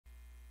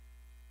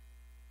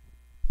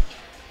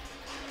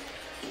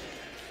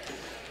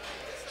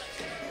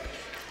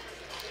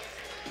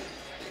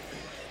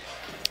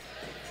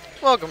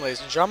Welcome,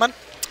 ladies and gentlemen,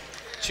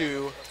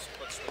 to...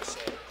 Is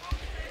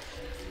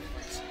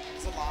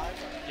it live?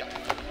 Yeah.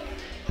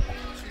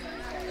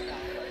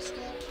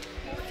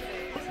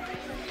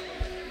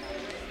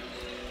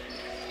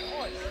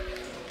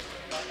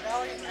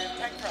 Valley and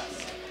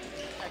Penncrest.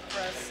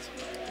 Penncrest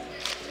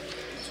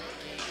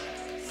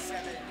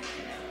 7 and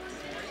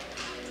 3.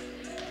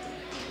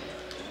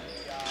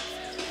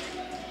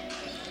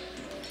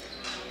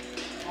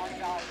 Garnet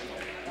Valley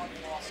with 1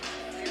 loss.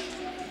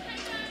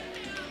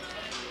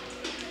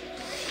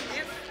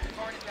 If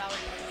Garnet Valley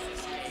wins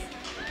this game,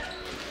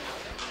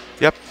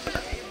 Yep. they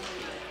move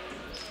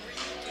 3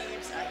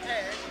 games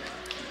ahead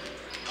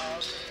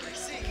of 3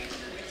 seed,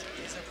 which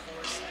is of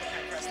course the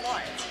Penncrest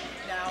Lions.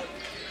 Now,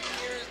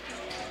 here's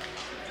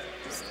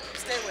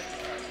stay with me,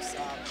 folks,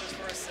 just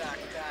for a sec.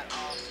 That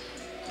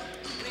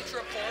Bleacher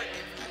Report,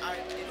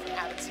 if you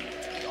haven't seen the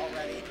tweet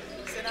already,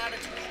 sent out a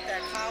tweet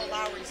that Kyle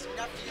Lowry's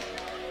nephew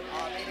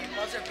made a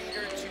buzzer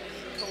beater to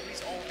beat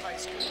Kobe's old high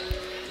school.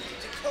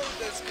 To code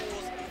those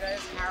schools,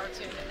 Vez,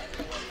 Harrington, and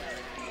Lower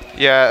Merion.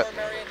 Yeah. Lower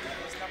Merion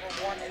was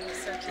 #1 in the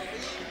Central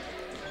League.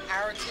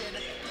 Harrington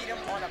beat him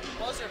on a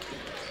buzzer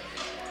beater.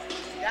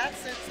 That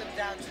sends them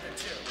down to the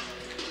 2.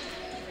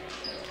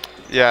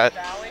 Yeah.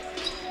 Valley,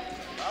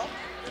 well,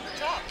 they're the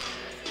top.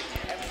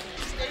 And we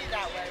can stay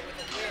that way with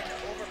a win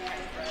over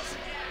Penncrest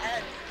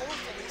and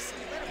hopefully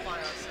solidify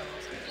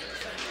ourselves in the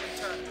Central League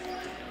tournament.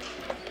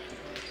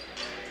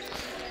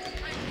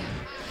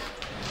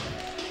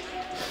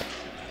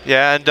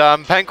 Yeah, and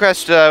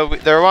Penncrest,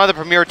 they're one of the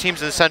premier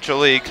teams in the Central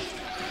League.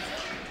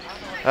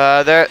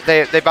 They've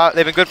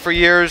been good for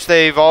years.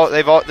 This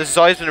has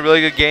always been a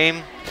really good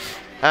game,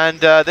 and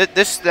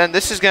this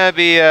is going to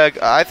be.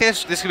 I think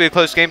this could be a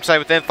close game tonight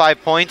within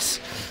 5 points.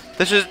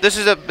 This is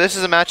a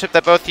matchup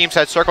that both teams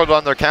had circled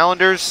on their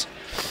calendars,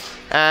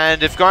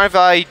 and if Garnet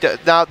Valley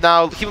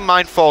now keep in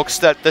mind, folks,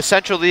 that the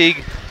Central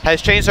League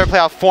has changed their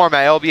playoff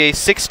format. It'll be a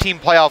 6-team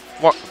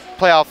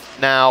playoff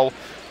now,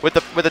 with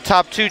the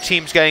top 2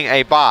 teams getting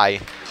a bye.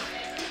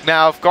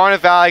 Now, if Garnet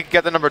Valley can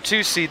get the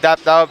 #2 seed,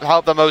 that would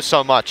help the most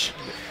so much.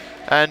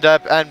 And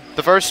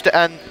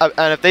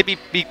if they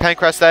beat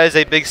Penncrest, that is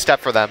a big step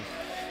for them.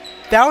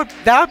 That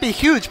would be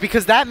huge,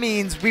 because that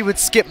means we would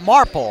skip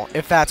Marple,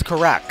 if that's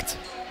correct.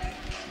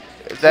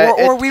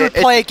 Or we would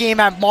play a game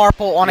at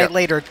Marple on a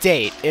later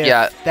date,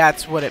 if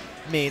that's what it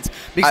means.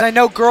 Because I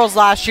know girls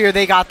last year,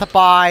 they got the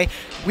bye.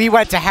 We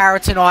went to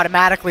Harrington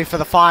automatically for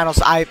the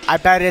finals. I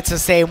bet it's the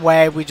same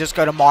way. We just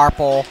go to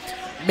Marple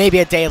maybe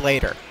a day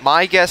later.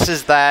 My guess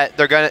is that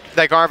Garnet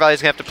Valley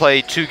is gonna have to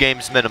play 2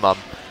 games minimum,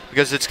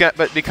 because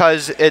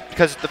because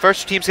the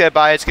first 2 teams get a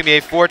bye. It's gonna be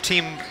a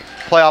 4-team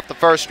playoff the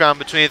first round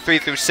between 3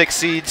 through 6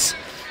 seeds.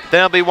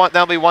 Then there'll be 1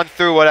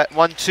 through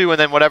 1, 2, and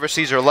then whatever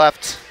seeds are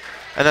left,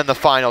 and then the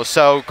finals.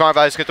 So Garnet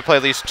Valley is going to play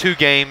at least 2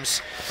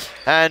 games,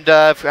 and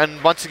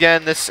once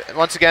again this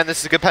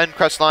is a good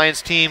Penncrest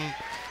Lions team,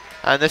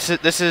 and this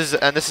is a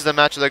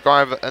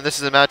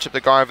matchup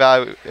that Garnet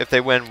Valley, if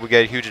they win, will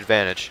get a huge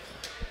advantage.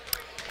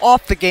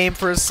 Off the game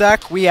for a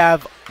sec, we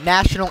have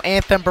national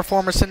anthem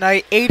performers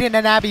tonight. Aiden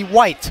and Abby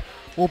White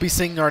will be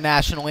singing our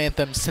national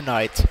anthems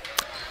tonight.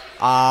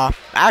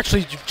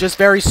 Actually, just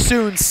very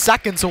soon,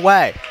 seconds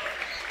away.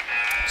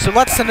 So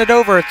let's send it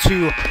over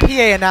to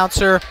PA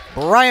announcer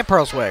Brian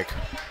Perlswig.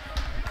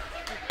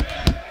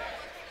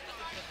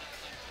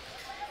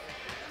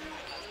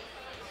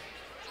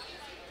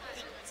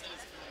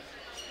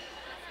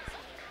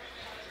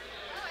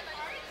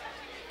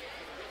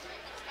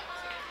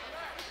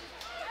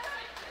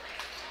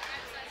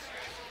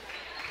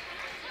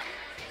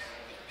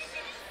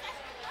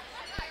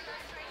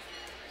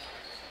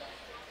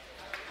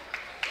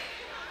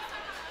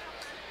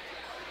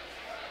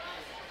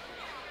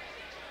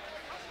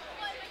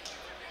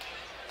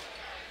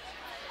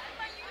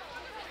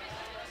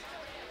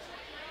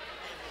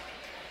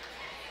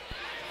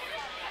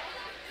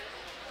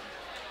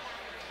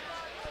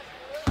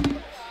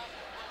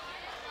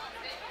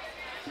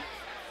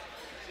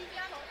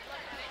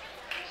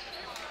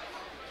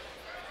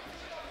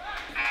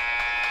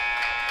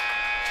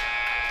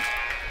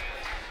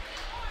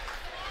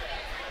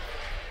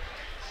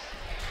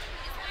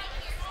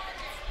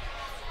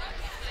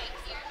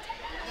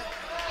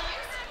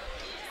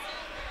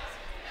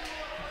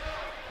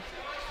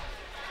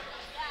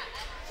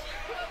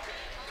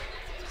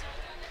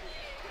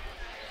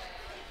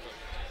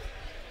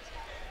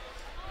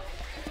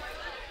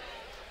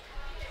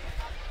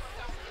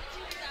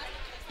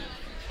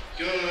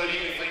 Good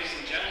evening, ladies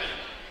and gentlemen.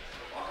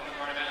 Welcome to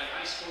Garnet Valley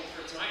High School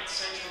for tonight's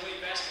Central League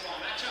basketball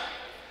matchup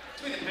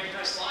between the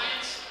Penncrest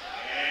Lions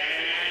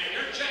and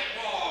your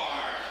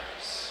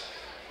Jaguars.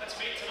 Let's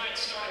meet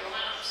tonight's starting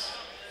lineups.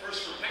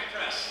 First for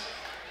Penncrest,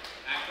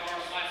 Akbar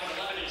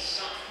 5'11" is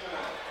sophomore,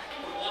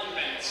 #1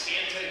 Ben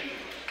Stanton.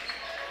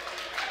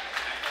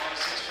 Akbar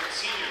 6'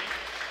 senior,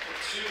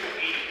 #2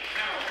 Aiden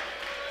Carroll.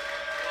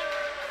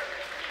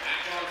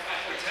 Akbar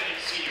 5'10"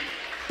 senior.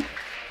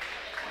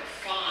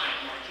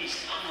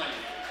 Marquise Tomlin.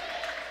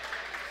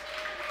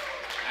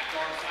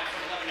 Akbar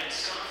 5'11" and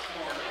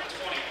sophomore,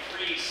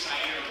 #23,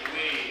 Sayer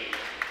Wade.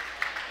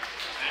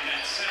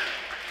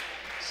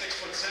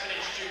 6'7"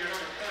 junior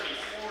number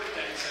 34,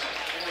 Denzel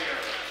Boyer.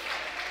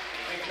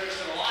 The head coach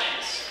for the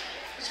Lions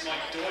is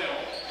Mike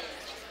Doyle.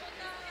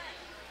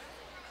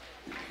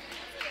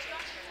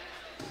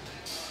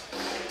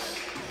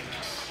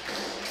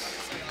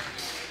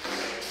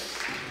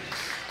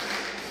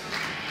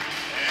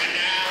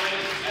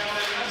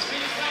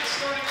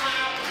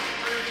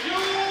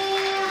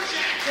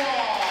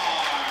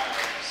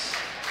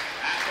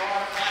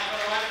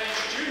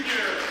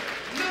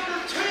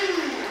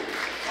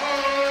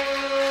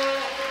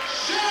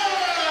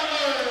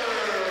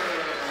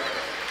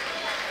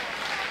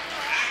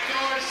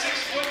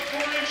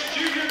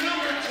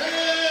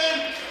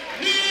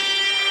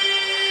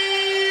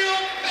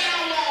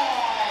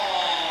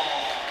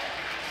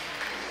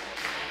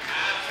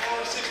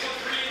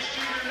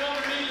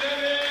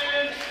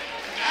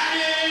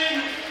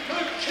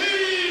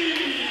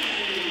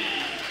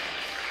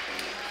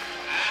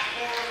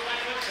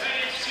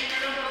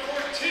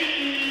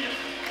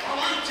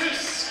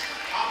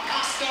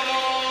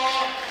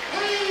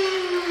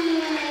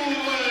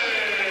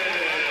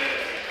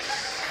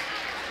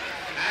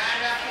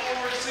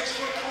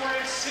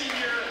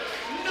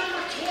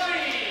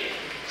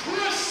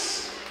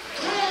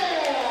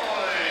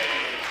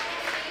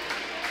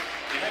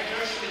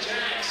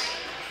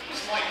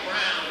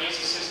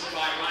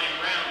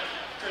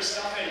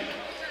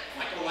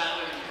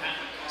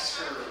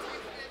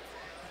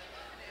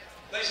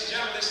 Ladies and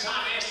gentlemen, this time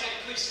I ask that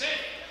you please stand.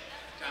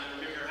 Time to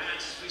remove your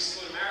hats as we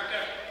salute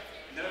America.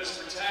 Notice,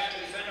 protect,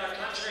 and defend our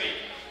country.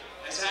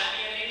 As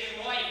happy and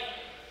Indian white,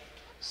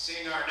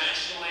 sing our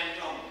national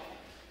anthem.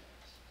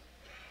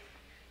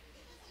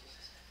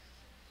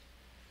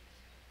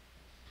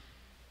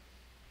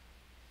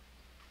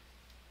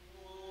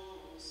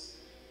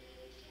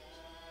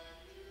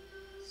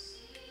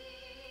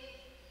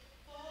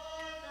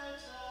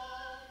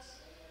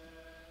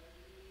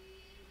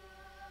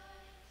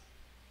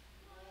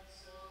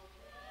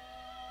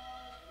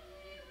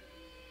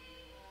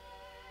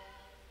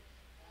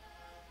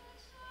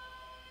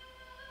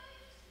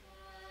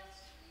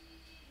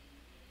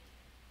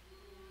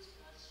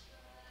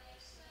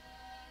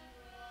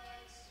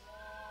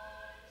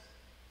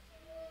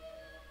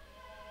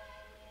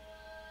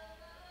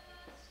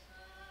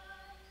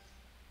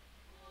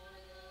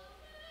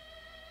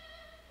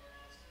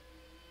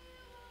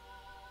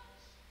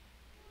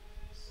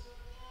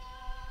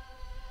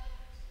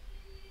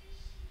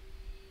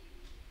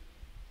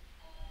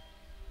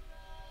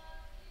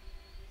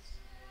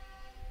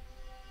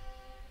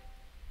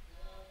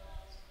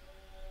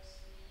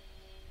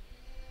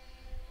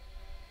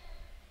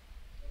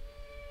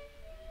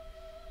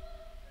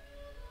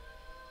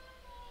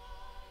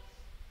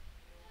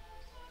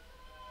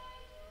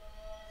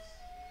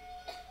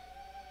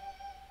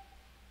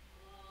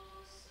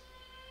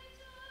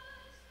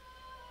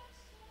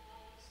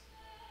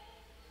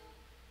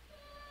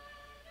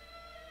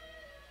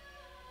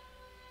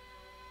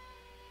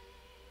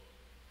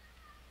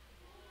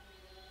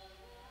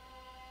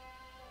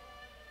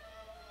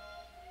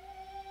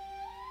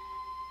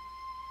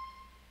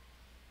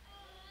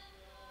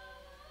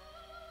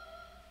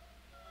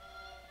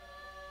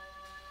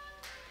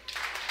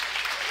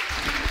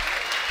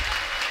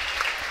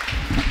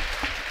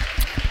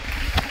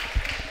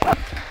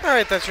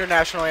 Alright, that's your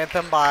national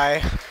anthem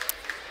by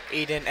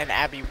Aiden and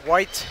Abby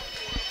White.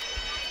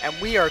 And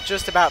we are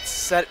just about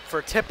set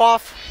for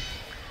tip-off.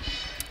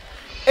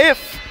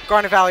 If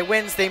Garnet Valley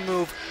wins, they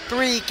move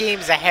 3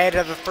 games ahead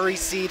of the 3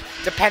 seed.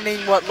 Depending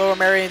what Lower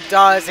Merion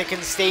does, it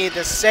can stay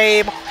the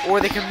same, or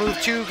they can move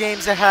 2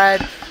 games ahead.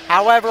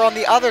 However, on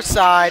the other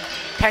side,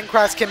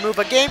 Penncrest can move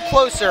a game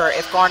closer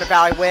if Garnet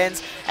Valley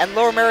wins, and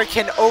Lower Merion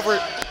can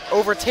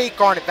overtake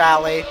Garnet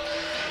Valley,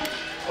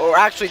 or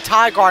actually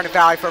tie Garnet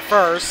Valley for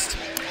first,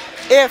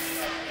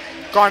 if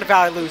Garnet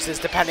Valley loses,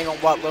 depending on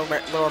what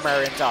Lower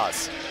Merion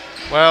does.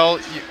 Well,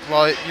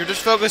 you're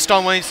just focused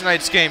on winning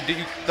tonight's game.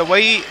 The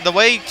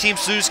way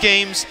teams lose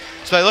games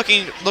is by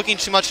looking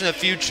too much in the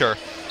future.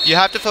 You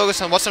have to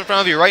focus on what's in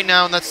front of you right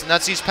now, and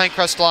that's these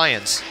Penncrest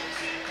Lions.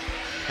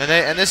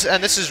 And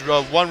this is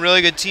one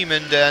really good team,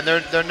 and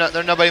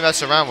they're nobody to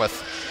mess around with.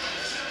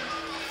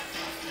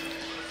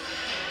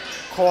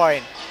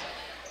 Coin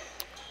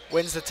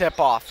wins the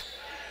tip-off.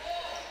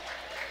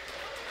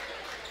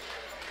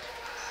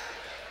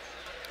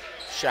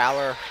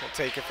 Schaller will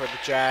take it for the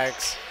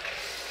Jags.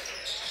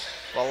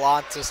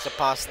 Volantis to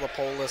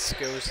Paslopoulos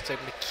goes to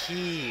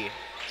McKee.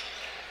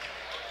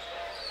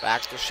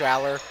 Back to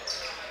Schaller.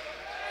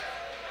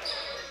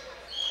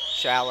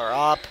 Schaller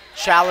up.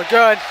 Schaller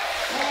good.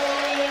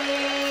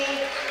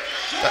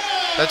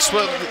 That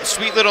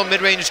sweet little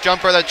mid-range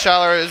jumper that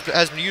Schaller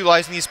has been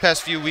utilizing these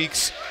past few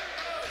weeks.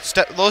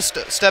 Step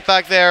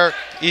back there,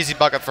 easy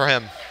bucket for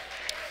him.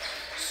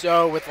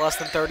 So with less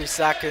than 30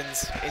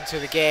 seconds into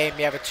the game,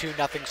 you have a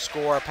 2-0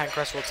 score.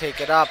 Penncrest will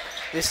take it up.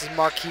 This is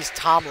Marquise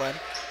Tomlin.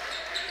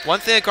 One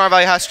thing that Garnet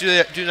Valley has to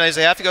do tonight is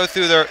they have to go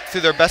through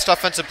their best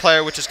offensive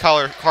player, which is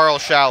Carl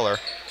Schaller.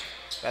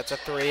 That's a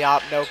 3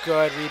 up, no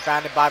good.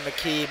 Rebounded by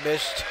McKee.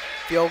 Missed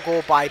field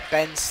goal by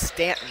Ben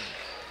Stanton.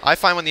 I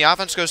find when the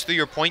offense goes through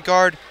your point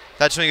guard,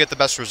 that's when you get the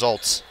best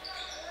results.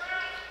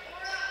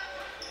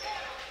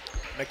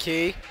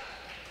 McKee.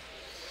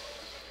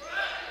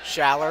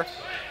 Schaller.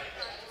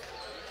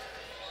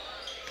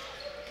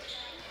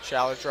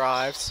 Schaller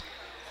drives.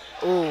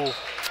 Ooh,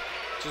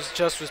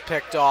 just was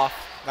picked off.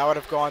 That would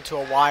have gone to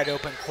a wide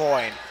open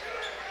coin.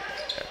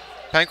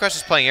 Penncrest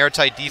is playing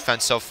airtight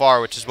defense so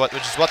far, which is what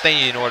they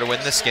need in order to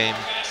win this game.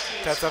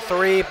 That's a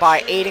 3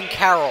 by Aiden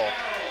Carroll.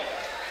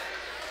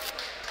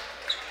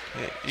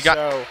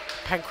 So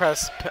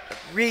Penncrest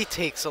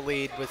retakes a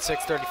lead with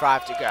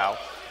 6:35 to go.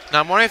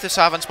 Now I'm wondering if this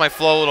offense might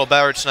flow a little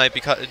better tonight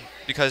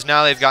because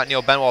now they've got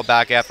Neil Benwell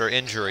back after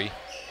injury,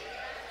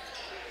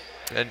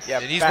 and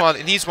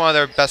he's one of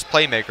their best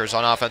playmakers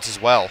on offense as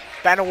well.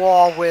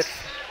 Benwell with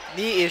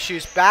knee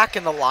issues back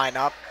in the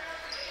lineup.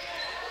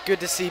 Good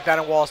to see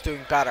Benwell's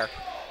doing better.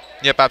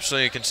 Yep,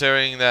 absolutely.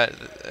 Considering that,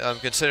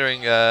 it's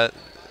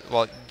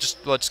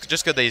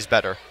just good that he's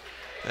better,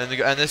 and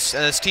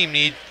this team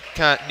needs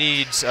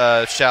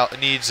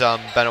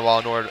Benwell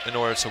in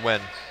order to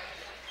win.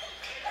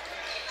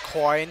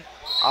 Coin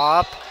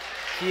up,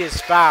 he is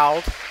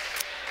fouled,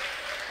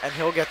 and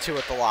he'll get 2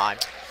 at the line.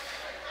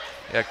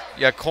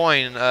 Yeah,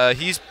 Coin.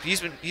 He's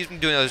been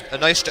doing a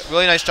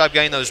really nice job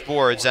getting those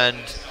boards, and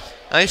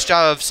a nice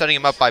job of setting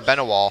him up by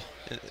Benwell.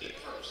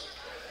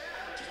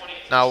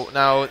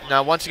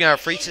 Now, once again, our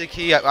free to the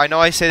key. I know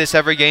I say this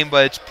every game,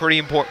 but it's pretty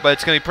important. But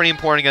it's going to be pretty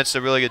important against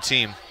a really good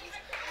team.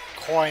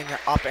 Coin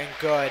up and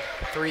good,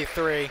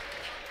 3-3.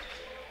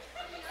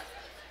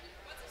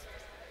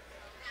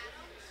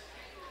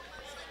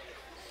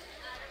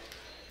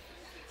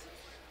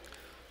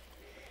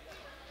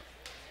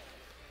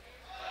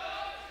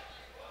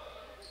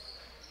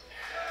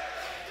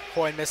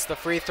 Coin missed the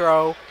free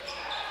throw.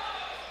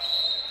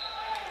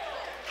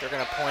 They're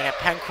going to point at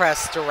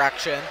Penncrest's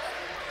direction.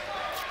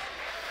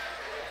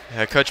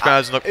 Yeah, Coach Brown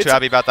doesn't look too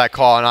happy about that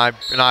call, and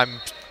I'm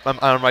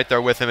right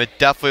there with him. It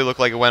definitely looked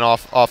like it went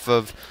off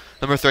of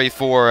number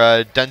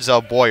 34,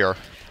 Denzel Boyer.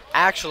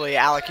 Actually,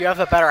 Alec, you have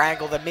a better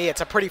angle than me.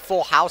 It's a pretty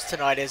full house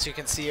tonight, as you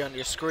can see on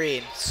your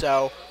screen.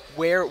 So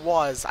where it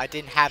was, I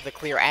didn't have the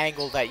clear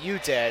angle that you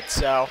did.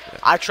 So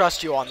I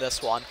trust you on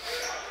this one.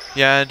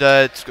 Yeah, and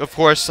of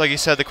course, like you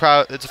said, the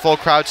crowd. It's a full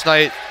crowd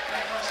tonight.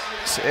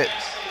 It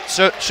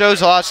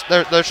shows a lot.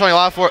 They're showing a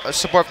lot of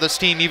support for this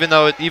team, even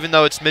though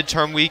it's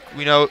midterm week.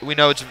 We know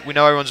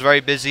everyone's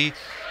very busy. You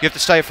have to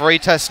study for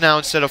 8 tests now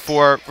instead of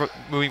 4,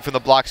 moving from the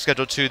block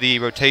schedule to the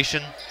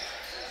rotation.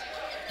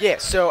 Yeah.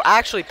 So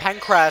actually,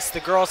 Penncrest,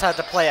 the girls had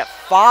to play at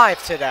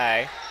 5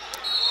 today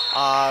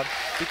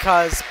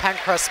because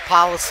Penncrest's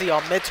policy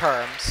on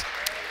midterms.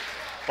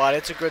 But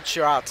it's a good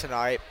shot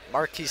tonight.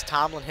 Marquise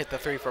Tomlin hit the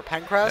 3 for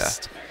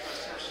Penncrest.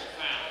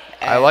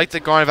 Yeah. I like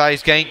that Garnet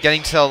Valley's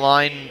getting to the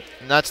line.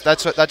 And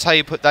that's how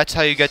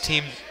you get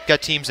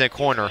teams in a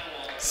corner.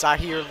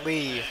 Sahir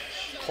Lee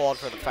called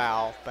for the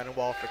foul.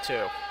 Benwell for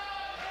 2.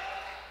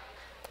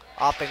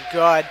 Up and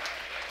good.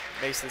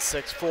 Makes it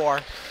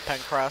 6-4.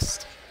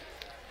 Penncrest.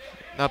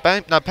 Now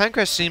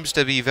Penncrest seems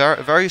to be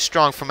very, very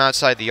strong from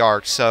outside the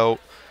arc. So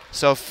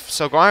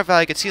Garnet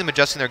Valley could see them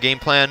adjusting their game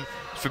plan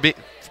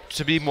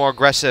to be more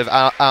aggressive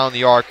out on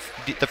the arc,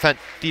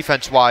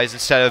 defense-wise,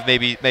 instead of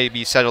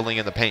maybe settling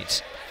in the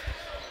paint.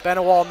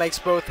 Benwell makes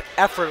both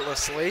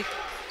effortlessly.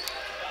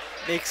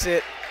 Makes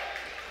it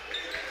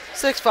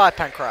 6-5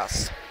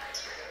 Penncrest.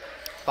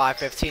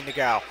 5:15 to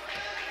go.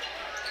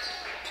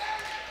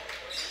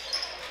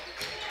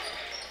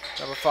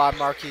 Number 5,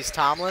 Marquise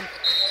Tomlin.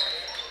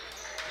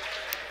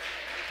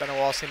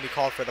 Benwell's going to be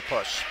called for the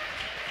push.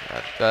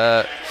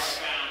 And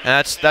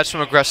that's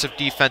some aggressive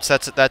defense.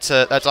 That's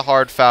a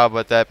hard foul,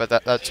 but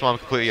that's what I'm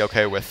completely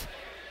okay with.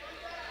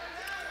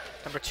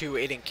 Number 2,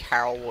 Aiden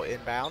Carroll will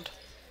inbound.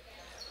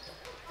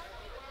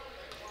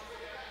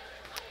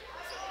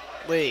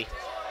 Lee.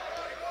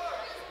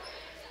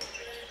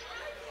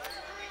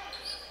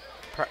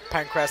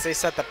 Penncrest, they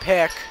set the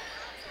pick.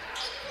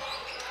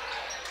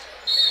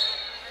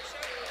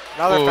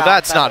 Another foul.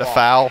 That's not a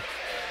foul.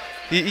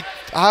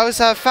 How is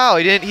that a foul?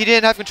 He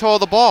didn't have control of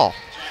the ball.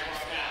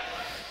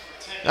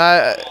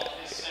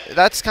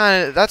 That's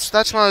one of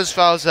those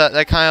fouls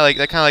that kind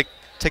of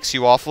ticks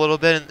you off a little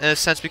bit in a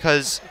sense,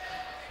 because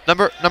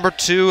number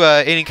 2,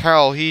 Aiden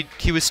Carroll, he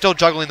was still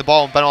juggling the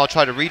ball and Benwell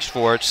tried to reach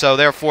for it, so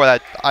therefore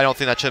I don't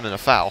think that should have been a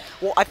foul.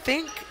 Well, I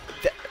think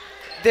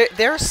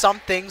there are some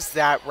things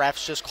that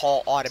refs just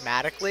call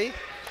automatically,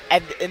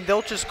 and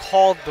they'll just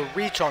call the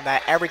reach on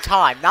that every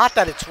time. Not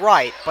that it's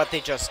right, but they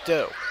just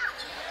do.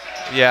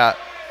 Yeah,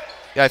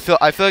 I feel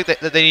like that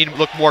they need to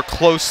look more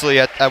closely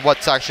at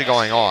what's actually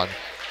going on.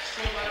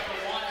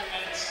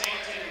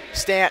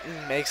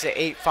 Stanton makes it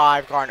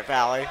 8-5 Garnet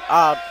Valley.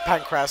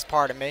 Penncrest,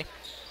 pardon me.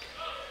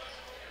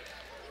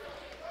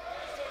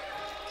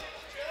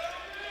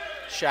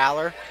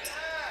 Schaller.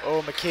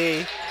 Oh,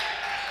 McKee.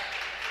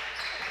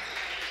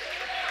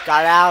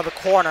 Got it out of the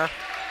corner.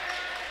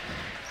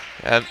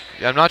 And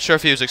I'm not sure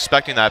if he was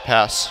expecting that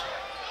pass.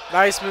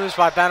 Nice moves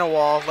by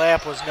Benwell.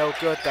 Layup was no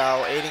good,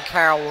 though. Aiden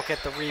Carroll will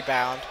get the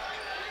rebound.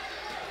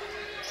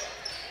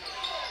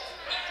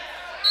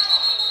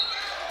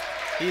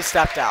 He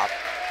stepped out.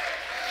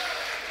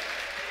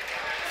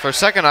 For a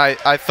second,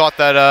 I thought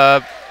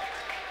that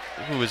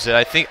who was it?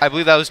 I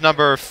believe that was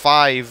number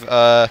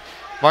 5,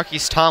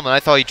 Marquise Tomlin. I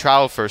thought he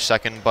traveled for a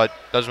second, but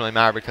doesn't really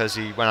matter because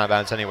he went out of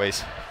bounds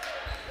anyways.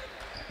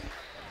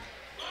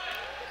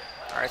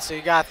 All right, so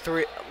you got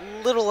a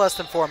little less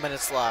than 4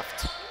 minutes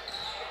left.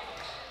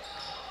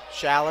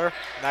 Schaller,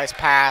 nice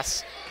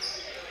pass.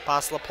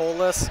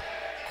 Paslopoulos,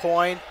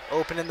 Coin,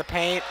 open in the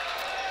paint.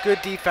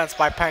 Good defense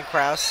by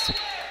Penncrest.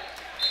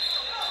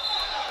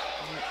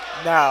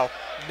 No.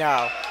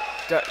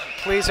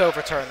 Please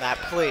overturn that,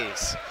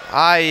 please.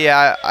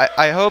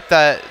 I hope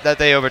that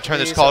they overturn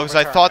this call because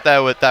I thought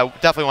that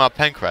definitely went up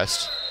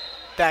Penncrest.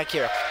 Thank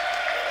you.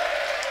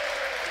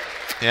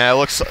 Yeah, it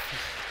looks.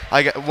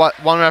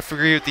 One ref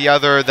agreed with the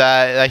other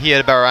that he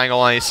had a better angle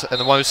on and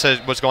the one who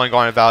said was going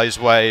Garnet Valley's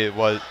way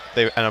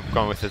they ended up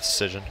going with his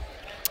decision.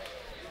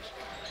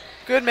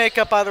 Good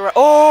makeup by the ref.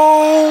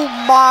 Oh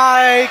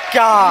my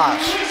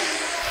gosh!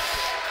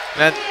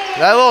 Man,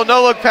 that little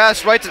no-look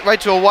pass right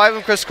to a wide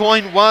open Chris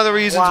Coin. One of the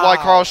reasons why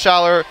Carl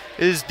Schaller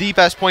is the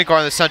best point guard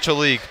in the Central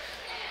League,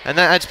 and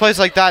it's plays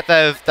like that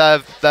have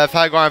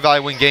had Garnet Valley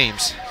win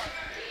games.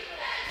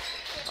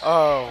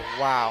 Oh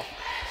wow!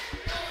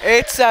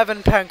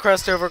 8-7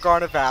 Penncrest over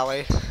Garnet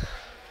Valley.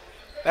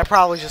 That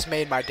probably just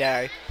made my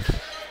day.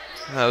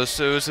 No, it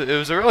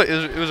was a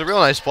real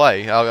nice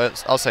play.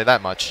 I'll say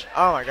that much.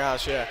 Oh my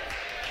gosh, yeah.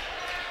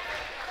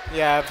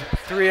 Yeah,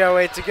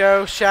 3:08 to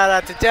go. Shout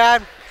out to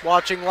Dad,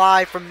 watching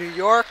live from New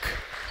York.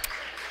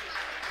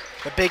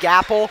 The Big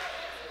Apple.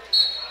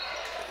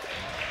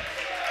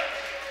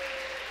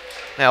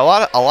 Now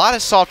a lot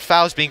of soft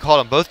fouls being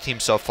called on both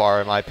teams so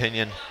far, in my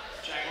opinion.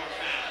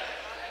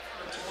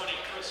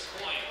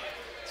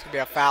 It's gonna be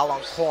a foul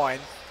on Coin.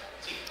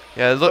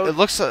 Yeah, it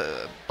looks.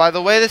 By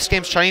the way this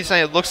game's Chinese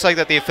tonight, it looks like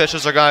that the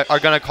officials are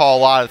gonna call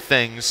a lot of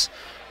things,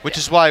 which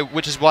is why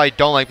I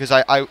don't like, because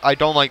I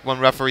don't like when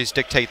referees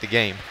dictate the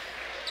game.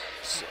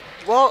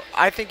 Well,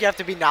 I think you have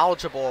to be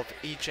knowledgeable of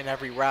each and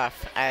every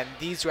ref, and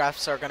these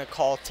refs are gonna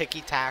call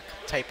ticky-tack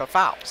type of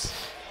fouls.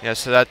 Yeah,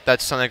 so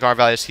that's something that Garnet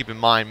Valley has to keep in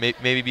mind.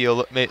 Maybe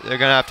they're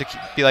gonna have to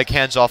be like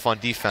hands off on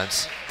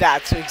defense.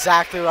 That's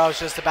exactly what I was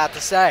just about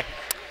to say.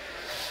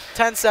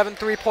 10-7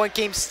 3-point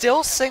game,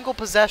 still single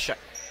possession.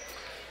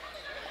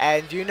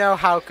 And you know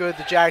how good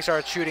the Jags are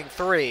at shooting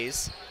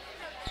threes.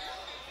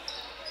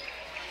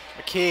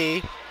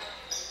 McKee,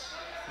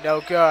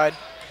 no good.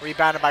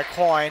 Rebounded by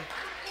Coin.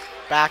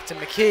 Back to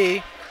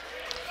McKee.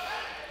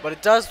 But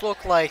it does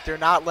look like they're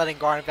not letting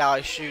Garnet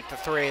Valley shoot the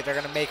three. They're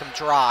going to make them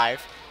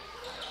drive.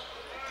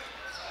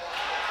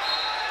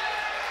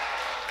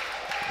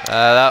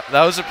 That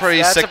was a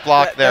pretty sick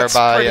block there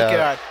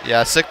by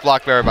sick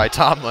block there by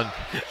Tomlin.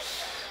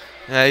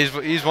 Yeah,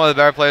 he's one of the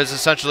better players in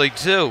Central League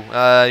too.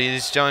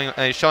 He's showing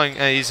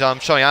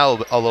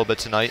out a little bit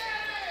tonight.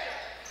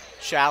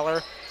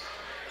 Schaller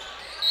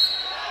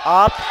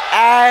up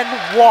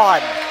and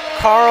one.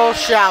 Carl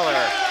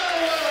Schaller.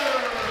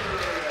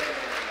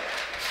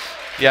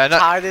 Yeah,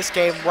 tie this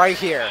game right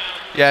here.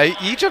 Yeah,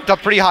 he jumped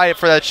up pretty high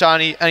for that shot,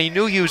 and he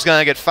knew he was going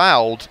to get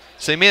fouled,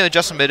 so he made an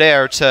adjustment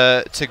midair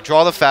to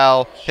draw the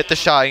foul, hit the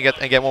shot,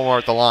 and get one more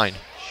at the line.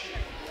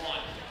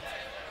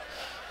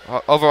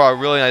 Overall,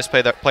 really nice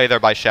play there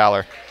by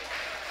Schaller.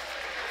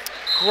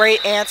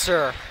 Great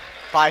answer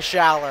by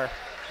Schaller.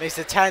 Makes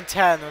it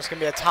 10-10. There's going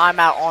to be a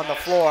timeout on the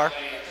floor.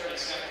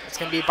 It's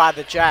going to be by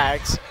the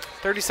Jags.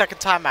 30-second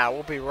timeout.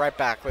 We'll be right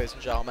back, ladies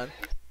and gentlemen.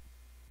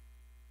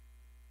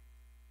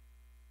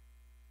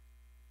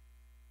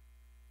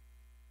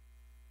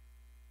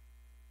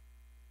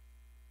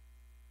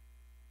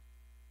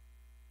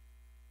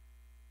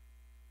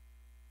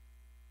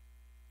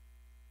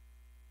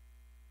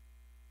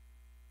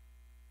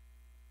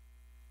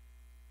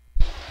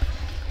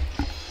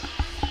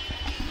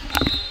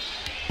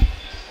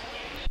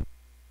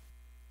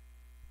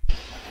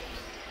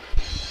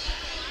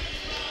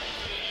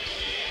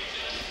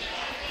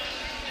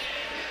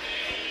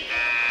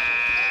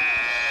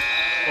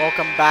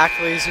 Welcome back,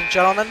 ladies and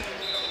gentlemen.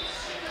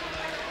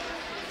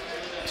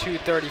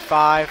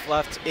 2:35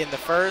 left in the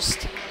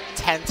first.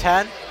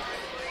 10-10.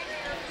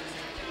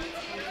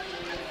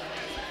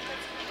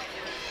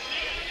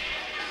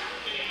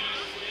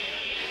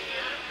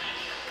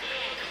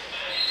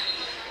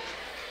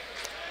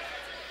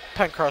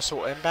 Penncrest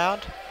will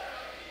inbound.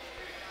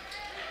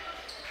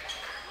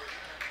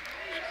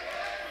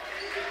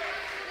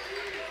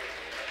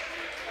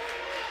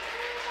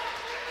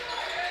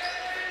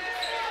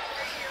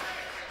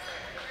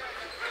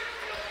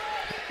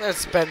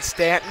 There's Ben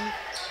Stanton.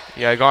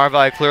 Yeah, Garnet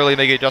Valley clearly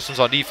making adjustments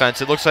on defense.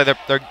 It looks like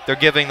they're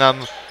giving them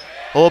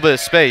a little bit of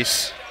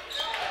space.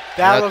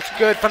 That looks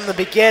good from the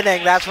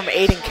beginning. That's from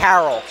Aiden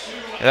Carroll.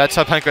 Yeah, that's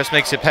how Penncrest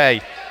makes it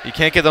pay. You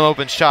can't give them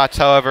open shots.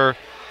 However,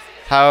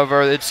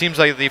 it seems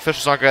like the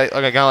officials aren't going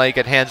to let you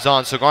get hands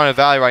on. So Garnet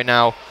Valley right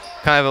now,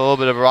 kind of a little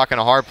bit of a rock and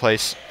a hard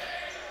place.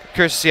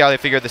 Curious to see how they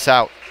figure this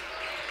out.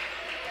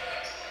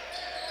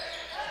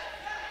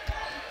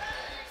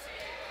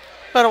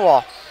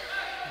 Benoit.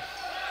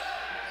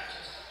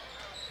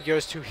 He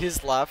goes to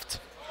his left.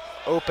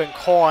 Open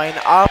coin,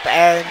 up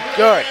and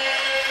good.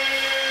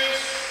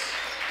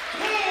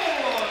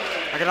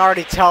 I can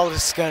already tell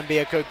this is going to be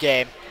a good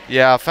game.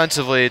 Yeah,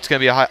 offensively, it's going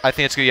to be I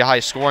think it's going to be a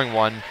high-scoring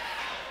one.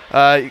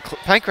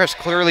 Penncrest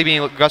clearly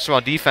being aggressive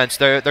on defense.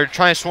 They're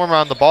trying to swarm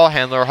around the ball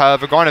handler.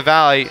 However, Garnet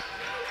Valley,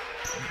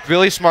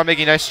 really smart,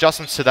 making nice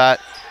adjustments to that,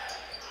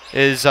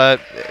 is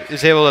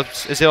able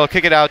to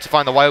kick it out to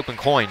find the wide open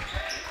coin.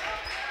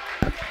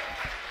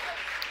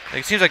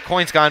 It seems like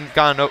coin's gone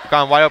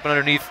wide open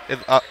underneath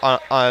on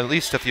at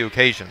least a few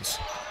occasions.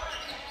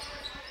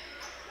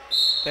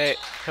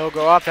 He'll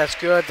go up. That's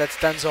good. That's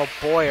Denzel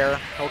Boyer.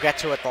 He'll get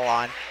to it at the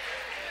line.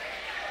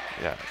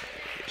 Yeah.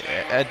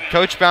 And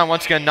Coach Brown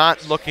once again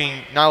not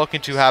looking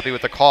too happy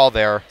with the call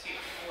there.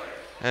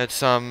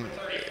 It's yeah,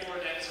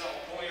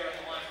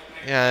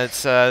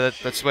 it's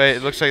that's the way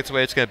it looks like. It's the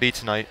way it's going to be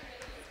tonight.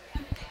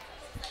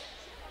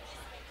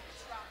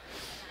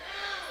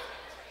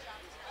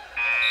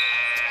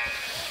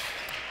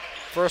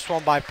 First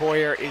one by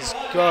Boyer is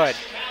good.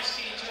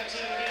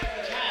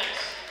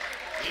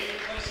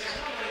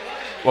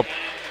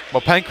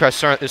 Well,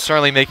 Penncrest is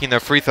certainly making their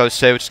free throws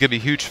today, which is going to be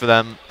huge for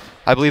them.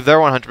 I believe they're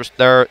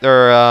 100%.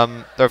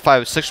 They're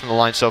 5 of 6 from the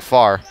line so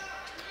far.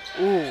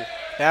 Ooh,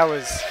 that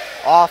was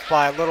off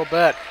by a little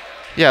bit.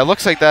 Yeah, it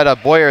looks like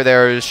that Boyer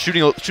there is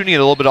shooting it a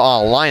little bit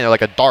on a line,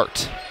 like a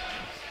dart.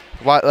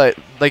 Like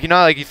you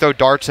know, like you throw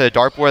darts at a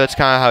dartboard. That's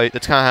kind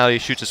of how he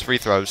shoots his free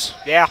throws.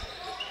 Yeah.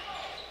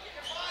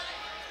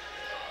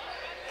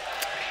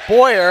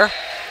 Boyer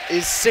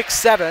is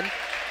 6'7".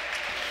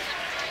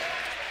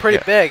 Pretty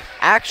big.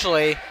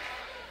 Actually,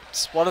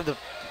 it's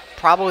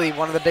probably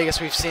one of the biggest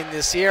we've seen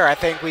this year. I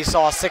think we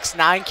saw a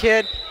 6'9"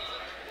 kid.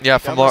 Yeah,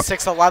 from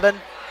 6'11".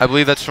 I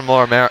believe that's from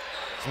Laura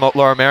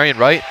Marion,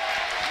 right?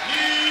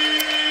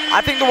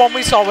 I think the one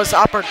we saw was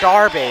Upper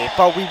Darby,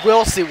 but we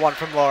will see one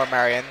from Lower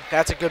Marion.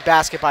 That's a good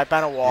basket by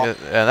Benewall. Yeah,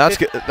 and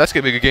that's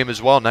gonna be a good game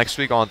as well next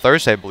week on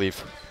Thursday, I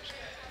believe.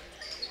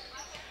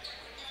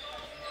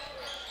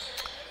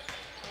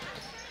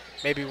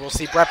 Maybe we'll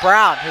see Brett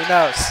Brown. Who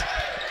knows?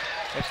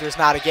 If there's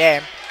not a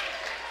game.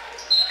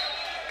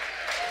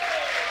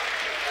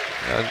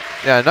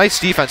 Yeah, nice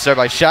defense there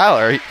by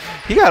Schaller.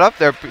 He got up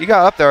there. He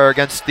got up there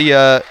against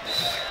the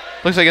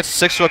looks like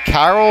it's a 6-foot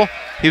Carroll.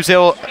 He was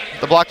able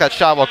to block that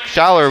shot. While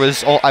Schaller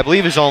was, I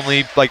believe, is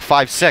only like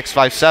 5'6",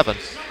 5'7".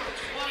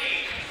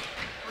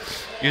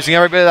 Using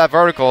every bit of that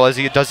vertical as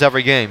he does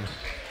every game.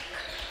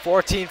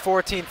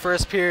 14-14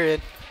 first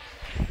period.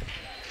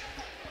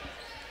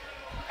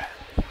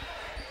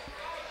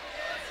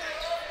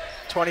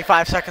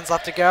 .25 seconds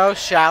left to go.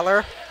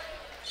 Schaller.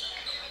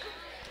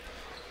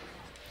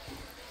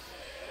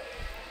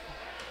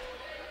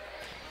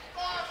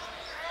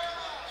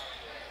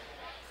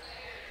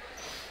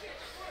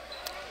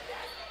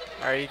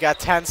 All right, you got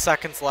 10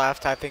 seconds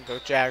left. I think the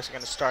Jags are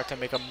going to start to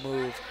make a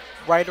move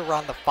right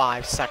around the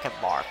 5-second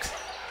mark.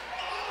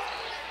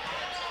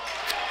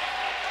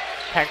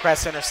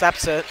 Penncrest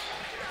intercepts it.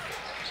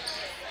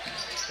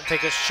 Can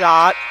take a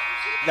shot.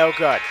 No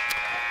good.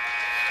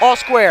 All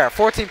square,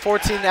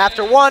 14-14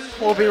 after one.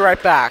 We'll be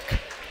right back.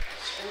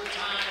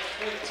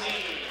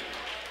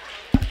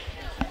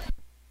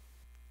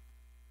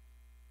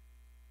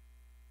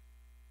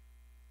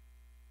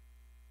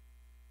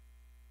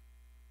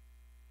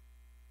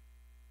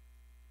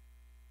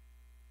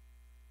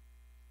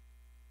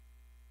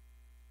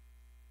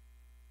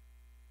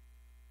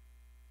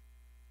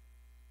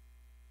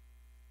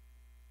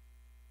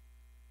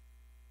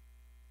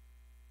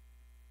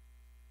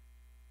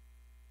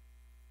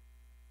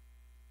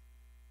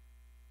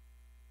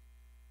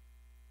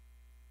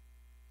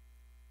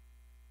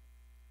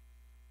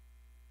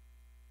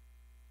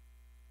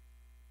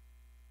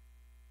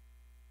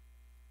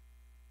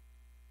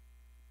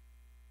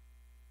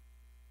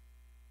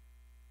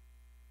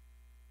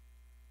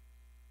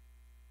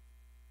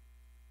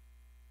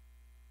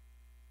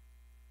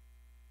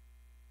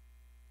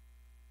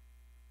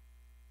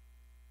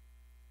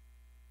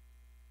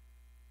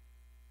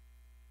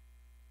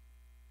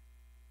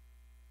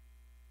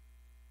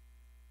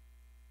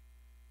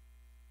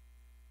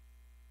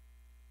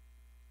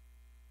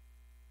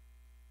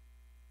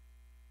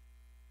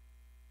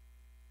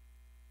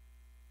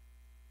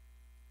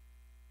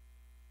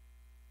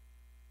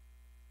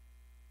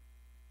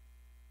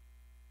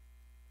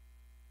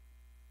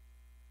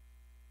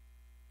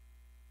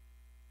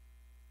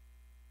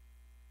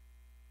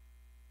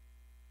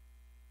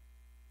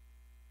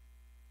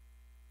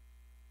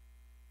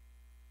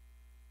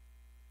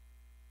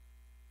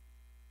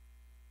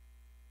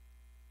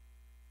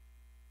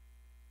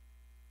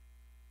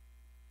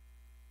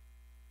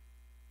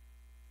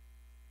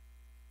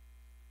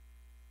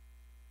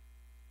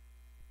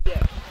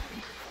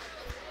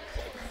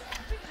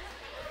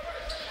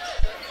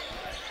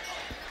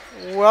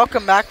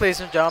 Welcome back, ladies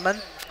and gentlemen.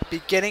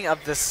 Beginning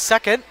of the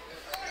second.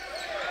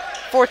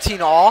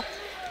 14 all.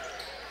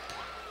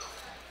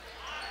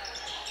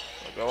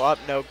 We'll go up,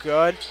 no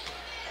good.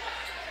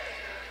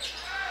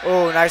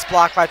 Oh, nice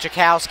block by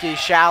Jakowski.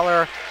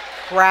 Schaller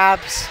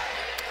grabs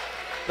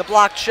the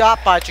blocked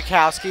shot by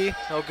Jakowski.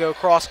 He'll go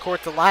cross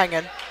court to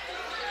Langen.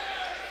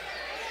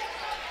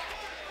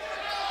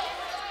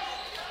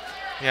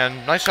 Yeah,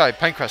 and nice shot by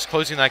Penncrest,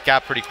 closing that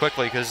gap pretty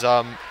quickly because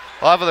a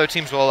lot of other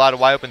teams will allow a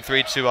wide open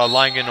three to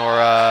Langen or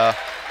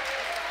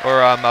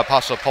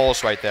Apostle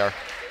Polis right there.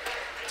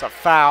 It's a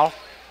foul.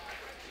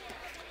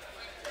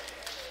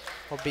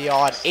 Will be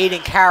on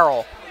Aiden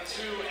Carroll.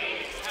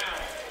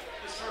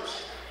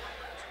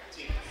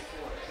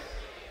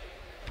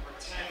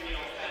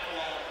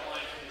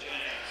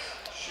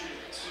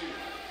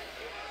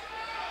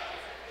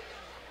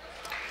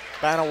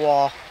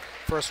 Banawal,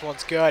 first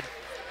one's good.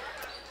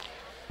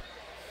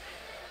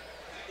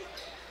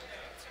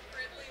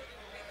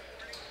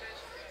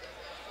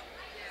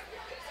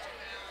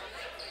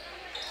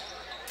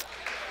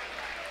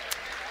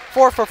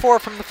 Four for 4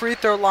 from the free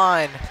throw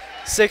line.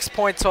 6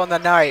 points on the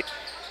night.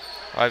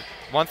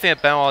 One thing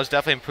that Banawal has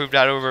definitely improved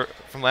over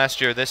from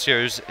last year, this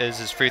year is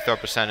his free throw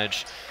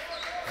percentage.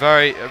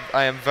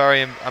 I'm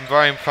very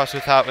impressed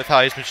with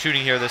how he's been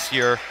shooting here this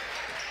year.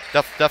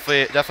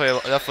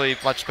 Definitely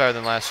much better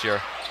than last year.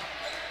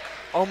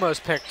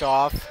 Almost picked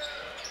off.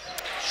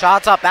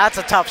 Shots up. That's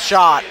a tough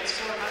shot.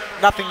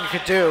 Nothing you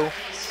could do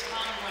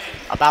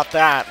about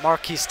that.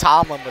 Marquise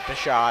Tomlin with the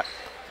shot.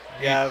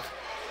 You have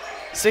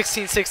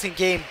 16-16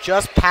 game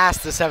just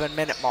past the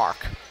 7-minute mark.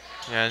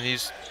 Yeah, and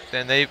he's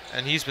been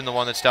the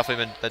one that's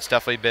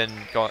definitely been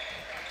going.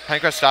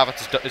 Penncrest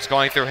offense is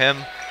going through him.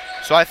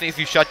 So I think if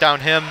you shut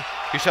down him,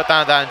 you shut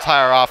down that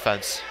entire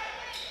offense.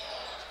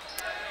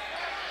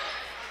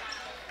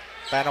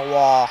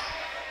 Banawal,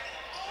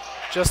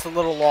 just a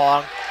little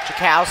long.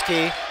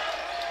 Jakowski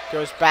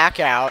goes back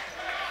out.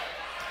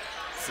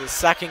 It's the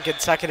second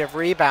consecutive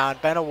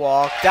rebound.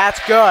 Banawal,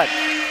 that's good.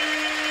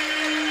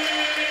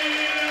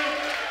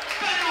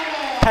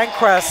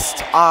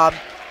 Penncrest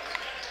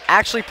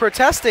actually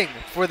protesting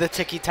for the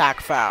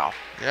ticky-tack foul.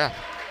 Yeah.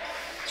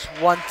 It's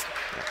one.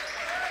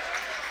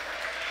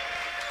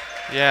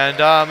 Yeah,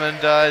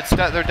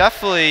 they're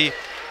definitely.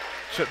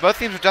 Both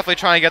teams are definitely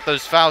trying to get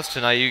those fouls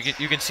tonight.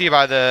 You can see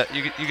by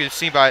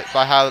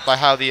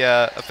how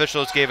the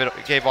officials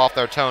gave off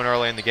their tone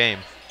early in the game.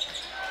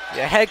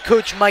 Yeah, head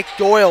coach Mike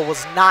Doyle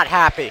was not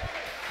happy.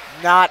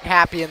 Not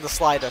happy in the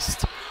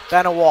slightest.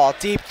 Banawal,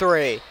 deep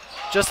three.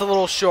 Just a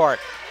little short.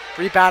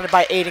 Rebounded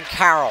by Aiden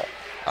Carroll.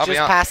 Just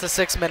past the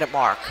 6-minute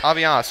mark. I'll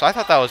be honest, I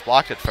thought that was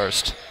blocked at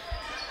first.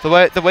 The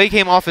way it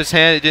came off his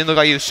hand, it didn't look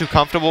like he was too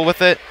comfortable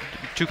with it.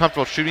 Too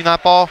comfortable shooting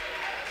that ball.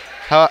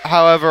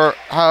 However,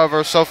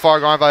 so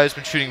far Garnet has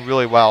been shooting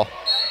really well.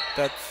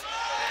 That's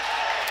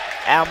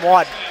and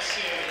one.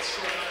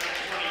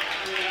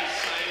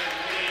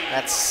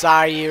 That's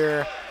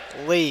Sire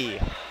Lee.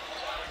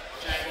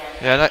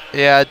 Yeah.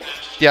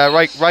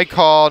 Right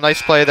call.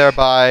 Nice play there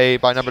by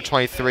number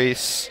 23,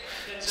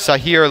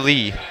 Sahir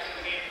Lee.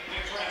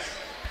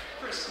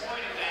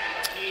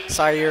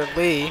 Sire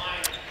Lee.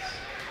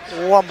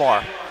 One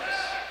more.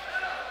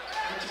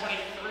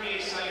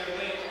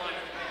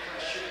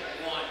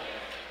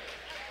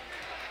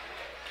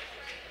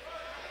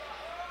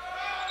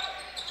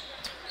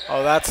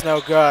 Oh, that's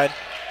no good.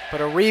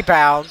 But a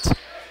rebound.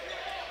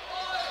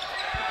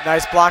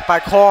 Nice block by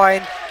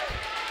Coyne.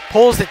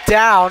 Pulls it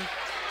down.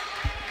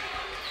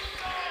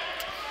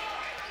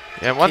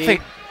 Yeah, one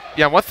thing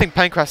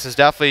Penncrest has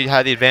definitely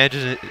had the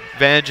advantages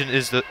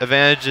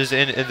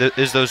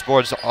is those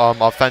boards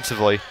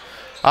offensively.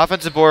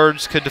 Offensive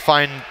boards could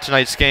define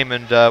tonight's game,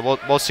 and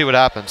we'll see what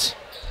happens.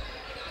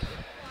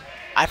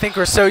 I think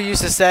we're so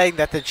used to saying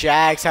that the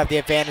Jags have the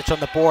advantage on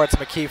the boards.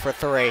 McKee for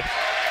 3.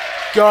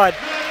 Good.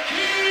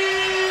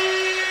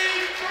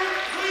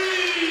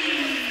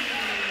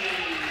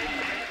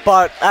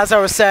 But as I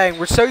was saying,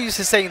 we're so used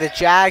to saying the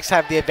Jags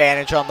have the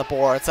advantage on the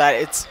boards that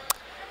it's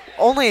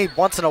only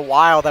once in a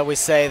while that we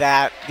say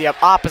that the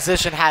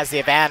opposition has the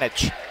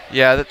advantage.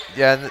 Yeah,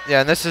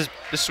 and this is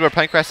where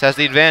Penncrest has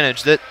the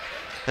advantage.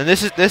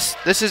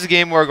 This is a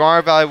game where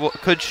Garnet Valley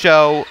could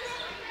show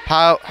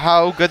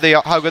how good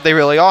they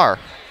really are.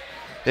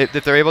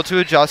 If they're able to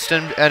adjust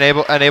and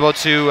able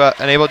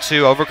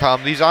to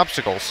overcome these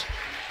obstacles.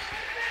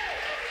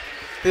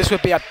 This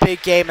would be a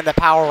big game in the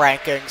power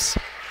rankings.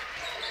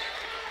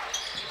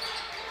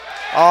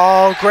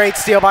 Oh, great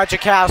steal by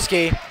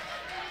Jakowski.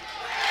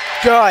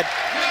 Good.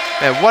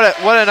 Man,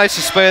 what a nice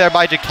display there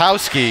by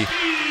Jakowski.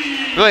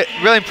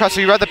 Really impressive.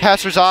 He read the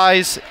passer's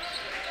eyes,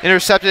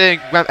 intercepted it,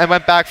 and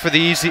went back for the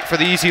easy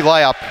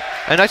layup.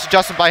 A nice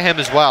adjustment by him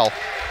as well.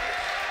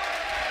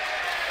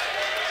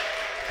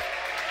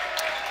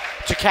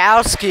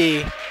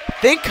 Jakowski, I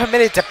think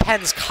committed to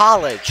Penn's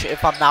College,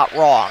 if I'm not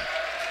wrong,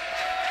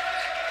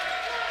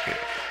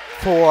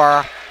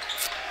 for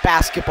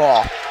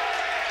basketball.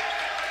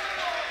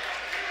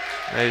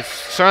 He's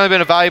certainly been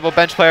a valuable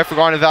bench player for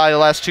Garnet Valley the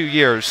last 2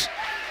 years.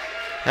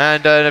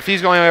 And if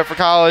he's going away for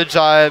college,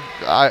 I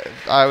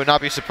would not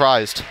be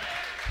surprised.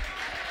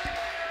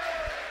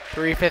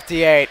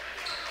 3:58.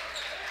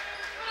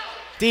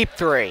 Deep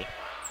three.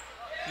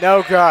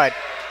 No good.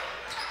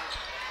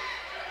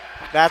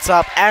 That's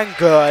up and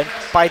good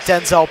by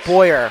Denzel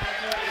Boyer.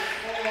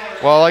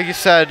 Well, like you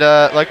said,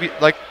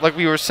 like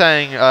we were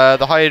saying,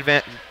 the height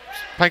advantage.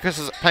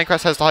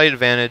 Penncrest has the height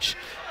advantage,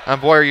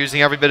 and Boyer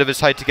using every bit of his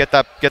height to get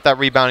that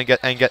rebound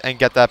and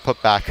get that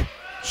putback.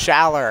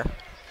 Schaller.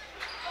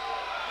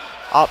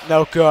 Up,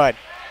 no good.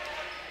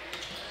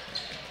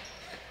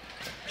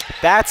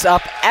 That's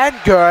up and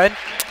good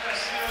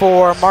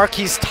for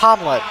Marquise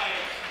Tomlin.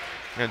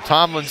 And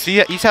Tomlin's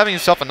he's having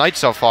himself a night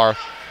so far.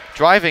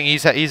 Driving,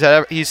 he's had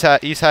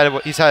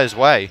his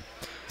way.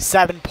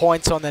 7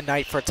 points on the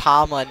night for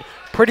Tomlin.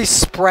 Pretty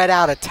spread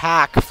out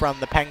attack from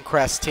the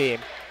Penncrest team.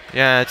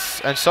 Yeah,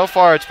 and so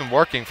far it's been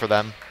working for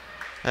them,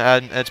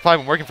 and it's probably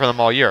been working for them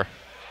all year.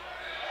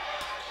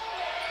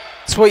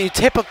 It's what you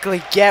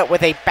typically get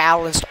with a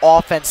balanced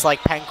offense like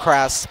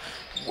Penncrest.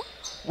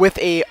 With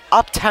a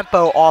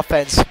up-tempo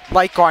offense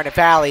like Garnet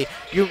Valley,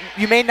 you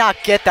may not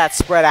get that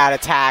spread out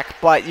attack,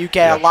 but you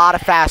get a lot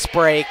of fast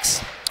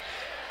breaks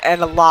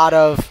and a lot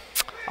of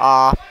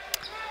fast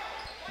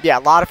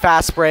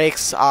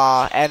breaks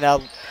and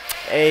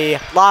a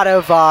lot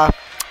of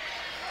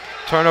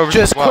turnovers.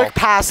 Just as well. Quick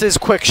passes,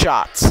 quick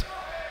shots.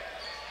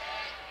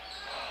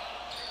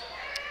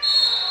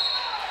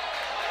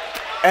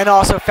 And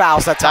also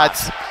fouls at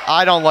times.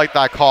 I don't like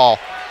that call.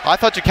 I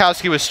thought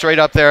Jakowski was straight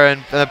up there,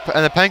 and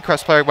the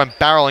Penncrest player went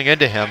barreling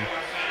into him,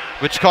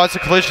 which caused a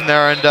collision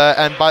there. And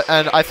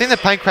I think the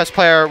Penncrest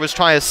player was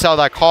trying to sell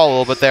that call a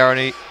little bit there, and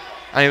he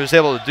was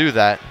able to do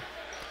that.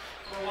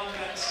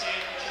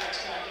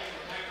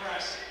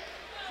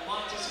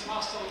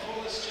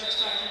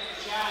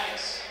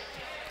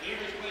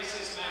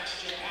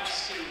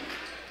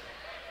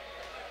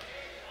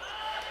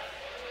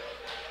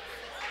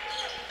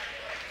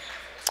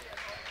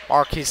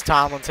 Marquise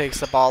Tomlin takes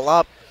the ball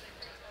up.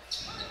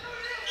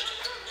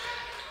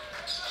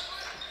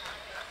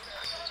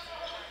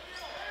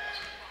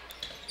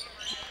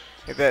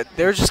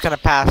 They're just going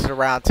to pass it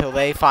around till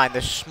they find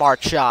the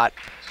smart shot.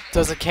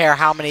 Doesn't care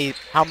how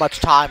much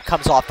time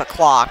comes off the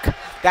clock.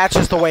 That's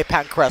just the way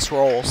Penncrest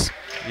rolls.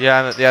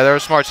 Yeah, they're a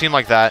smart team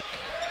like that.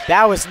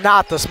 That was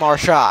not the smart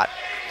shot.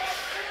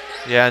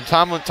 Yeah, and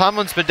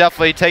Tomlin's been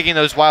definitely taking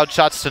those wild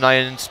shots tonight,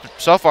 and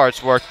so far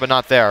it's worked, but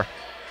not there.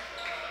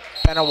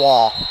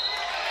 Walk.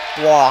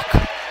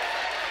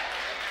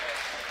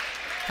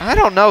 I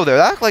don't know there.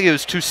 That looked like it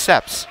was 2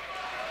 steps.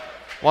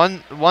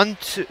 One,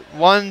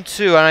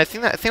 two, and I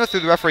think what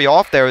threw the referee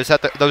off there is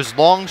that those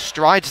long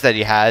strides that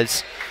he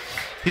has.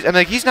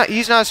 He's not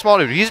a small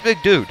dude. He's a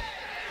big dude.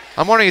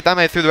 I'm wondering if that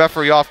may have threw the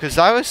referee off, because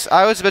I was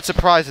a bit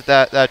surprised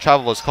that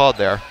travel was called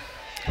there.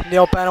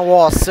 Neil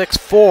Benawal,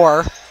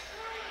 6'4",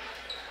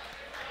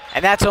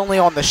 and that's only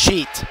on the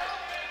sheet.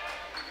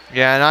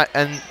 Yeah,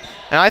 and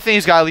I think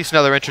he's got at least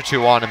another inch or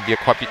two on him,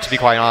 to be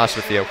quite honest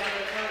with you.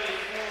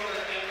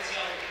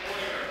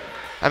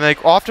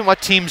 Often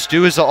what teams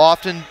do is they'll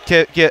often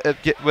get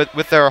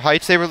with their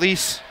heights they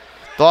release.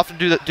 They'll often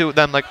do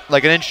them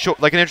like an inch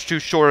or two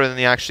shorter than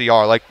they actually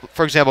are. Like,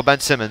 for example, Ben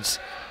Simmons.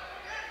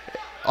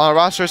 On a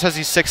roster it says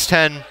he's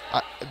 6'10",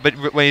 but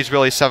when he's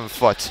really 7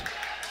 foot.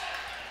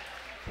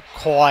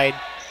 Coyne,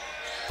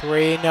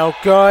 3, no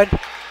good.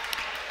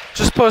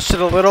 Just pushed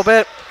it a little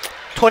bit.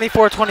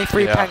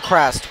 24-23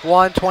 Penncrest.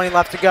 1:20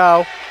 left to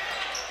go.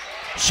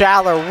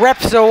 Schaller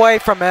rips away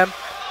from him.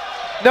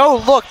 No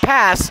look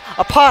pass.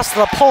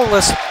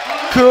 Apostolopoulos,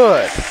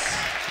 good.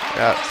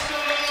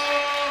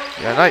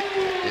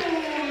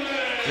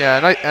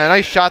 A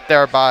nice shot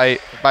there by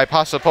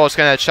Apostolopoulos,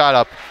 getting that shot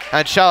up.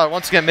 And Schaller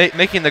once again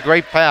making the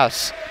great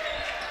pass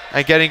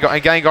and getting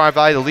Garnet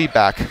Valley the lead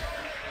back.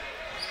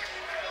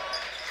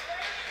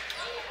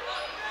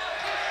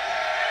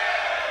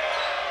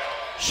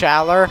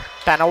 Schaller,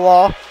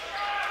 Benawal.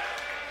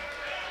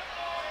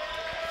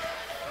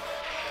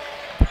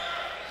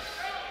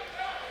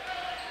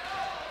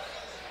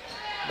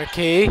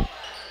 McKee.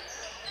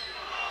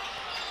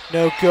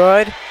 No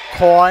good.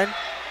 Coyne.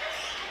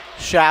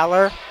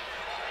 Schaller.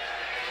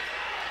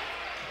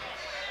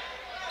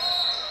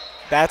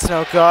 That's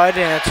no good,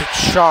 and it's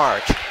a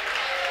charge.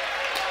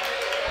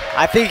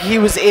 I think he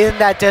was in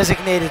that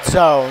designated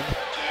zone.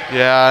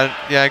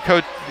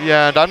 Coach.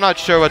 Yeah, and I'm not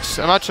sure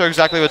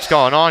exactly what's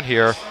going on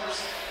here.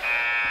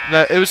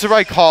 It was the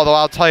right call, though.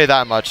 I'll tell you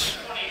that much.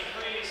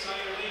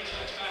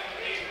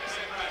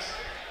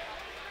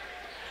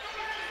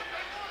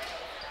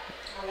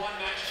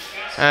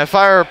 And if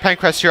I were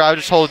Penncrest here, I would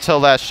just hold it till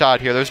the last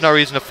shot here. There's no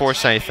reason to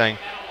force anything.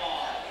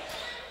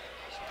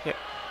 Yeah,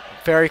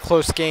 very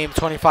close game,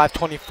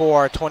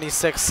 25-24,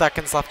 26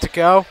 seconds left to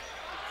go.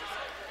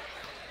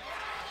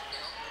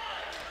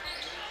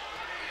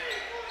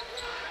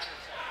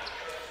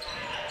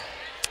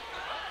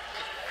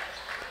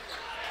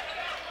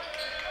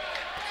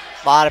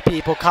 A lot of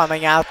people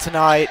coming out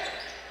tonight.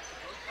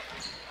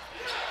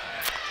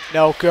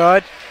 No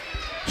good.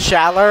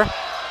 Schaller.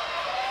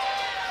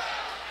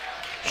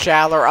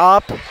 Schaller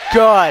up.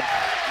 Good.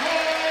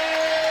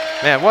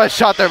 Man, what a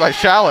shot there by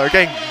Schaller.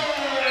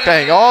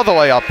 Getting all the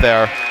way up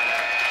there.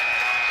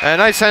 And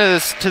a nice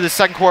end to the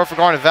second quarter for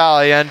Garnet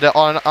Valley, and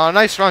on a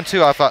nice run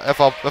too,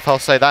 if I'll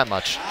say that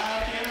much.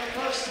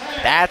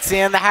 That's the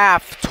end of the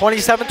half.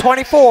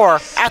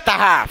 27-24 at the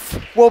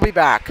half. We'll be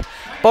back.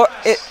 But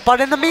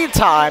in the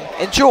meantime,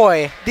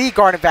 enjoy the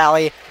Garnet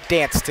Valley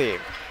dance team.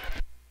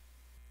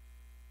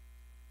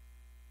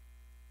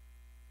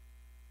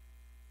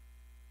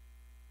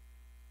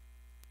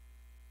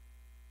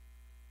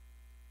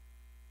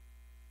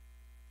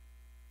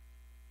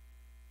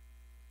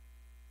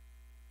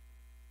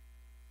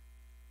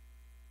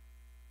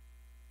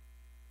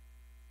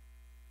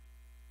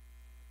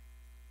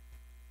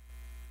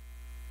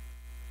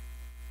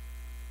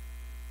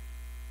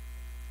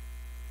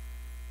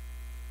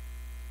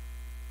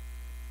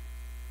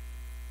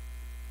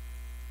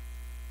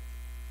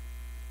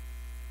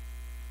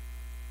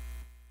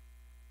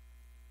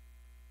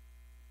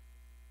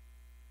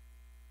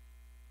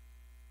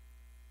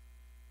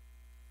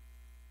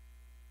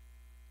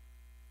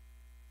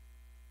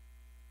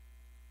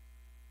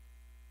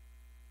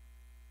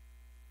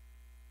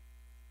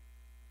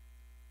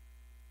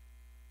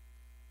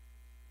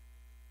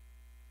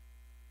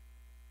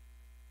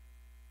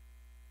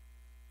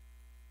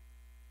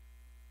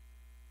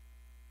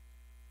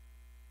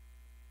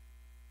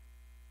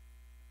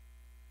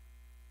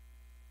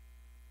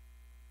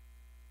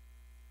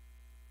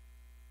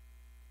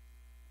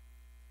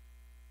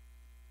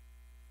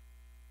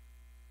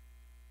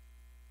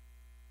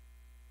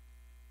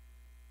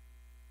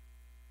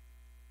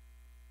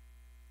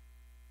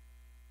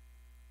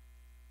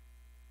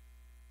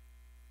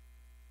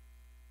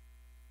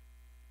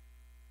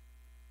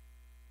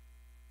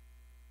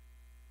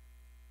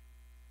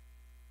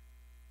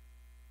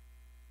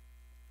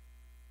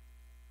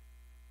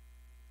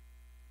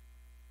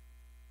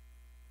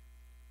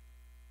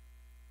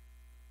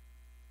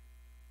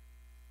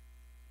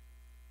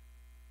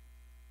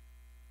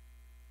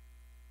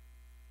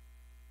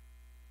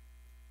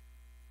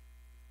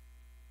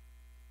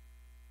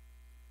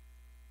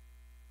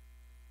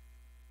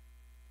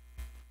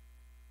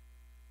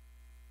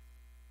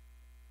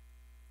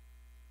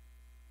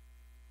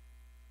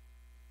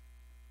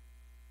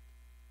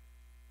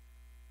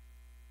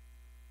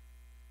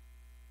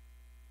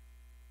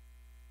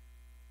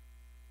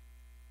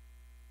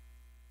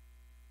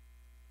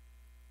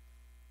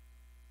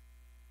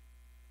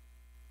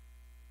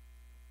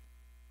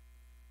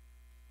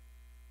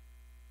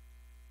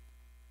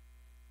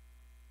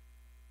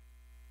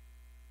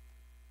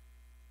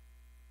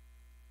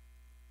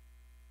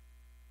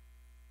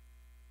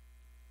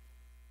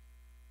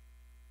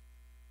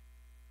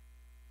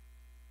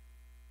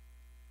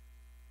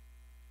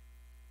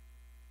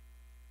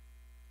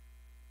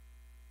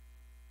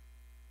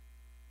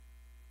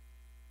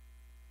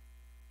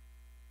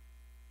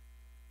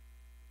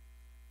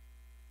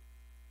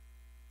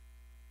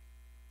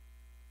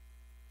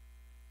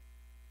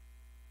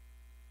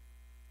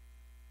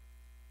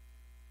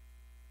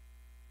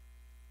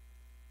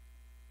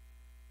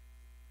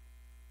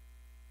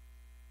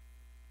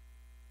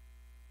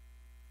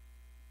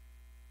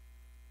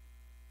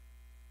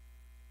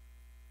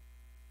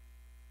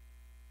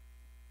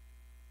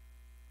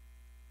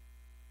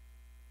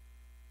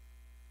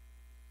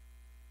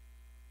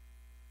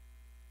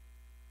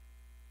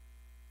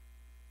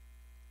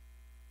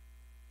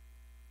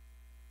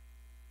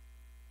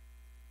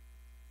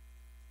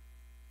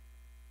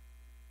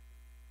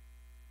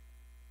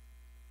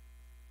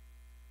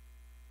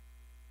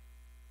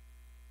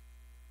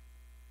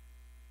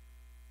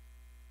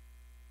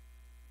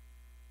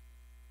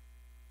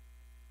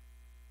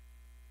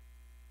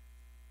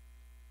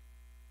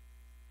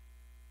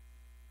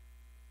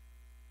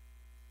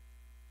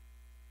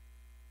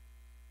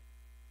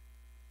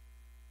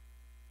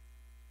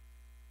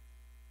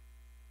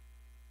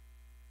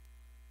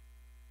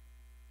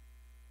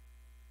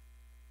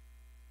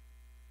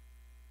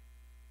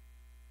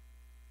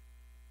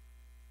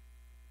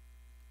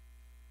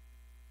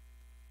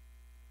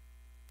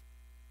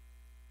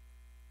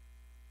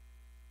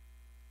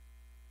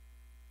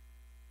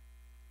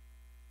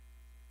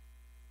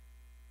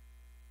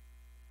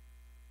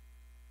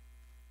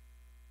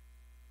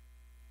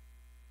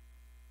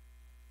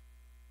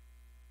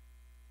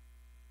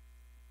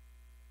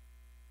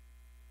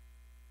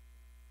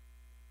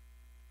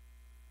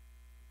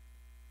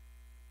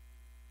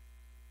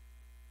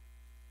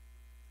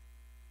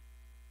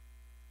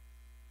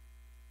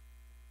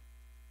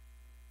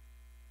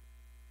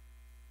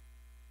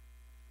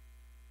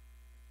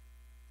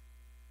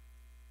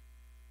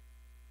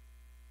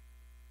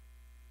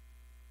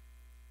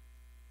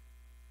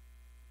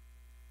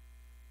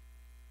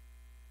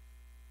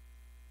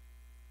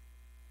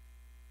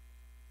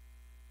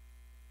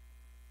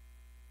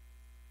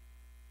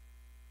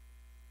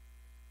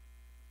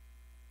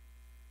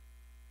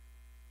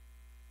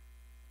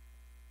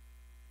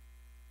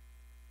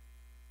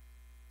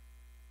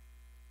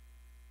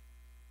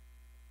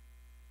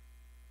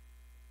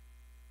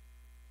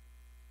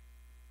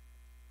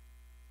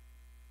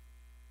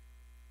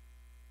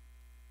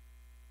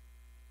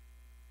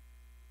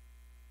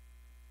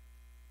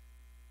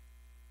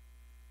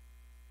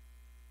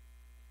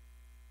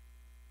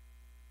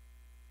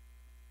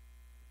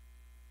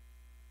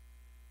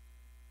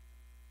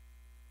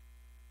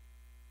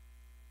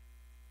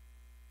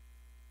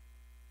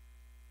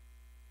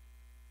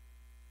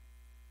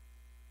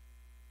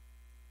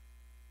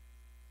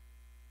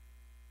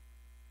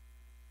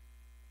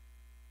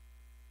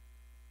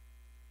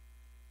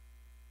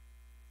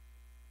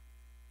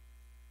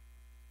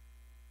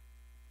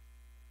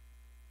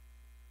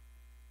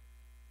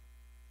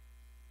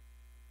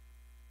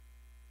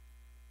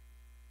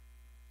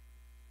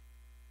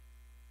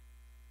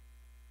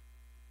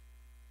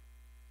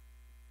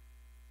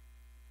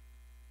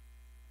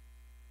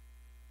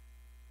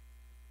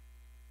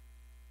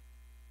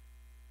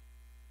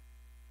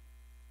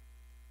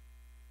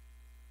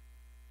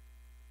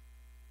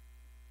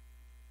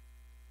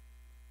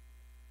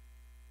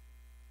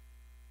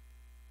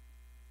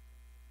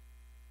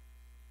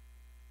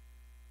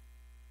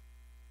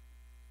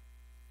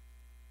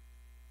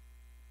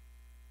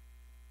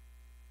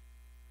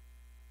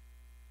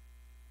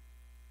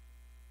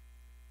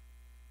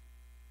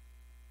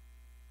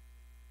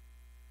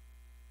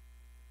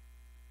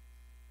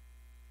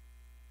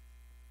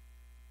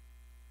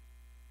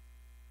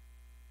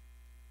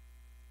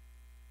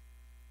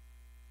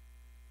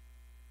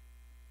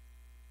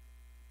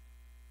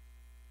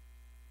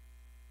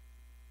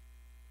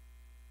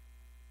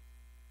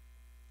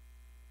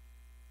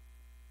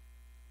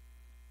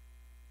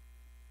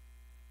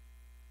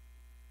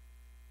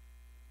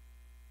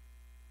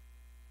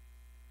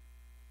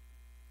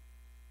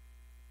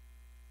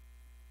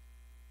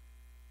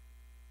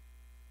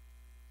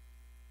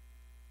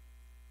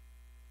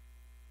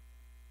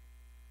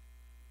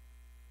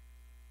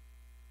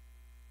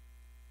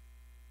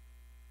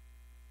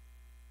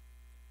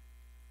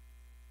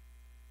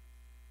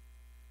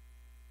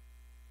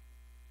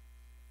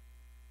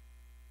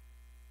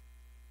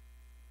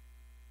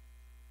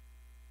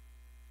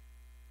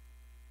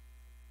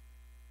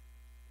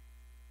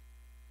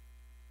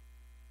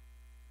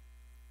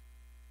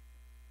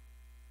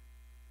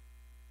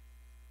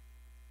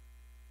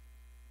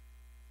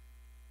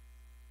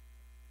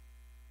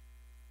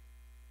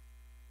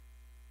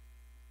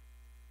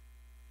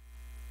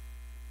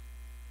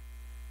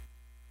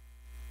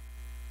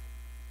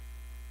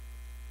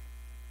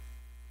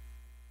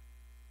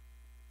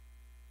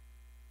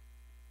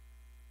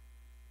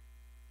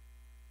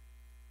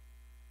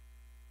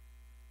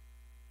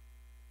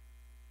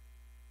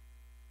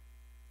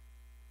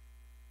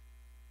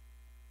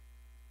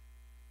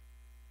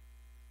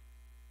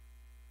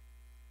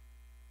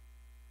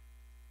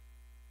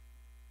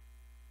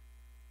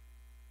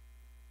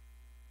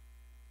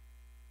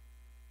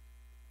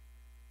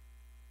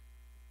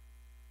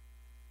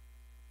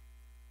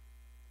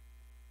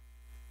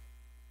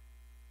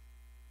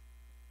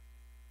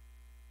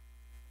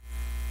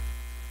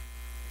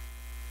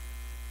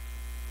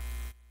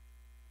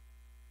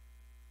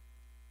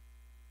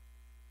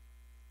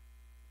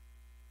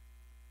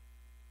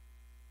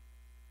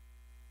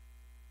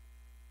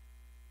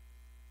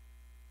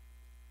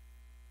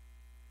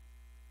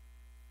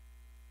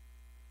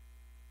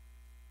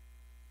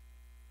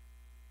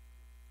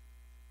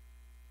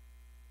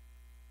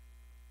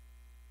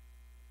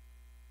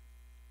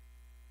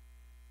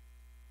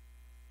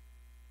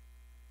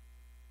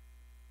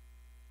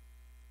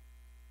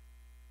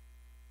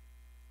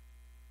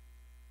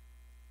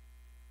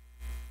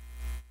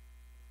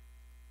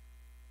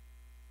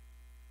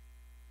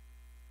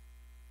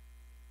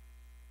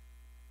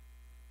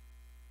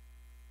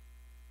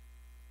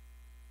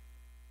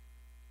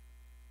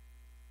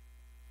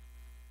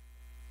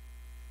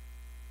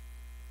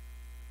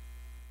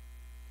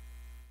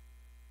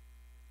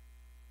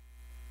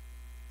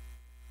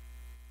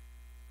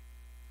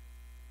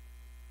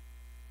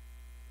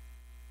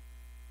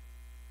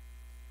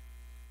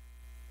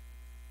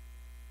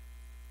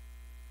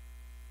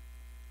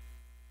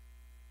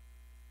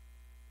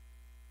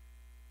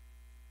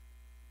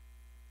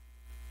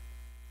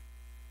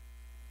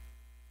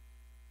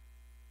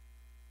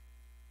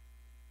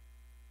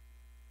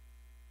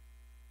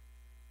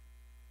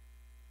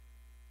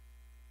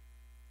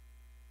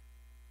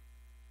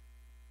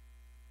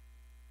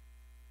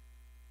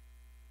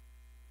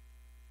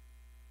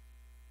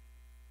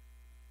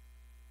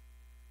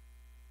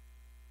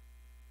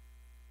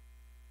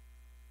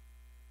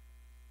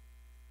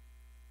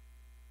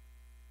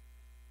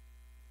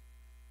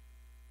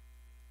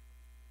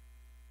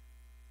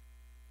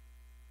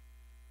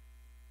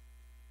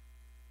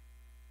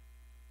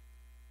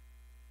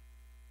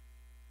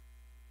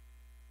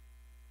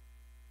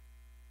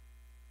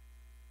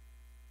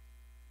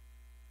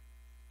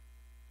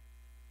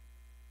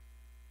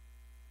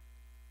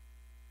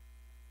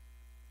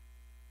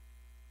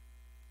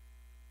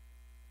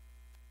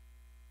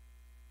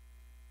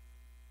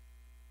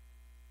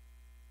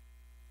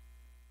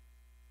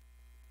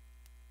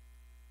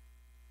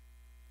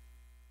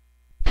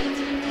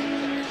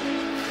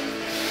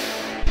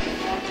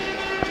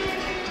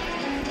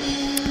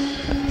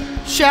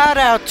 shout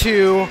out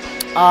to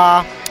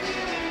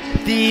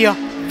the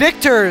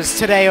victors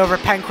today over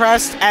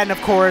Penncrest, and of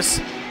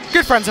course,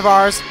 good friends of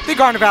ours, the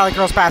Garnet Valley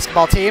girls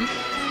basketball team.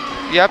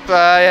 Yep,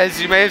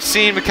 as you may have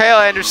seen,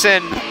 Michaela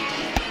Anderson,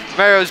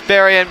 Mario's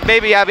Berry, and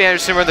maybe Abby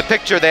Anderson were in the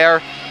picture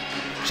there.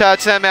 Shout out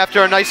to them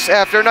after a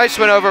nice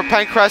win over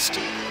Penncrest,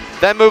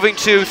 then moving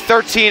to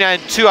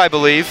 13-2, I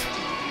believe.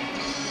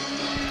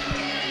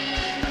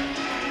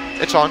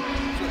 It's on.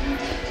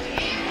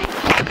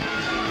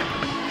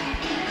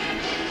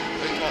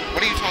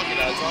 What are you talking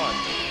about? It's on.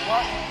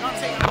 What? No, I'm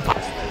saying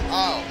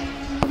Oh.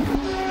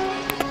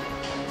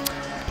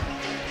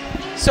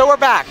 So we're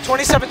back,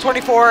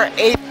 27-24,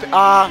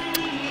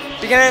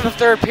 beginning of the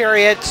third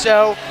period.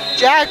 So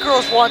Jag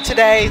girls won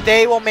today.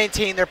 They will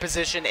maintain their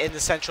position in the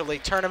Central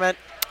League tournament.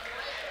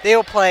 They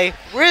will play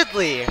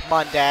Ridley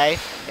Monday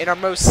in our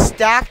most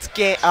stacked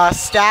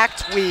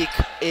week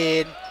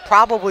in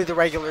probably the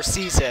regular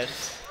season.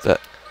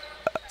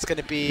 It's going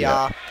to be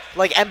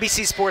like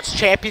NBC Sports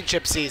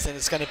Championship season.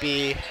 It's going to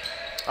be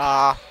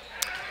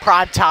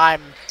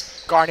primetime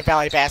Garnet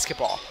Valley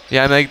basketball.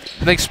 Yeah, I mean,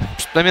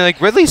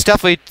 Ridley's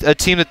definitely a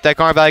team that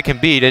Garnet Valley can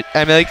beat.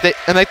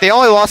 They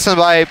only lost them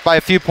by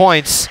a few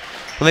points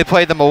when they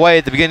played them away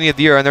at the beginning of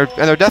the year, and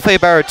they're definitely a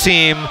better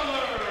team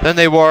than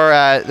they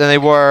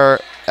were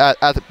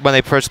when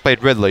they first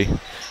played Ridley.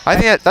 I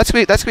think that's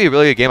gonna be a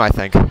really good game, I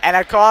think. And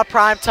I call it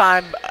prime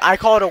time. I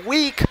call it a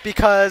week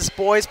because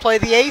boys play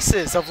the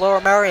Aces of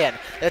Lower Merion,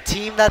 the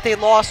team that they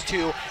lost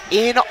to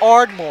in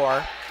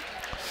Ardmore.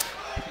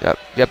 Yep.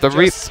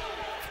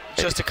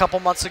 Just a couple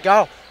months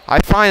ago. I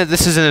find that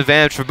this is an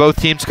advantage for both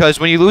teams because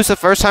when you lose the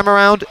first time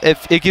around,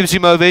 it gives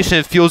you motivation.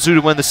 It fuels you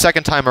to win the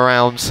second time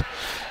around,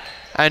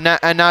 and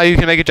now you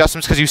can make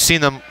adjustments because you've seen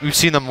them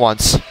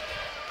once.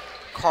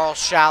 Carl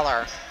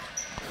Schaller.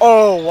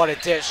 Oh, what a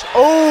dish!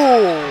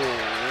 Oh,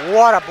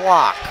 what a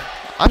block!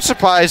 I'm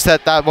surprised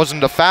that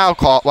wasn't a foul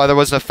call. Why there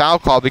wasn't a foul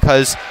call,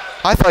 because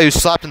I thought he was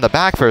slapped in the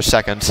back for a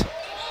second.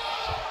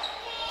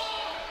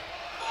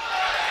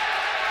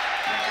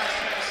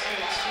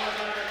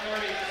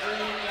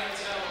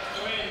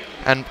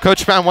 And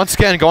Coach Brown once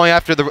again going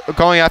after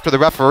the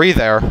referee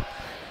there.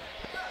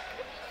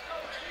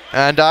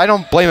 And I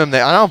don't blame him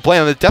there. I don't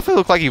blame him. It definitely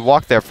looked like he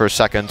walked there for a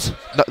second.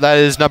 That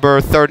is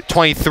number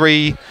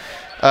 23,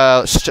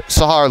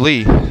 Sahar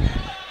Lee.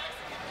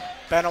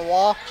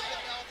 Benawal,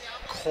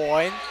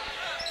 Coin,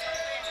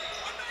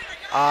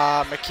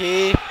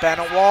 McKee,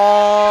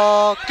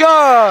 Benawal,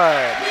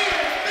 good!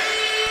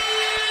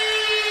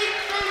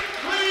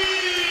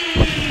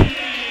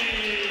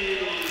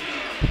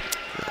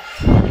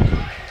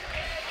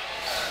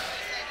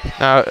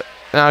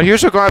 Now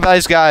here's what Garnet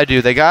Valley's got to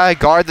do. They got to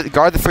guard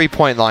the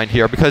three-point line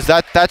here, because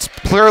that's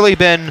clearly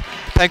been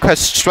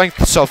Penncrest's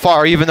strength so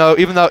far, even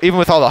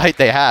with all the height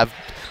they have,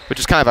 which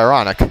is kind of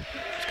ironic.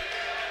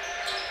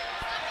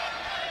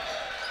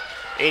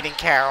 Aiden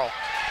Carroll,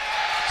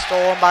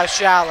 stolen by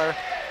Schaller.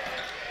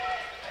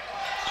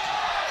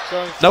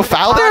 No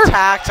foul there?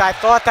 I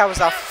thought that was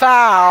a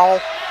foul.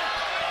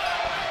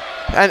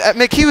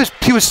 And he was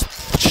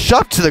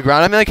shoved to the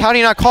ground. I mean, like, how do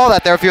you not call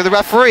that there if you're the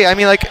referee? I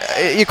mean, like,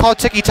 you call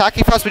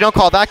ticky-tacky for us, we don't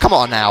call that? Come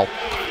on now.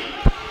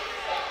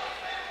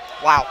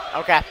 Wow,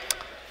 okay.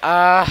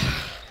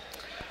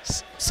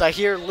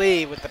 Sahir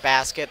Lee with the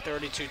basket,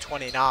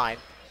 32-29.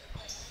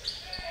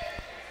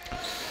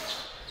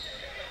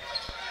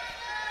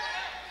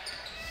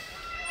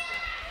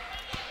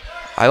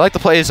 I like the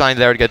play design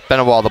there to get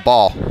Benawal the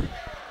ball.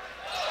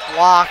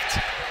 Blocked.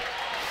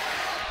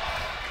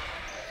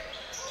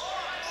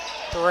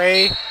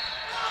 3.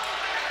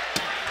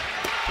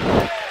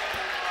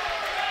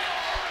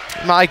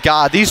 My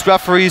God, these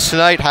referees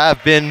tonight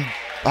have been,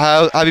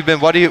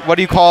 what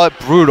do you call it?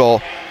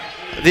 Brutal.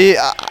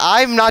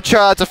 I'm not sure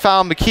that's a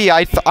foul on McKee.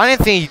 I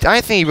didn't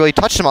think he really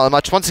touched him all that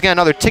much. Once again,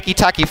 another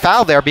ticky-tacky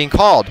foul there being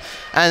called,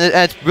 and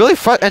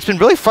it's been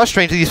really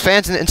frustrating to these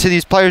fans and to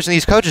these players and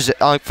these coaches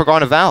for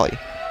Garnet Valley.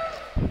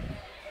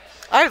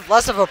 I have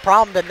less of a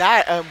problem than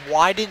that.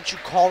 Why didn't you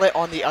call it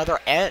on the other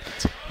end?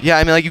 Yeah,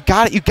 I mean, like, you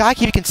got to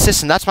keep it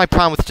consistent. That's my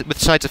problem with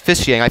tonight's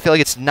officiating. I feel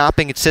like it's not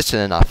being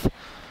consistent enough.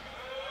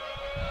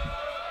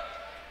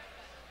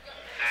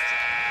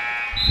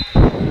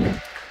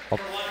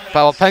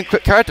 Well,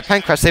 credit to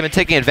Penncrest, they've been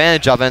taking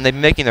advantage of it, and they've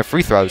been making their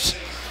free throws.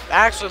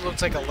 That actually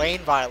looks like a lane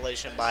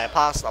violation by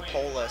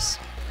Apostolopoulos.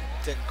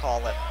 Didn't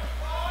call it.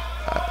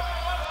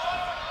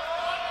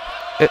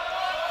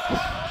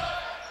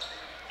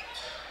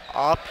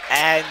 Up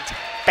and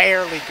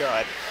barely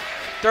good.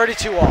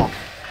 32 all.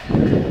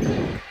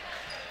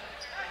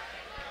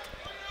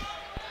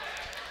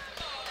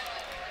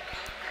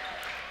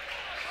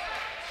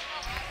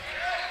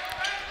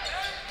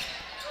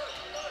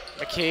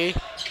 McKee.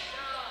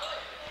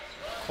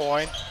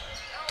 Coin.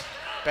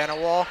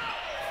 Benawal.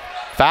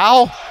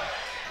 Foul?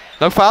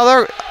 No foul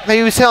there? Maybe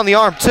he was hit on the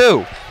arm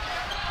too.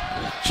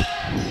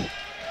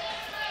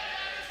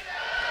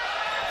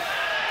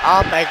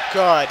 Up and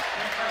good.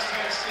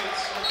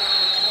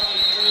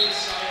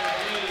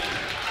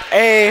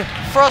 A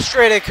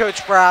frustrated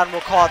Coach Brown will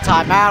call a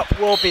timeout.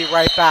 We'll be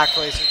right back,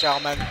 ladies and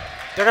gentlemen.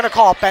 They're going to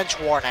call a bench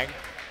warning.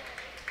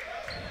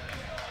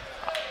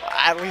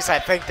 At least I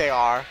think they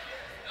are.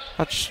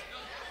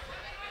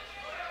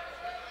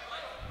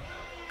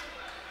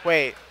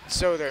 Wait,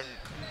 so they're...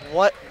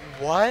 What?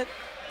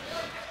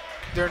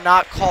 They're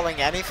not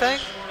calling anything?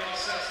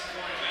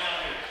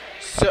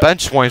 So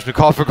bench warning's been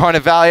called for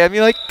Garnet Valley. I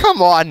mean, like,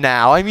 come on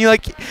now. I mean,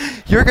 like,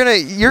 you're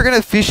gonna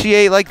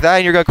officiate like that,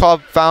 and you're gonna call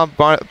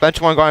bench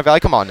warning Garnet Valley.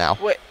 Come on now.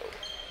 Wait,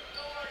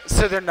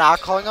 so they're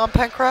not calling on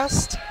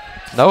Penncrest?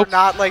 Nope. They're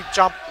not like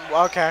jump.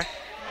 Okay.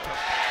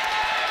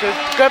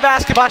 Good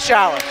basketball,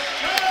 Schaller.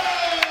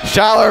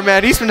 Schaller,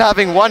 man, he's been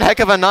having one heck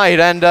of a night,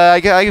 and I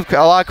give a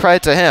lot of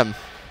credit to him.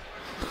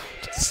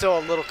 Still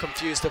a little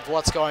confused of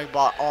what's going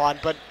on,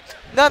 but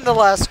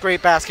nonetheless,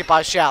 great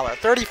basketball, Schaller.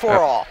 34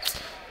 all.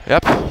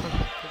 Yep.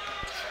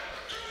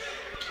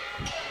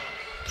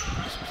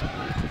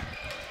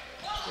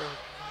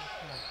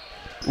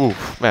 Ooh,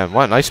 man,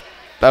 what a nice.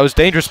 That was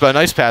dangerous, but a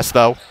nice pass,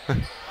 though.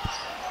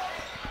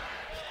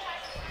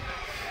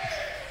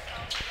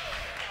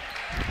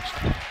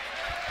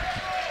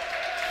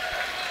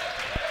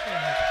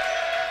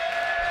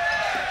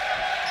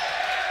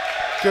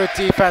 Good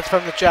defense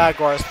from the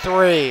Jaguars.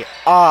 3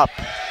 up.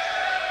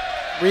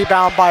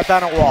 Rebound by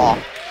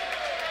Benawal.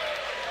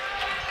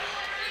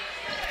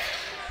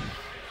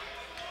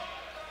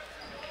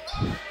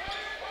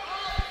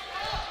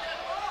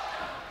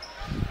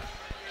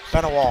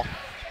 Benawal.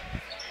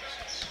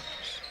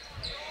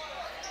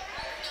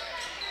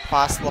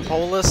 Pass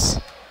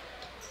Lapolis.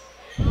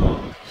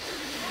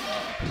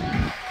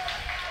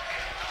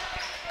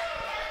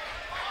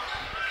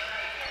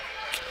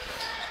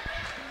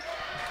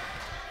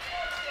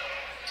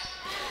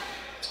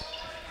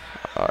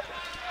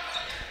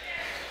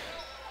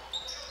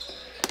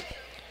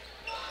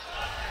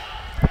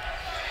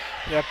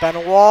 Yeah,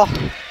 Benawal.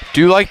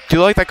 Do you like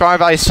that Garnet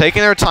Valley's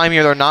taking their time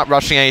here? They're not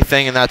rushing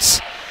anything, and that's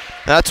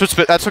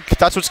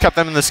what's kept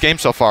them in this game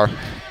so far.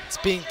 It's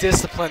being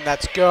disciplined.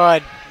 That's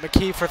good.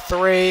 McKee for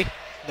 3.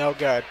 No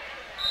good.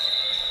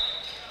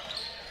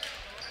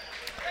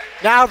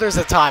 Now there's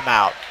a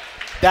timeout.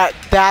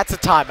 That's a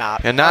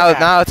timeout. And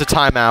now it's a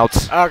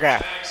timeout. Okay.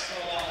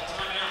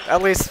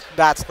 At least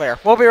that's clear.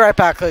 We'll be right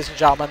back, ladies and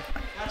gentlemen.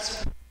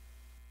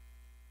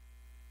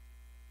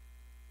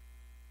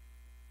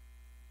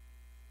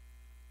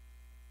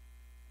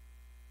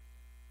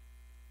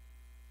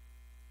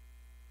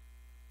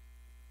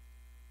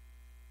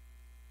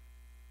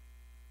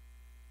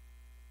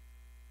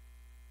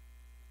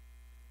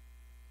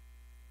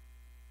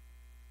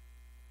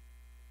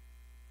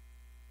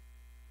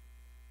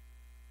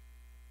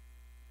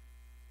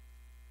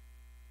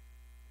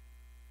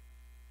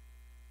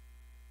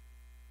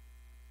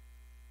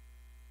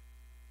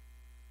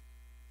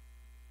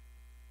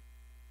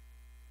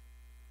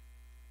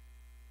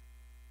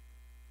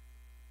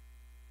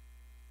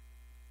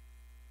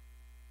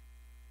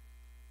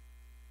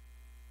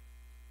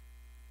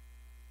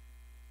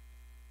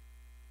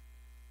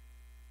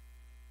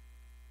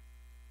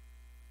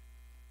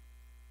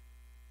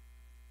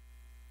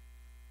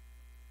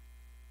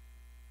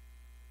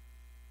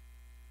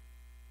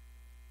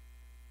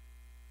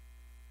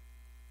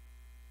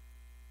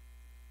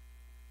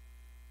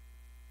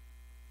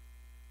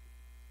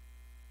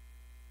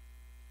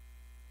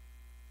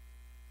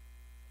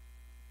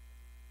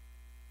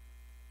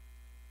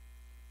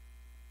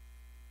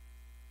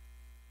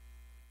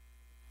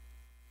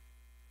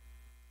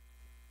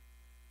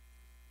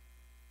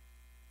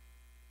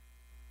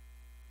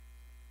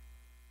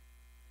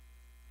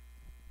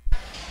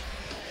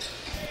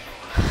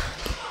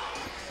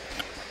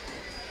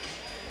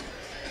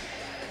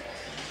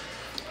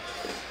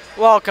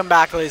 Welcome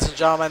back, ladies and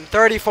gentlemen.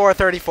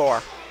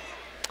 34-34.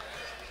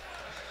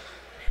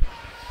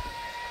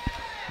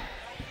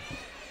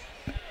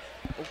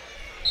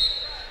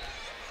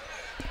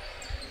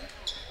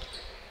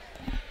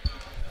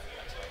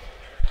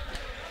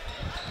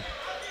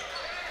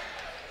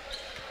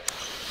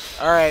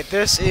 All right,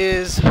 this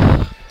is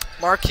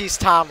Marquise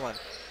Tomlin.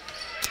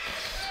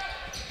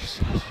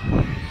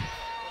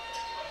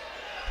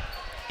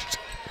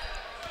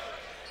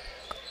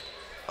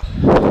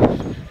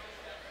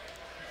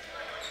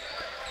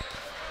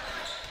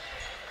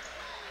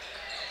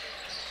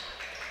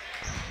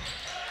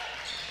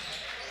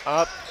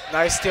 Up,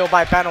 nice steal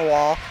by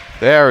Benawal.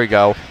 There we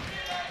go.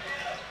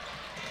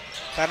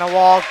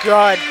 Benawal,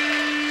 good.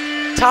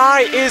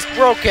 Tie is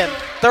broken.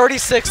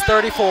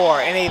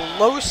 36-34 in a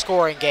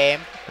low-scoring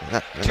game.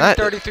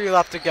 2:33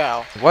 left to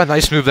go. What a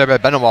nice move there by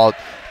Benawal,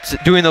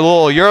 doing the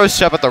little Euro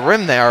step at the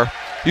rim there,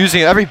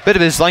 using every bit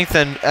of his length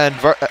and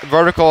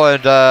vertical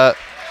and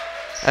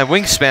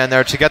wingspan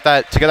there to get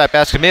that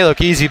basket. It may look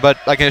easy, but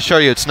I can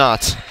assure you it's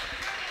not.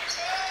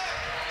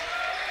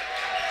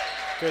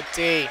 Good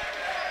D.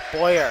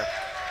 Boyer.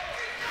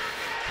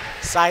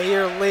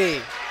 Zaire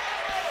Lee.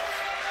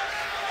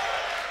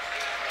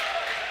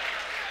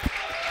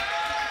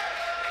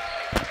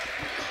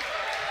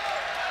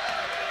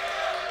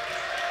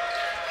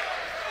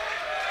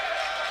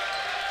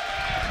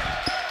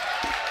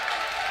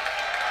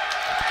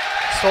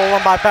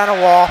 Stolen by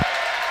Benawal.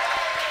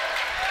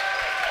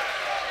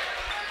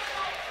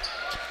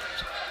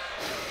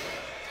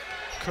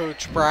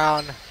 Coach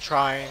Brown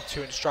trying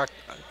to instruct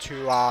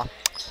to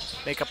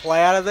make a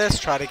play out of this,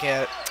 try to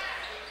get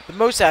the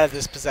most out of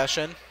this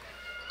possession.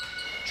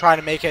 Trying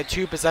to make it a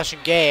 2-possession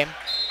game.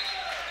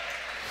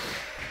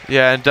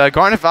 Yeah, and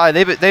Garnet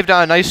Valley, they've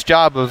done a nice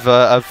job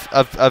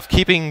of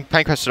keeping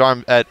Penncrest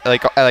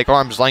at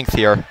arm's length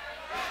here.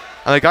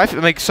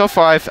 And so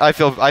far I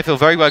feel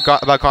very well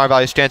about Garnet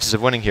Valley's chances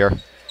of winning here.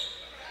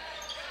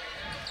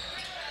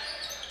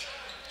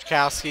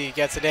 Chakowski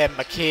gets it in.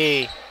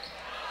 McKee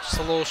just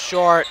a little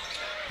short.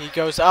 He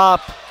goes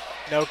up.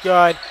 No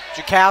good.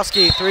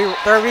 Chakowski,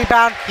 third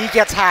rebound. He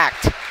gets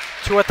hacked.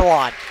 2 at the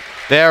line.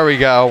 There we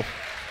go.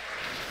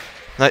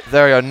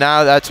 There we go.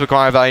 Now that's what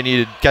Garnet Valley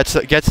needed. Get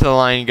to the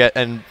line.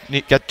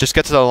 Just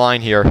get to the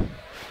line here.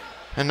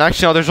 And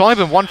actually, no, there's only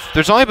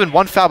been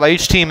one foul by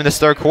each team in this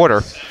third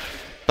quarter.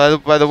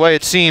 By the way,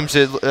 it seems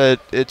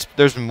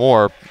there's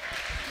more.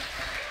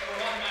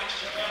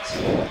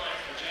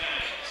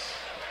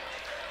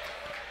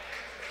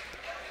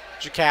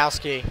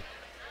 Chakowski.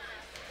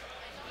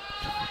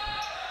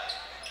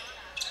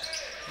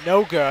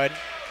 No good.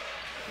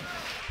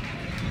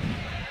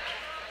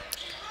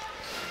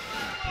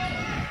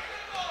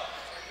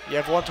 You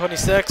have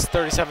 126,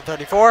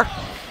 37-34.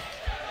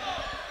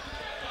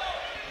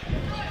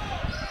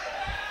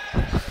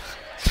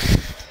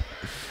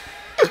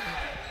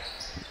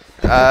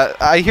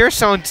 I hear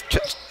someone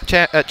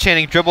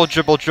chanting dribble,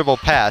 dribble, dribble,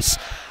 pass.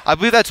 I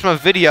believe that's from a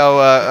video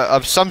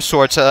of some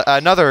sorts,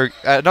 another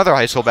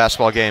high school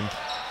basketball game.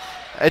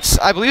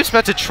 I believe it's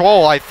meant to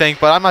troll, I think,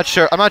 but I'm not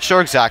sure. I'm not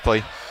sure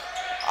exactly.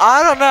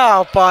 I don't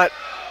know, but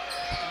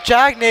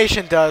Jag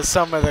Nation does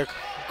some of the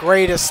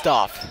greatest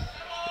stuff.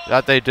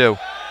 That they do.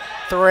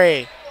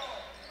 3.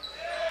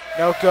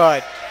 No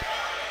good.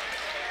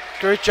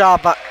 Great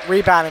job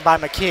rebounding by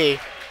McKee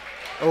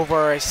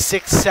over a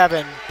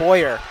 6'7"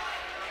 Boyer.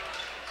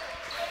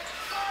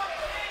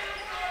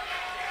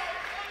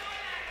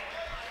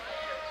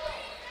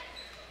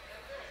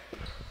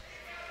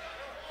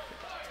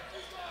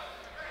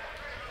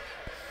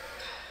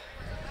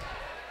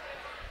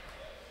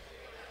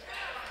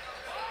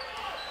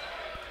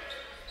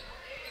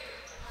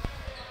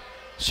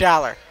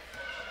 Schaller.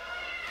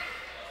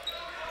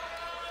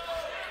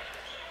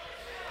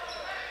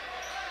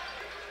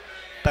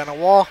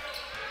 Benawal.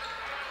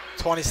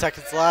 20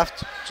 seconds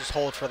left. Just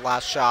hold for the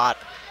last shot.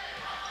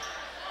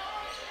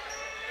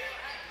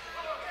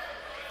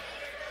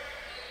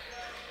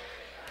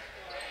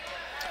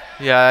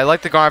 Yeah, I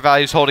like the Garnet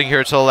Valley's holding here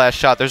until the last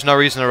shot. There's no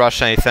reason to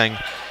rush anything.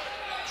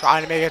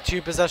 Trying to make a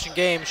 2-possession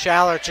game.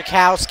 Schaller,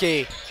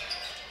 Chakowski.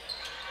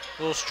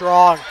 A little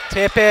strong.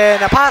 Tip in.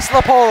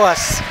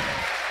 Apostolopoulos.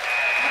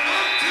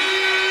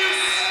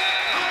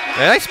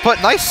 Yeah,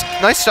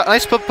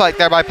 nice put back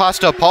there by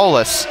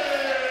Apostolopoulos.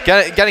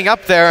 Getting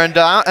up there, and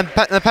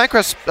the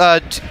Penncrest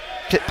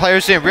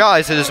players didn't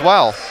realize it as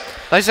well.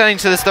 Nice ending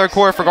to this third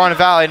quarter for Garnet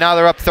Valley. Now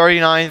they're up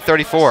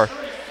 39-34.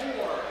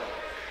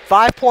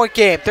 5-point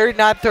game,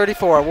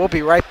 39-34. We'll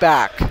be right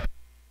back.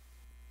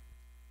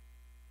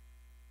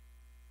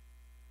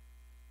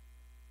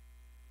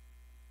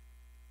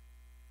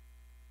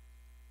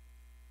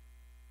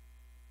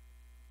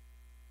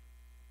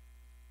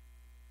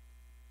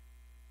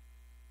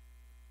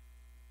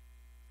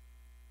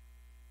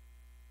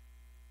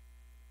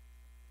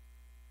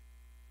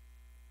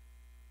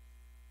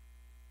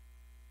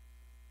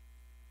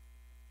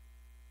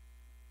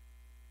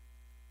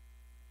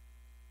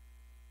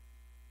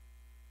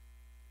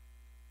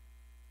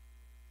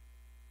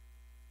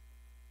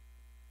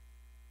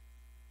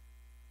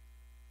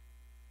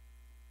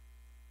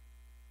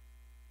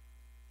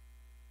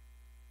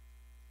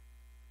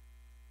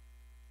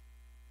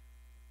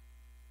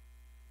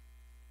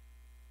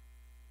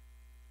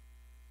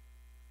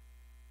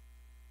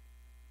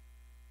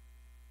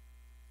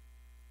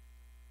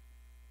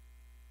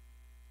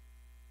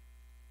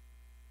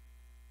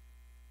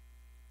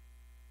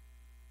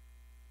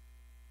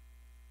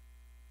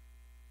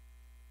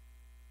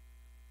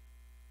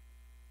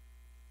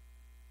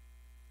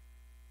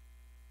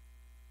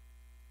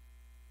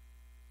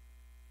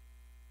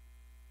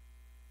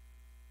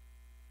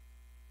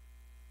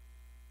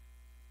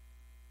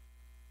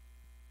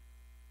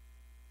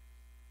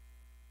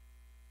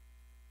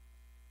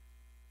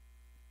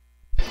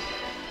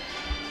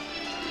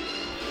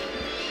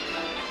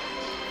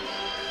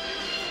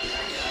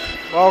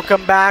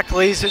 Welcome back,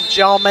 ladies and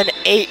gentlemen.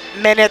 8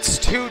 minutes,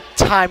 2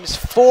 times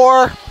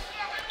 4,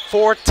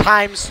 4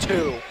 times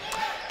 2.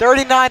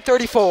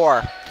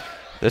 39-34.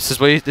 This is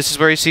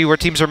where you see where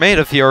teams are made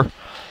of here.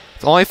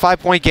 It's only a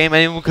 5-point game.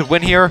 Anyone could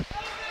win here.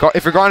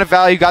 If you're Garnet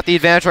Valley, you got the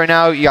advantage right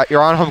now.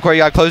 You're on home court.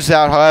 You got to close it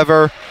out.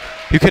 However,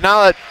 you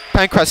cannot let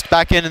Penncrest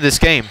back into this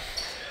game.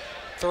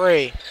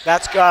 3.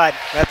 That's good.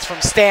 That's from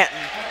Stanton.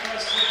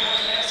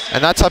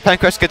 And that's how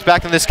Penncrest gets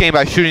back in this game,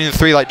 by shooting the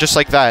 3 just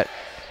like that.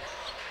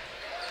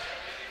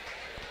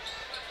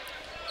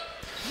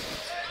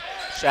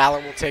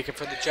 Schaller will take it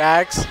for the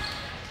Jags.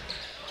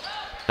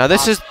 Now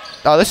this is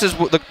this is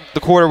the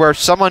quarter where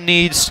someone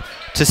needs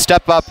to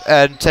step up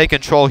and take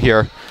control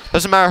here.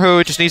 Doesn't matter who,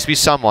 it just needs to be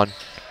someone.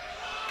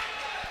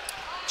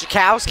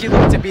 Jakowski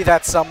looked to be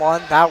that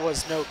someone. That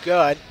was no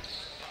good,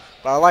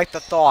 but I like the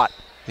thought.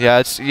 Yeah,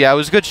 it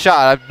was a good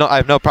shot. I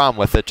have no problem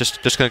with it.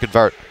 Just gonna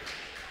convert.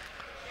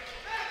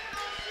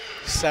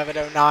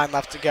 7:09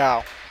 left to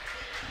go.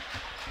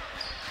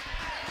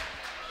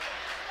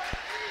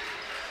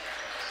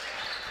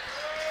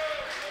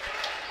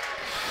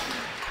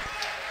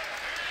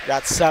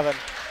 Got 7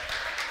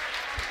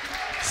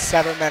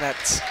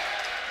 minutes.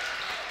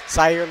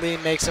 Sire Lee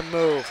makes a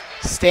move.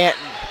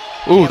 Stanton.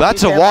 Ooh,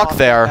 that's a walk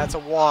there. That's a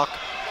walk.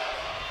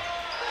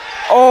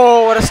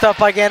 Oh, what a stuff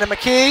by Garnet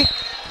McKee.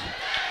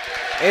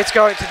 It's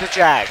going to the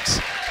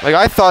Jags. Like,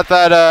 I thought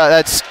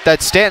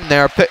that Stanton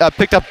there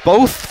picked up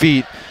both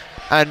feet,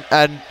 and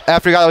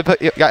after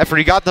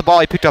he got the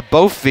ball, he picked up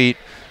both feet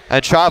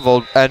and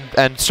traveled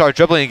and started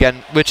dribbling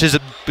again, which is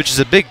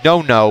a big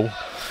no-no.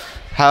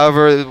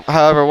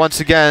 However, once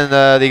again,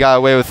 they got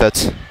away with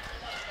it.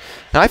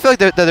 And I feel like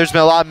that there's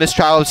been a lot of missed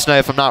travels tonight,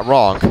 if I'm not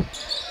wrong.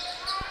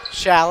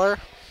 Schaller.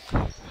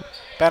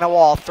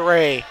 Benawal,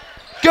 3.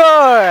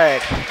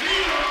 Good!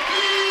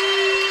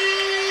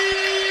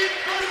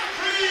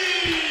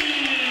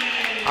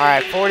 All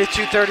right,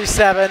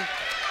 42-37.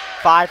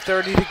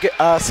 5:30 to go,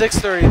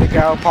 6:30 to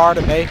go,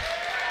 pardon me.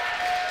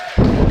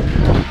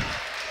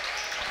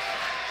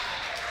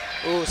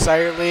 Ooh,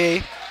 Sire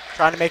Lee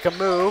trying to make a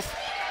move.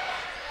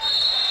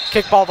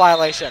 Kickball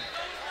violation.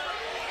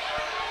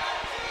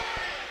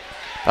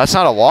 That's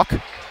not a walk.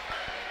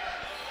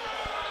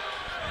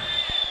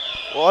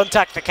 Well, in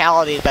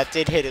technicality, that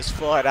did hit his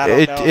foot. I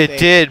don't know. It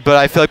did, but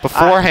I feel like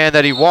beforehand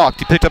that he walked,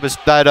 he picked up his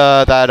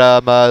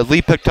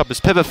Lee picked up his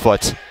pivot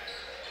foot.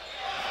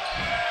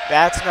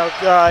 That's no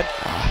good.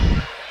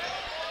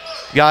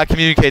 You gotta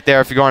communicate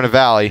there if you're going to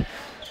Valley.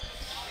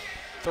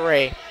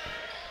 3.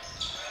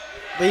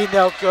 Lee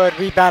no good.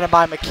 Rebounded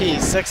by McKee.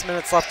 6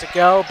 minutes left to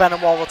go.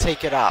 Benawal will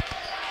take it up.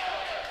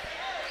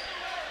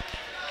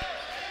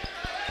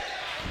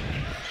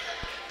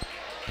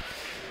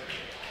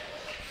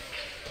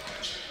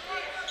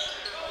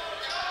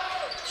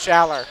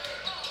 Schaller.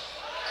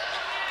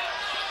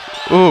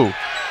 Ooh,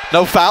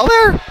 no foul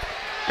there?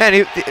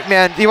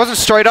 Man, he wasn't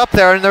straight up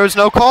there, and there was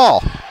no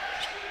call.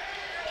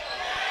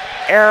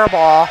 Air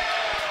ball.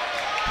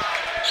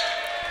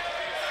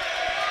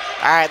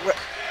 All right.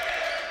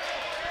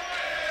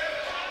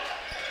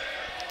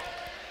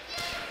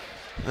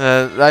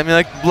 I mean,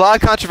 like, a lot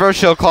of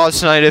controversial calls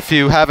tonight if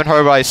you haven't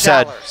heard what I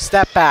said.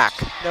 Step back.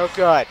 No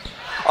good.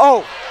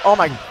 Oh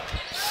my.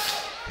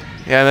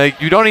 Yeah, like,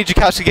 you don't need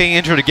Jakowski getting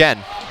injured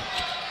again.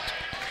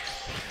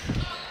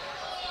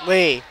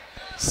 Lee.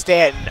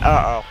 Stanton.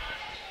 Uh-oh.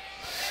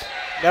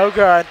 No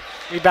good.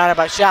 Rebounded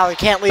by Schaller.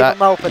 Can't leave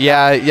him open.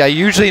 Yeah,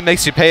 usually it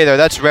makes you pay there.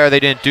 That's rare they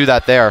didn't do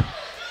that there.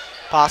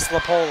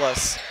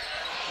 Paslopoulos.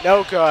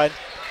 No good.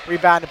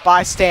 Rebounded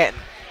by Stanton.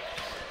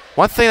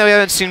 One thing that we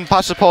haven't seen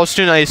Paslopoulos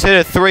do tonight is hit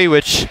a 3,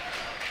 which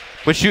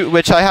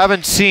I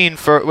haven't seen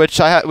which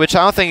I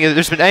don't think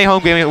there's been any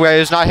home game where he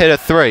has not hit a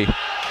 3.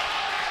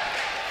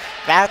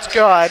 That's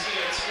good.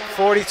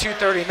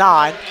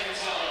 42-39.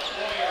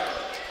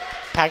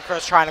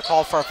 Penncrest trying to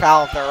call for a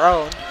foul of their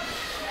own.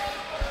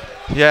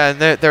 Yeah, and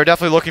they're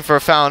definitely looking for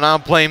a foul, and I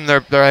don't blame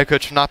their head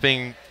coach for not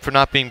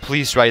being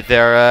pleased right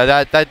there.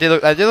 That did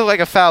look like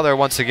a foul there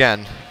once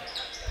again.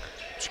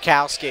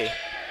 Jakowski.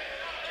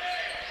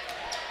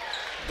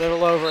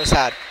 Little over his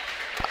head.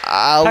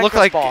 Looked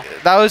like ball.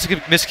 That was a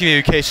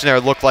miscommunication there.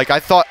 It looked like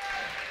I thought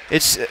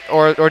it's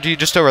or do you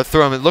just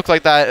overthrew him? It looked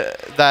like that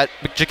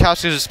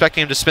Jakowski was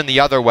expecting him to spin the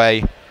other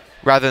way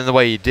rather than the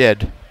way he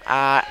did.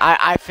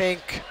 I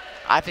think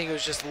it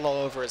was just a little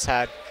over his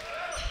head.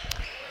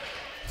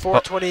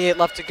 4:28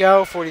 left to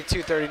go.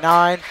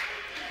 42-39.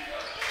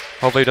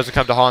 Hopefully, he doesn't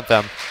come to haunt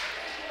them.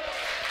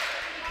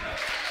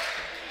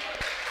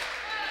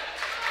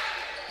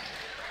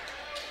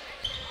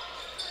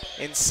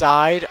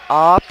 Inside,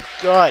 up,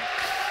 good.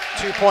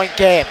 2-point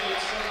game.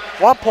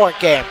 1-point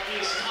game.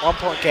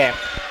 1-point game.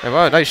 Hey,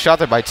 well, nice shot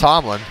there by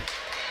Tomlin.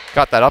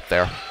 Got that up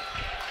there.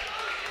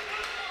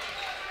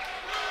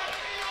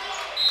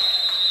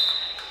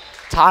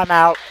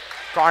 Timeout,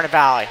 Garnet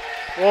Valley.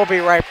 We'll be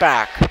right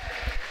back.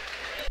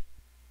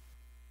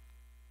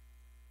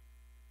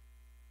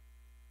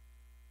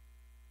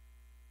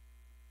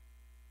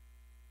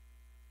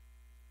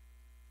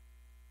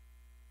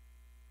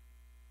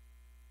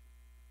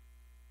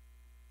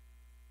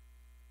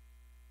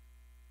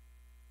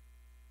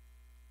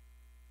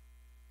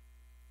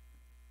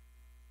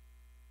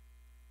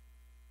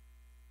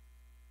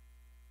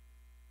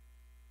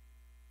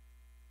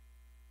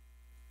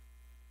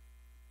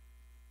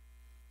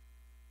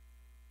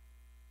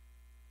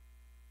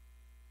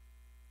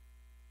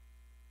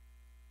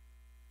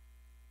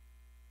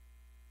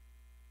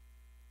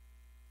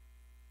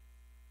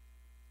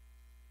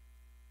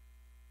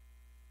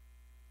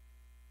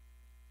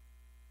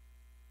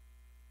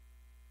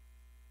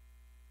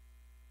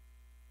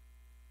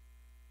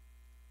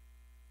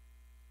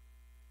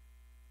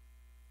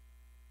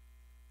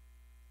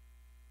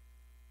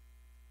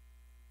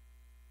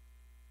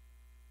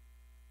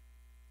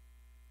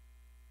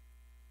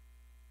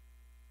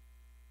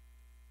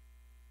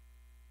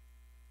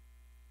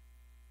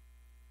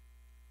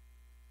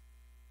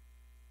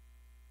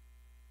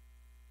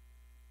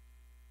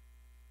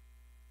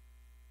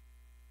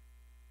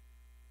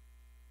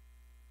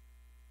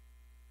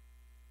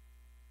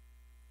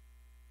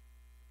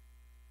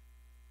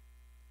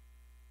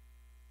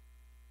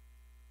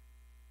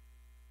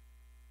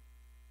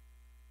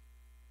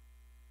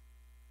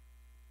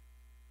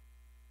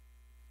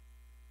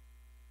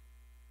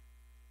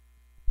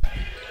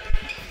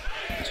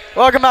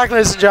 Welcome back,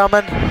 ladies and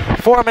gentlemen.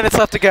 4 minutes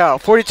left to go.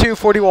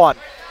 42-41.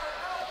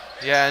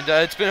 Yeah, and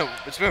it's been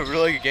a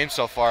really good game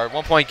so far.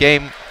 1 point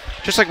game,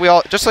 just like we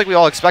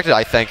all expected,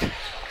 I think.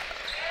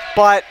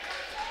 But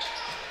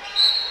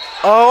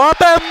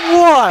up and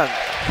 1.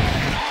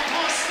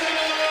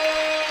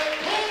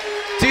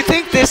 Do you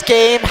think this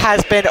game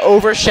has been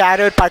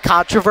overshadowed by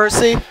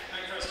controversy?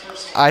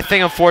 I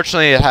think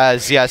unfortunately it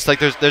has. Yes,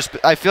 like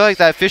I feel like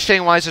that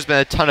officiating wise, there's been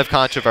a ton of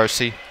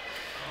controversy.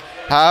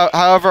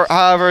 However,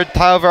 other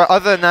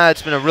than that,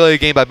 it's been a really good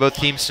game by both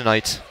teams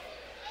tonight.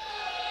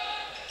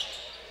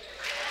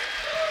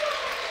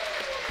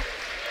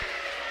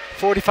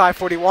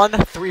 (45-41),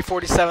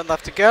 3:47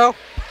 left to go.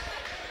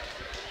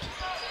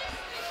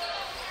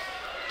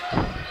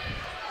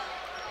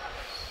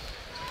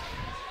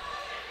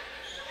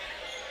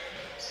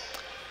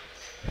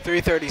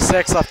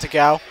 (3:36 left to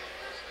go).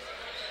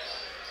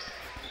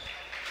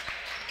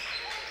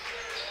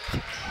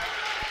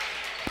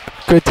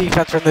 Good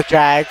defense from the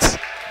Jags.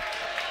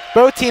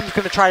 Both teams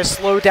going to try to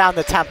slow down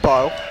the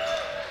tempo.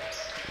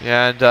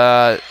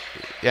 Yeah,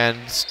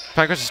 and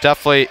Penncrest is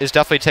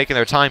definitely taking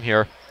their time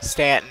here.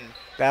 Stanton,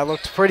 that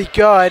looked pretty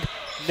good.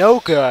 No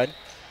good.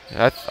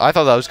 I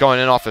thought that was going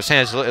in off his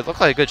hands. It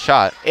looked like a good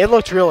shot. It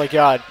looked really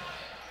good.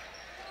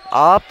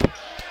 Up,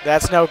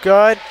 that's no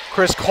good.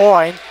 Chris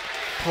Coyne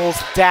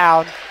pulls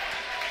down.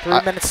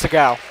 3 minutes to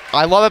go.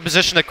 I love the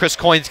position that Chris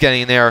Coyne's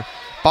getting there,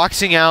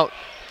 boxing out.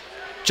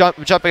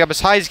 Jumping up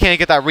as high as he can to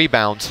get that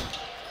rebound.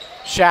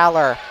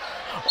 Schaller.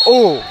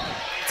 Ooh,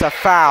 it's a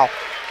foul.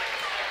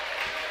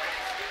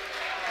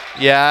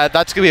 Yeah,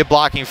 that's going to be a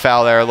blocking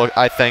foul there, look,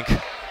 I think.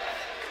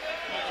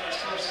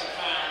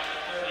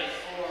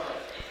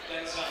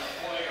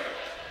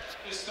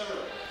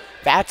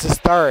 That's his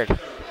third.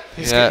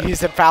 He's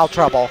in foul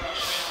trouble.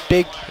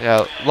 Big.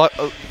 Yeah,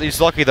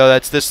 he's lucky, though,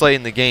 that's this late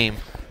in the game.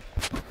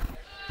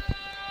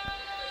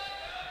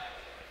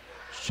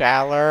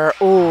 Schaller.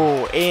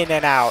 Ooh, in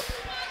and out.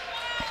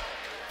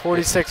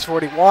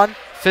 46-41.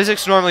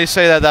 Physics normally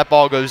say that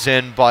ball goes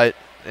in, but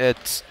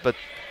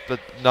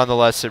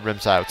nonetheless it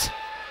rims out.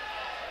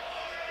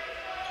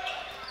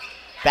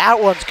 That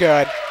one's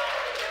good.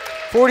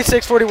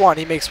 46-41.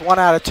 He makes 1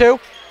 out of 2.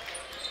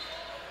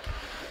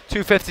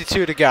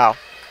 2:52 to go.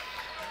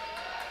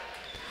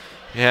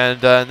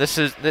 And this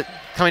is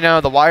coming down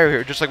to the wire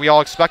here, just like we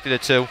all expected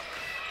it to.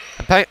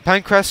 And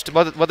Penncrest,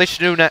 what they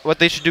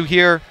should do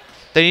here,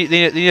 they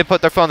need to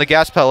put their foot on the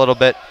gas pedal a little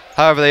bit.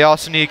 However, they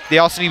also need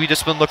to be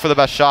disciplined, look for the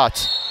best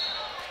shots.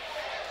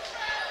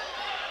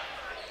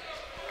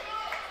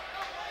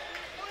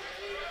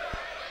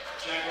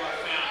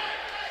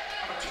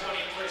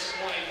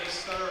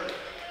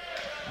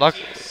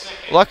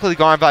 Luckily,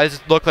 Garnet guys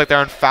look like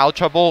they're in foul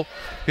trouble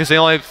because they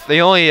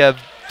only have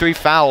 3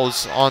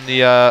 fouls on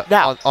the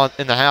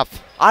in the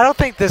half. I don't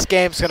think this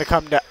game's going to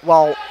come down.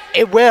 Well,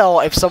 it will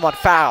if someone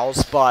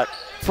fouls, but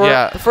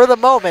for the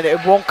moment,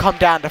 it won't come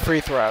down to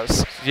free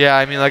throws. Yeah,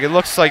 I mean, like it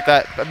looks like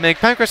that. I mean,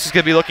 Penncrest is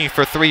going to be looking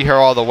for 3 here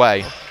all the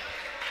way.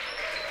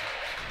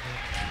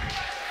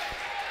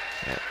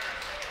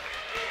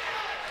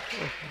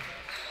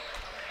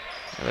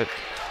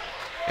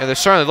 Yeah, they're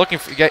certainly looking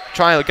for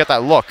trying to get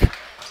that look.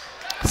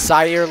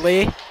 Sire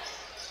Lee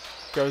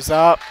goes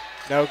up,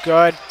 no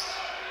good.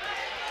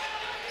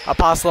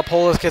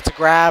 Apostolopoulos gets a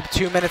grab.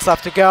 2 minutes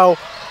left to go.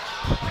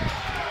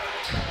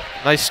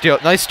 Nice steal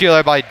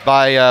there by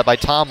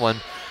Tomlin.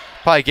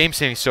 Probably a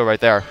game-saving steal right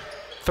there.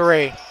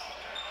 3,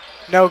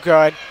 no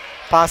good.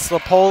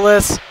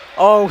 Apostolopoulos.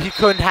 Oh, he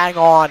couldn't hang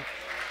on.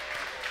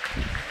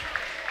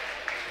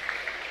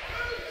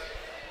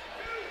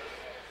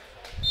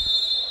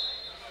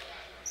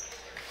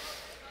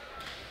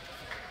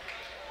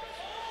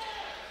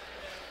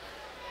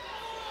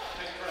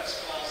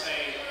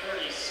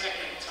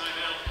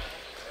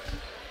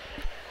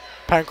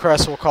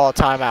 Penncrest will call a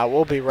timeout.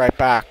 We'll be right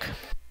back.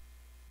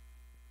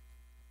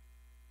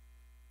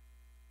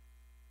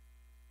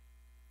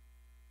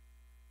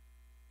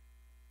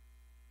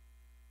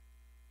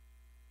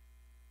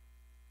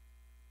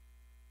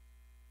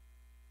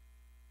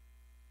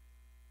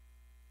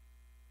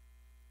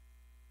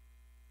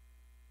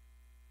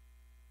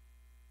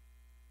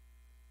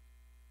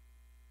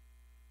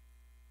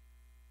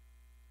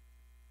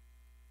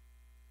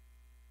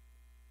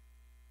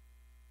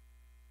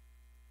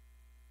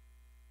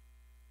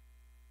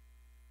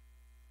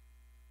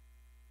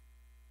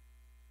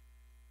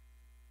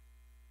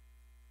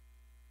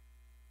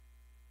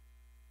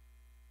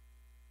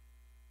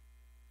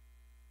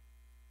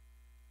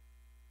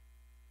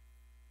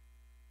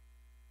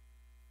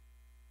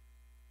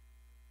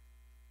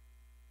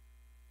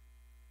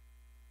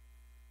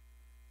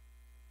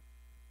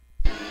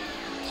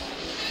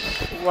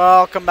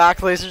 Welcome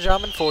back, ladies and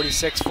gentlemen.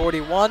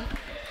 46-41.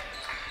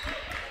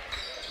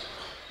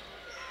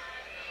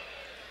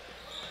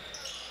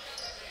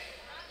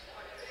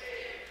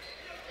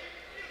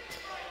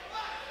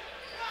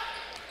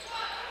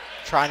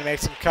 Trying to make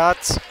some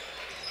cuts.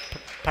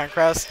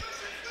 Penncrest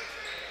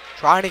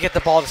trying to get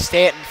the ball to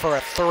Stanton for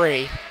a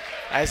 3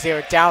 as they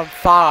were down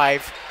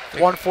 5.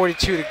 1:42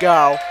 to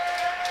go.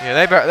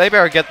 Yeah, they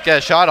better get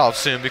a shot off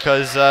soon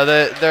because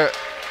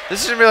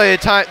this isn't really a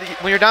time.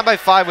 When you're down by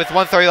 5 with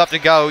 1:30 left to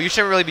go, you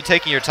shouldn't really be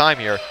taking your time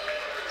here.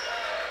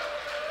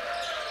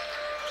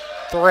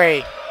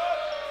 3.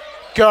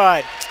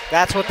 Good.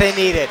 That's what they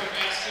needed.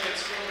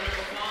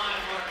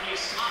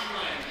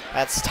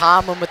 That's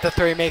Tomlin with the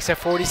 3, makes it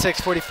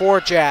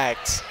 46-44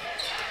 Jags.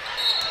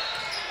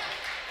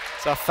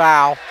 It's a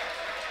foul.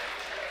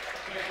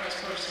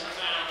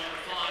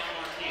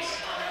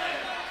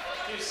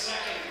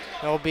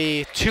 There'll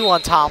be 2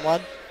 on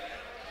Tomlin.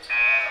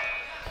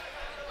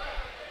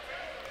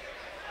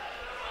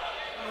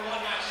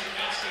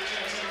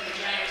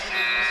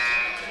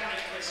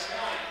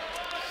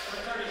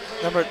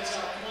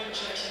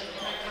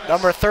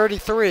 Number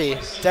 33,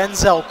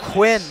 Denzel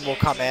Quinn will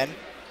come in.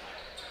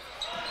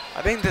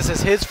 I think this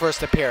is his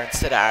first appearance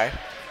today.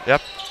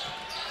 Yep.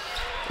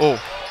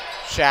 Oh.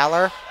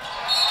 Schaller.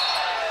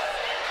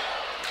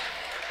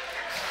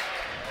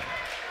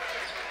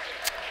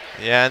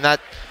 Yeah, and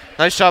that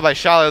nice job by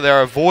Schaller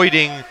there,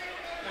 avoiding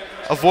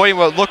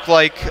what looked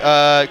like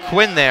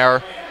Quinn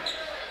there.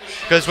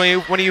 Because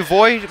when you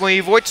avoid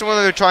someone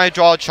that they're trying to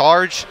draw a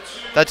charge,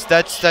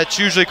 that's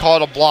usually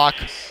called a block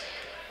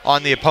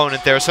on the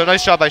opponent there. So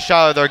nice job by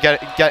Schaller there,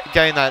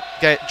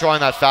 drawing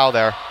that foul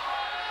there.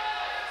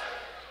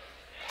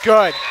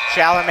 Good.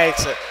 Schaller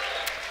makes it.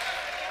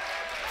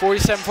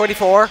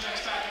 47-44.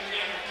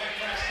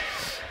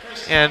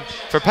 And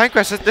for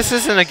Penncrest, this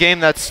isn't a game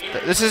this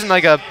isn't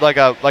like a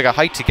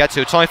hike to get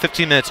to. It's only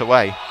 15 minutes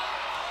away.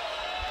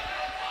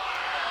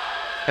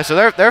 And so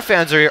their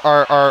fans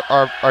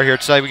are here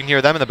today. We can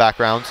hear them in the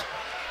background.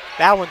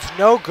 That one's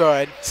no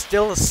good.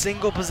 Still a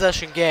single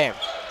possession game.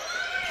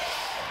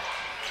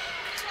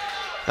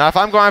 Now, if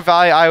I'm Garnet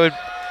Valley, I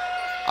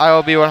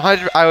would be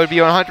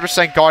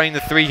 100% guarding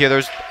the 3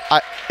 here.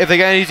 If they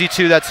get an easy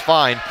 2, that's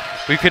fine.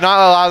 We could not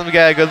allow them to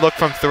get a good look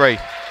from 3.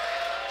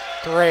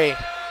 3.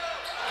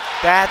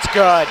 That's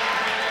good.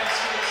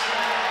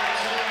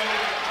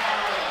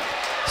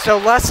 So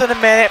less than a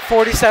minute,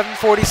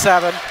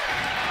 47-47.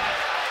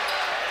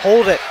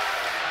 Hold it.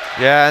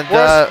 Yeah, and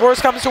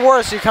worst comes to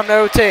worst, you come to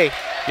OT.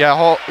 Yeah,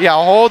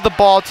 hold the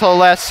ball till the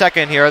last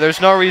second here.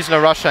 There's no reason to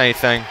rush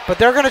anything. But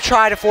they're going to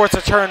try to force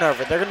a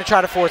turnover. They're going to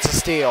try to force a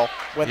steal.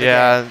 Win the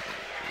game.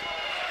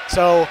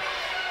 So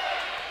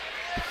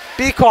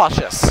be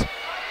cautious.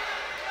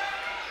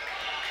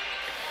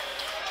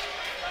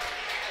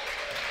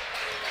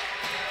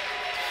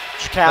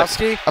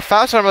 Chakowski. A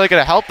foul's not really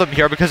going to help them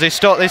here because they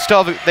still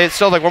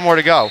have like 1 more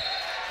to go.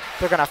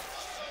 They're gonna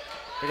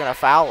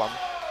foul him.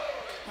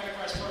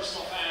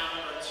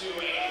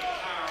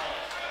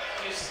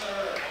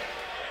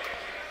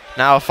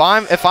 Now, if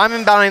I'm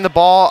inbounding the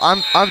ball,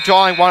 I'm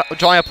drawing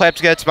a play up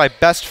to get to my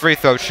best free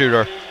throw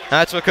shooter. And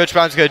that's what Coach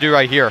Brown's going to do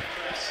right here.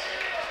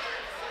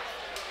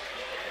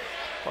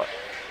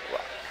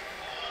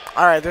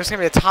 All right, there's going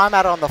to be a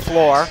timeout on the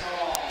floor.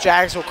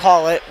 Jags will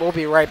call it. We'll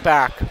be right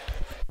back.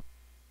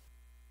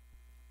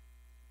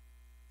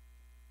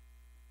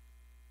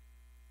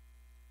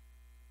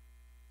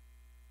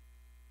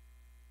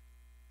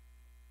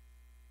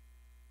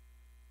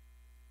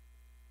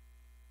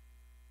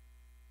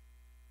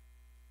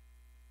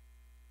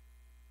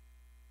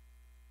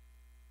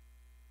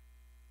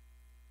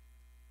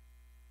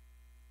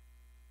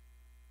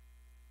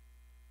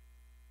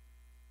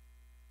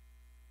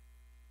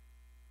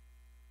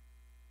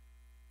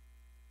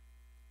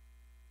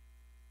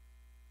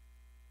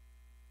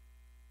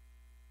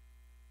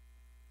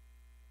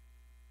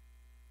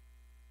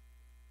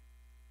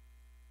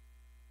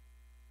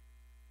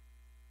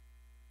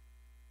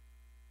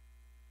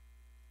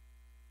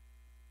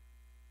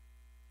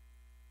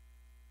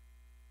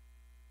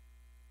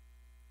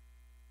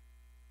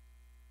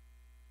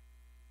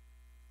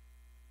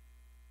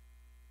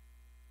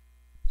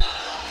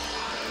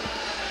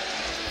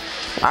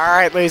 All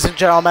right, ladies and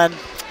gentlemen.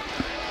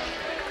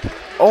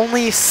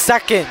 Only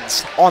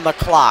seconds on the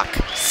clock.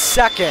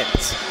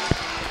 Seconds.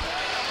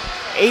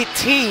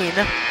 18,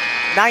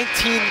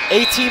 19,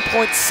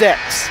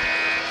 18.6.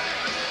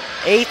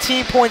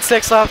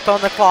 18.6 left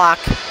on the clock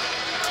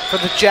for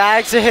the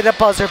Jags to hit a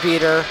buzzer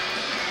beater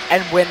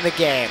and win the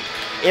game.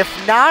 If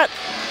not,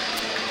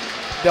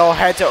 they'll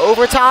head to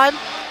overtime,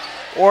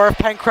 or if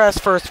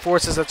Penncrest first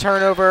forces a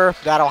turnover,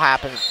 that'll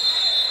happen.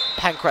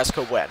 Penncrest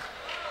could win.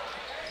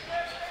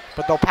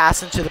 But they'll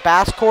pass into the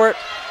backcourt.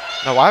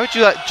 Now, why would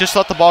you just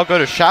let the ball go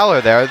to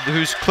Schaller there,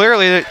 who's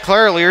clearly your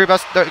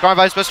Garnet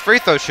Valley's best free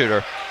throw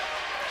shooter?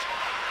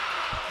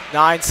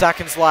 9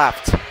 seconds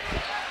left. Yeah.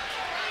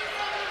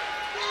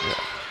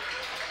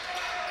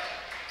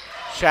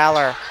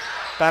 Schaller,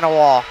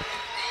 Benawal.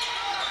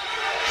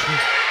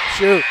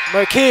 Shoot,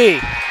 McKee.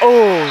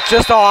 Oh,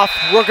 just off.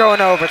 We're going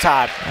to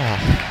overtime.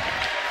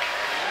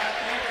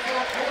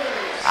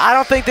 I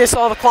don't think they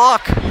saw the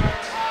clock.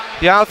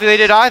 Yeah, I don't think they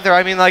did either.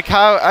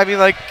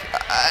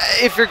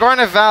 If you're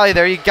Garnet Valley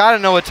there, you got to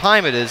know what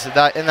time it is in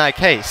that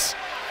case.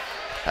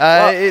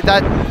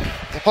 That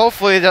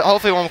hopefully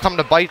won't come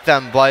to bite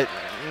them, but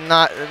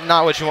not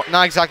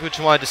exactly what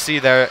you wanted to see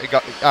there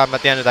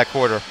at the end of that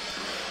quarter.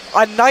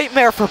 a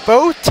nightmare for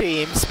both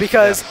teams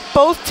because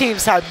both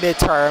teams have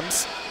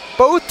midterms.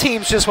 Both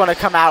teams just want to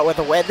come out with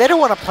a win. They don't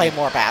want to play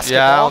more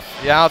basketball.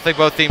 Yeah, I don't think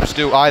both teams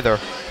do either.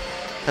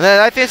 And then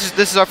I think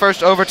this is our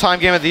first overtime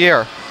game of the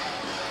year.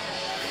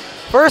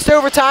 First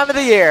overtime of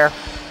the year.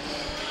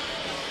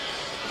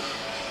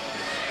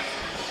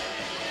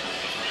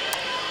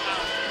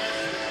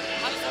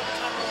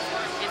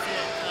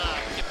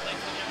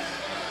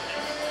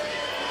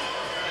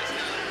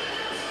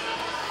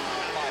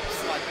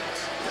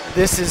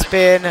 This has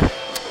been...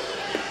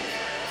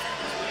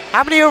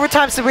 How many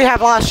overtimes did we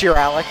have last year,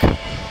 Alec?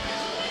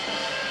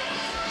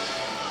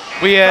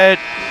 We had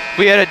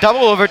a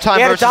double overtime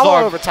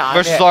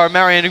versus Laura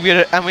Marion, and we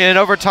had an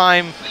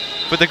overtime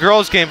with the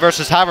girls' game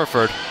versus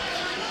Haverford.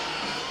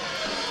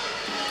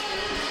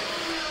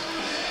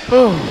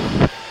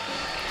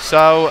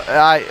 So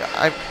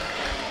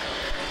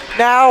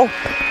now,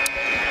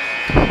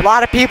 a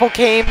lot of people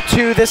came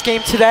to this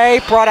game today,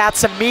 brought out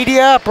some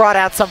media, brought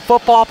out some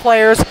football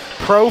players,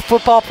 pro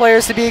football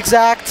players to be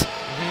exact.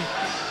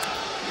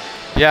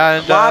 Yeah,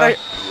 and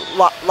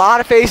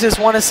lot of faces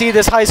want to see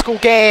this high school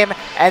game,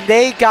 and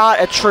they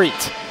got a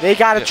treat. They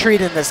got a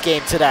treat in this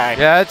game today.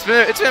 Yeah,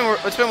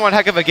 it's been one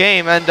heck of a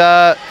game, and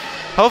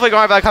hopefully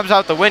Garnet comes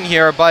out with the win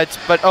here. But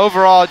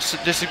overall,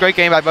 just a great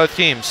game by both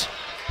teams.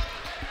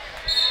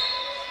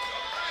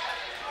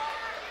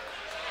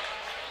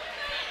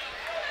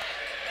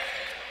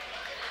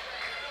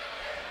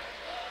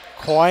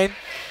 Coin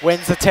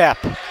wins the tip.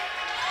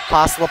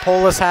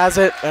 Paslopoulos has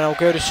it, and it'll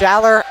go to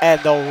Schaller,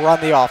 and they'll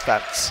run the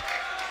offense.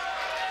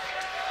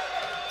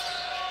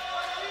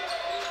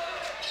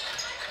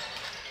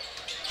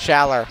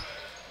 Schaller.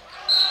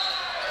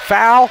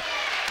 Foul,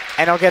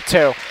 and he'll get 2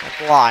 at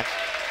the line.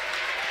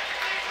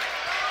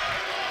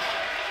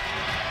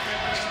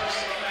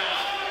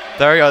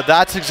 There you go.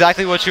 That's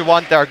exactly what you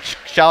want there.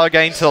 Schaller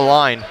getting to the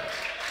line.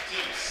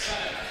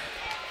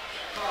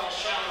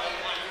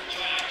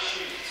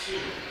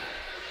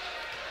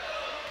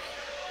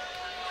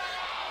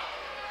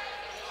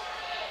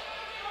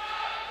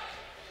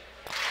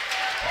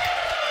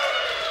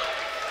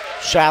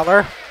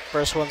 Schaller,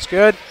 first one's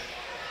good.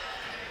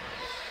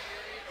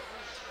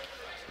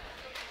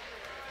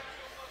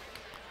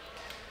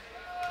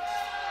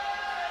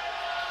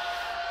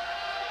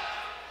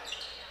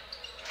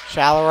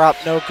 Schaller up,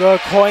 no good.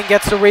 Coin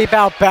gets the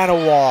rebound,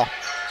 Benawal.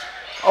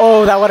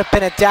 Oh, that would have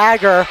been a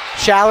dagger.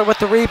 Schaller with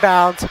the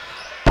rebound.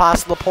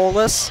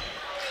 Paslopoulos.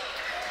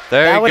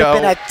 There you go. That would have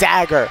been a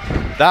dagger.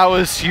 That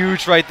was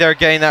huge right there,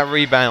 getting that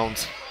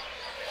rebound.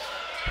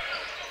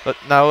 But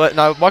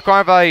now what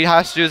Garnet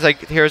has to do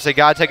is they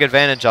gotta take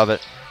advantage of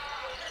it.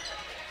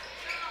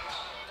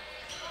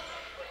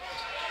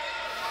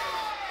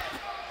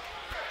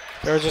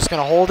 They're just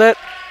gonna hold it.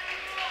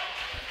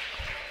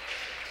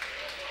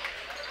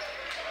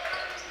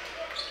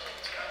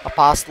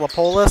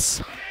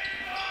 Paslopoulos.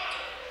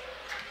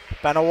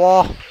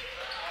 Benawal.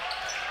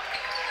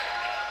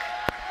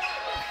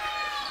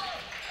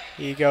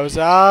 He goes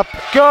up.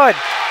 Good.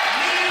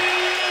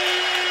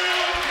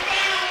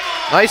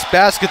 Nice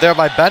basket there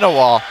by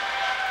Benawal.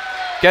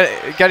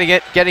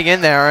 Getting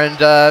in there and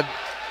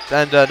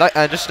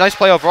just a nice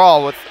play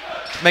overall with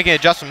making an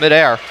adjustment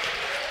midair.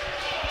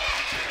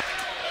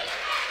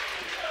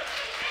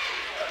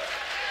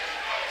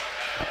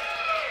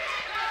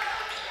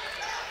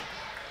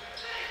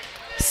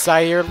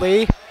 Zaire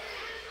Lee.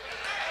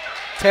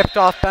 Tipped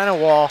off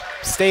Benawal.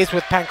 Stays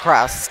with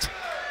Penncrest.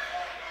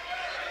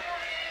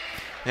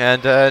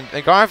 And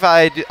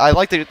Garnet, I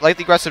like the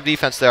aggressive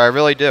defense there. I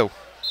really do.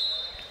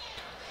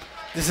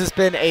 This has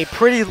been a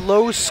pretty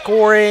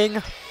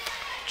low-scoring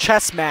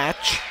chess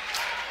match.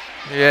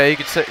 Yeah, you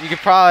could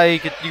probably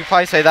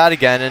say that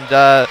again.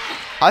 And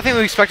I think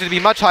we expected it to be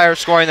much higher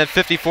scoring than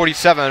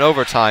 50-47 in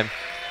overtime.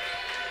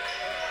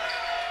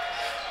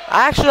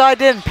 Actually, I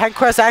didn't.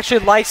 Penncrest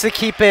actually likes to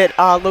keep it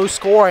low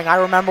scoring. I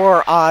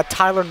remember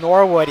Tyler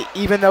Norwood,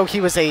 even though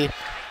he was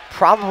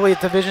probably a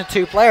Division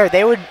II player,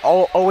 they would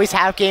always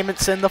have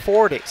games in the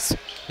 40s.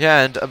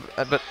 Yeah, and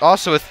but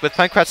also with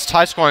Penncrest's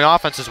high-scoring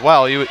offense as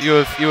well, I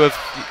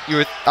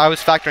was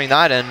factoring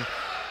that in,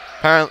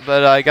 apparently,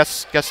 but I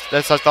guess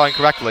that's not done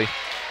correctly.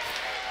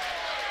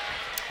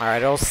 All right,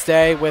 it'll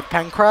stay with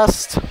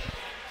Penncrest.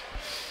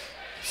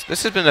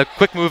 This has been a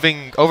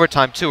quick-moving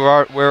overtime too.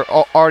 We're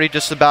already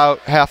just about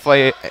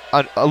halfway,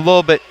 a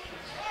little bit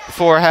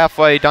before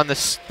halfway done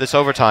this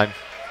overtime.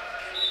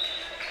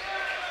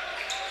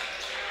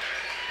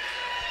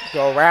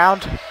 Go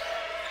around.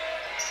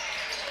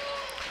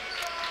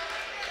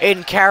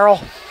 Aiden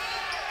Carroll.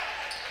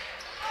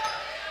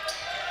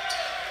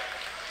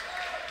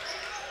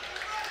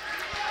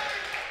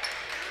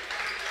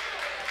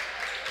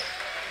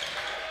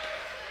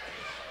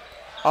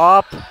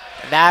 Up,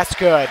 and that's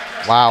good.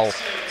 Wow.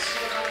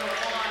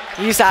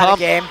 He's out of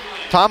the game.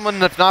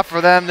 Tomlin, if not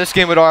for them, this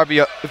game would already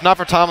be. If not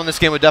for Tomlin, this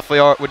game would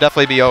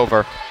definitely be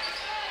over.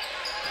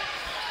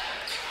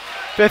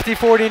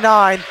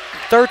 50-49.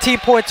 13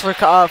 points for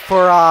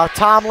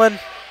Tomlin.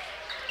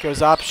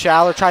 Goes up.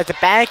 Schaller tries to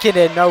bank it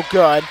in. No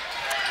good.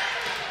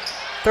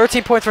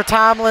 13 points for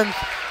Tomlin,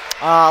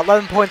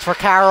 11 points for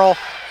Carroll.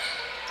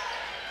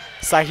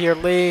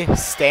 Sahir Lee,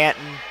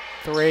 Stanton,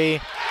 3.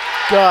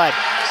 Good.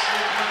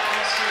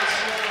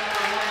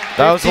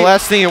 That was the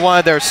last thing you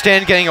wanted there.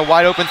 Stan getting a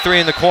wide open 3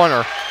 in the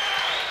corner.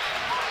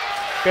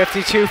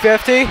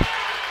 52-50.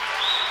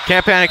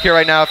 Can't panic here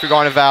right now if you're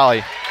going to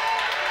Valley.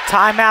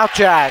 Timeout,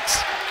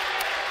 Jags.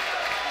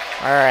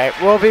 All right,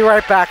 we'll be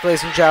right back,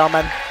 ladies and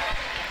gentlemen.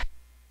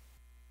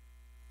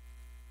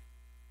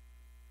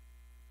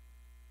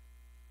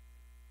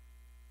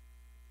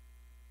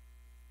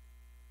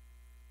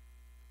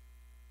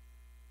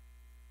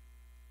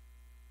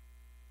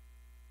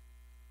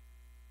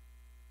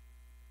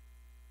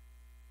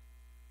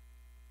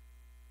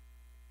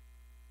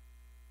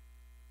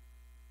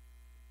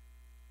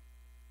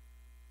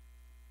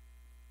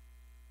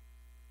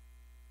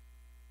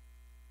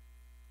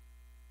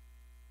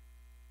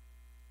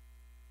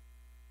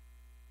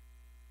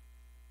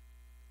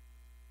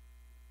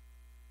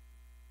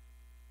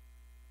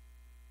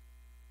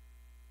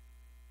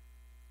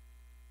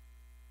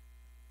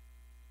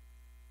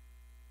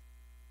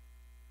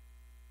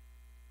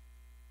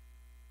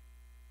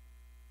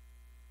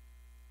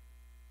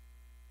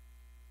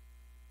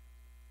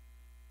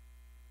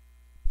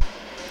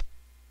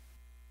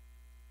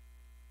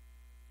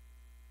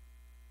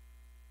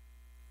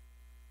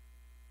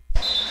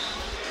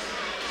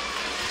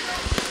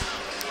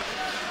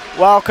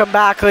 Welcome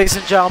back, ladies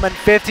and gentlemen.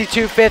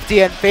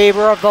 52-50 in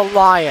favor of the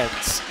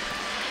Lions.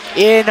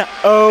 In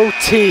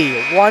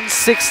OT.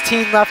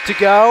 1:16 left to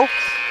go.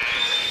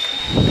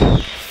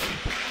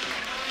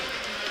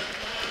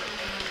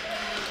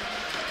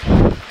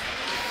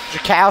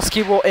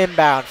 Jakowski will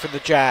inbound for the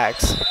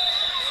Jags.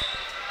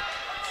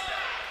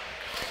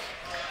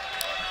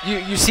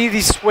 You see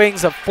these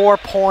swings of 4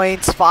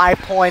 points, 5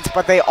 points,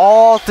 but they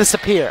all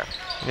disappear.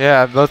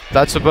 Yeah,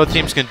 that's what both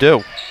teams can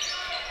do.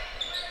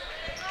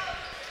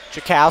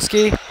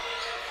 Jakowski,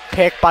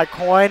 picked by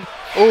Coyne.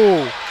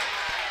 Ooh,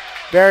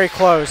 very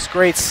close.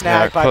 Great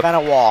snag by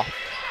Benawal.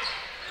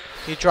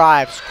 He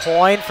drives.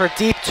 Coyne for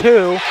deep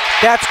 2.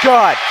 That's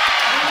good.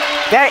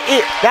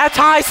 That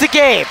ties the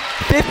game.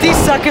 50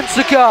 seconds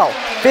to go.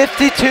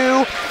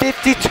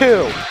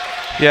 52-52.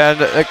 Yeah,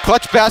 and a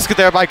clutch basket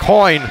there by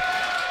Coyne.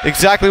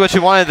 Exactly what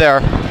you wanted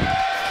there.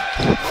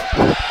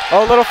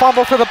 Oh, little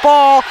fumble for the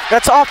ball.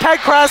 That's off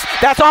Penncrest.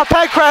 That's off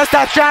Penncrest.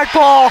 That's Jag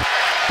ball.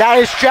 That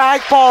is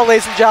Jag ball,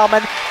 ladies and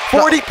gentlemen.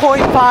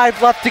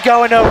 40.5 left to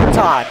go in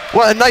overtime.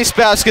 What a nice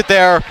basket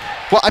there.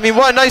 Well, I mean,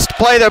 what a nice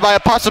play there by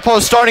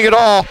Apostopoulos starting it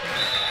all.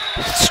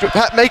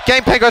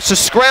 Getting Penncrest to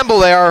scramble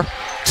there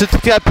to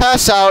get a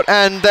pass out,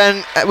 and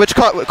then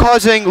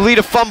causing Lee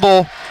to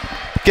fumble,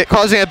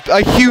 causing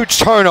a huge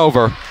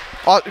turnover.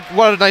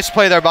 What a nice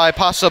play there by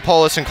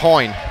Apostopoulos and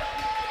Coyne.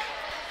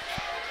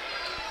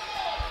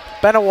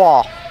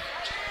 Benawal.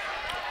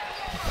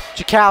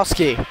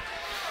 Jakowski.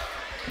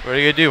 What are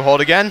you going to do,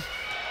 hold again?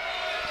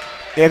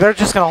 Yeah, they're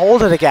just going to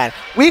hold it again.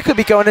 We could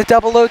be going to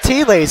double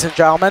OT, ladies and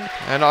gentlemen.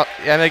 And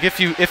like if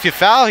you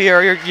foul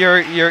here,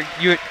 your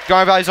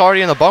Garnet Valley's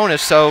already in the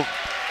bonus, so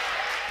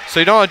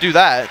you don't want to do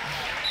that.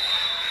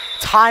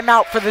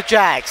 Timeout for the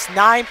Jags.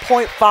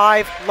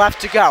 9.5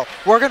 left to go.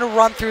 We're going to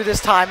run through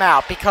this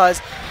timeout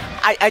because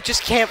I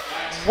just can't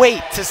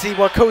wait to see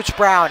what Coach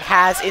Brown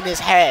has in his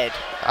head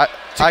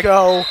to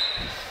go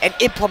and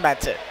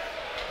implement it.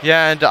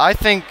 Yeah, and I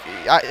think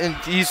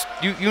he's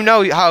you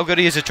know how good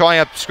he is at drawing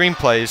up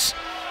screenplays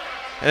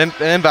and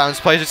inbounds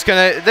plays. It's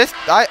gonna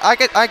I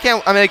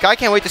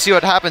can't wait to see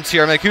what happens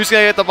here. I'm like, who's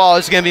gonna get the ball?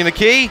 Is it gonna be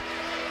McKee?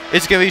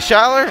 Is it gonna be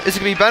Schaller? Is it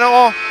gonna be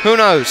Benawal? Who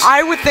knows?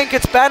 I would think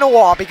it's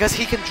Benawal because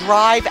he can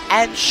drive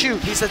and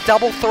shoot. He's a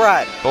double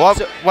threat.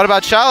 But what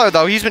about Schaller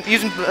though? He's been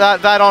using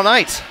that all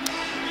night.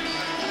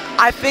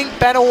 I think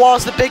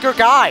Benawal's the bigger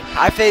guy.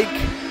 I think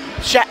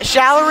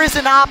Schaller is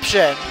an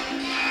option,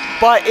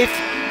 but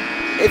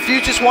if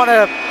you just want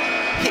to,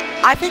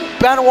 I think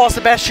Benawal's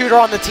the best shooter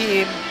on the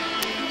team,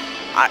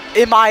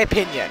 in my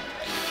opinion.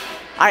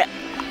 I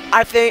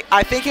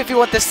think if you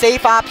want the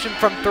safe option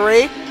from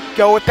 3,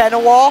 go with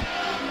Benawal.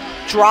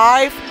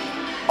 Drive,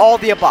 all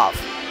the above.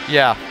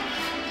 Yeah,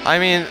 I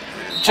mean,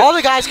 all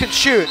the guys can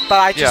shoot, but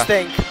I just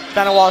think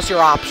Benawal's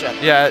your option.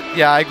 Yeah,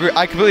 I agree.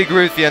 I completely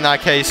agree with you in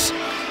that case.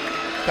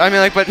 I mean,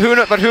 like, but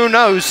who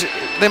knows?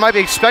 They might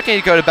be expecting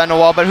you to go to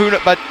Benawal,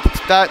 but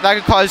that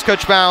could cause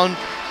Coach Brown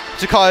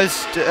to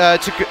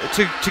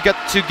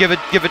give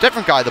a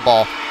different guy the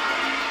ball.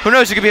 Who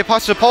knows? It could be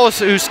Apostopoulos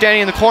who's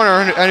standing in the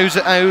corner and who's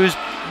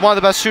one of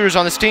the best shooters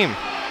on this team.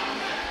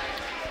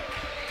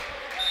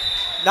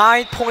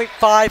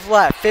 9.5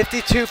 left.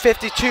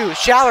 52-52.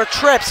 Schaller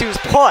trips. He was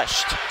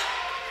pushed.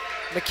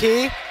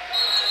 McKee.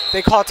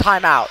 They call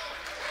timeout.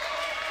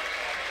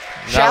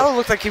 Schaller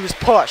looked like he was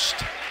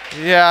pushed.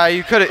 Yeah,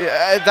 you could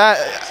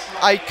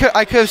I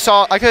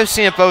could have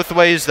seen it both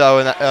ways though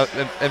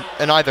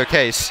in either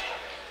case.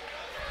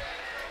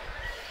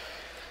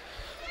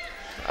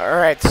 All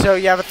right, so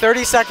you have a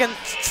 30-second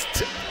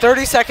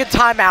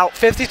timeout,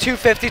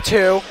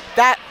 52-52.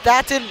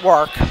 That didn't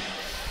work.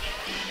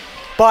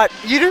 but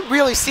you didn't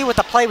really see what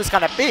the play was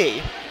going to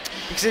be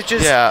because it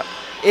just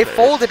it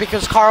folded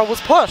because Carl was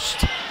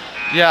pushed.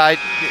 Yeah,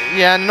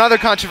 another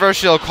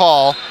controversial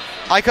call.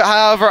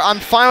 However, I'm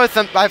fine with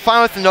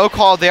the no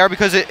call there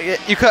because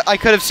I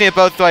could have seen it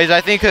both ways.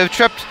 I think it could have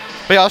tripped,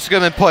 but it also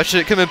could have been pushed.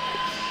 It could have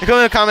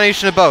been a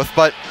combination of both,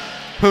 but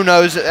who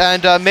knows?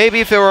 And maybe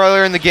if it were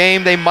earlier in the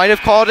game, they might have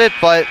called it,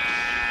 but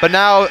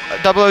now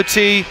double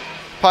OT,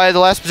 probably the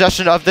last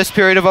possession of this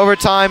period of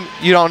overtime.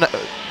 You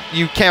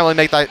can't really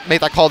make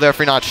that call there if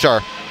you're not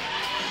sure.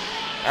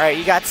 All right,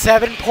 you got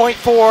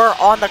 7.4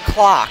 on the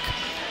clock.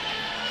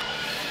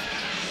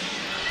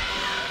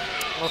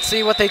 Let's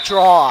see what they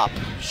draw up.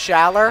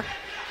 Schaller.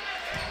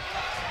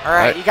 All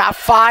right, you got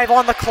 5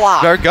 on the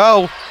clock. There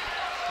go. All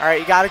right,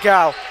 you got to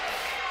go.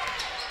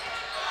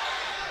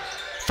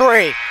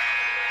 3.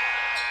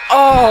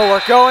 Oh,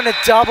 we're going to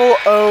double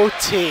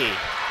OT.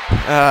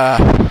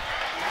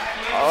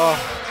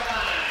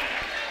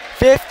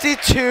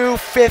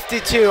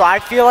 52-52. I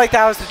feel like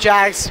that was the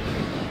Jags.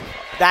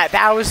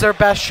 That was their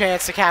best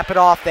chance to cap it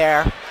off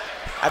there.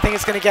 I think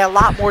it's going to get a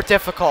lot more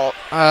difficult.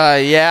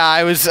 Yeah,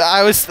 I was.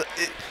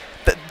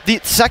 The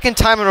second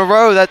time in a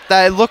row that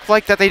it looked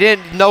like that they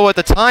didn't know what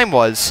the time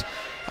was.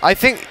 I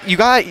think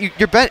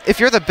if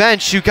you're the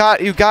bench, you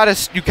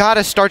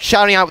gotta start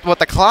shouting out what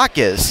the clock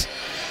is.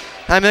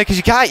 I mean, because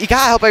you gotta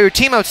help out your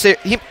teammates.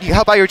 You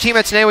help out your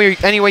teammates in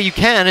any way you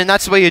can, and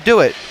that's the way you do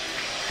it.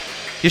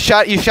 You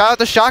shout out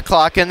the shot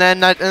clock, and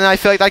then I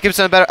feel like that gives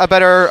them a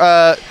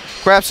better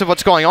grasp of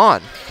what's going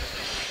on.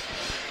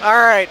 All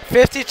right,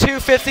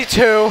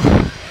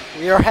 52-52.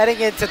 We are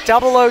heading into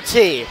double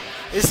OT.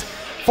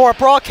 For a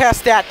broadcast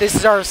stat, this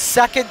is our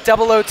second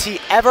double OT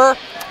ever.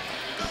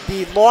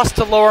 The loss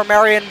to Lower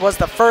Merion was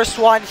the first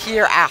one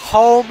here at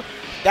home.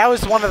 That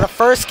was one of the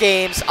first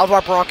games of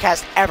our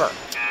broadcast ever.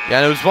 Yeah,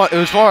 and it was one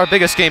of our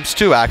biggest games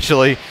too,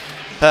 actually.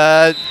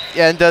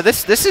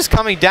 This is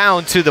coming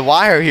down to the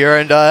wire here,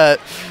 and I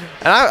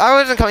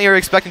wasn't coming here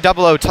expecting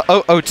double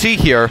OT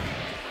here.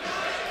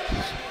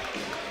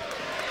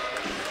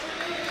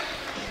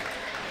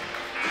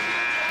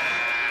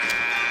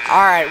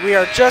 All right, we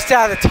are just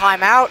out of the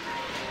timeout.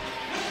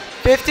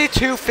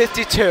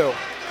 52-52.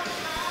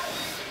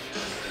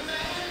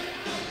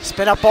 It's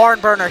been a barn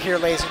burner here,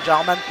 ladies and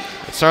gentlemen.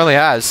 It certainly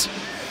has.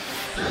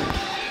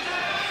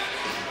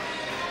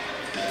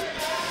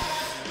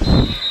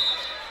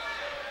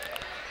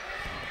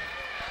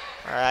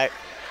 All right,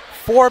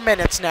 4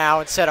 minutes now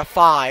instead of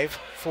 5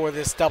 for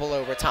this double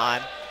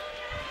overtime.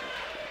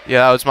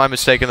 Yeah, that was my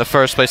mistake in the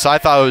first place. I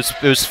thought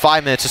it was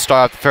 5 minutes to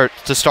start for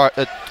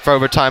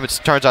overtime.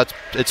 It turns out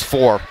it's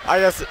 4. I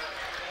guess,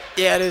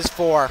 yeah, it is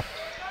 4.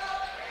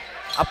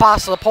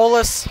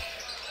 Apostolopoulos,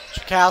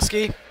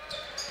 Chakowski.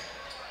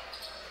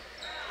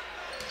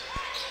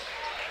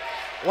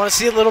 Want to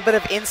see a little bit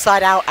of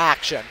inside-out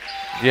action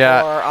for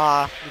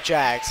the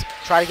Jags.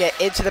 Try to get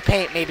into the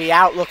paint, maybe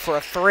out, look for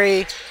a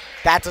 3.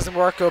 That doesn't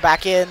work, go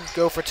back in,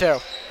 go for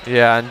 2.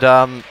 Yeah, and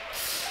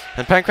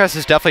Penncrest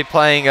is definitely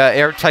playing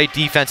airtight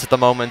defense at the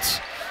moment.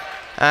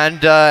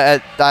 And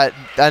they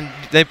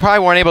probably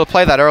weren't able to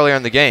play that earlier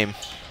in the game.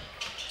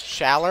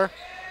 Schaller.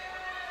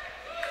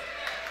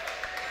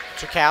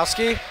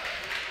 Chakowski.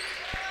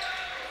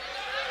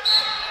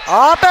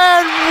 Up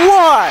and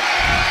 1.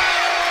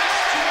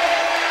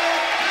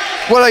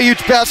 What a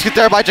huge basket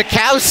there by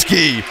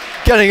Chakowski.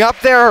 Getting up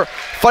there,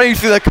 fighting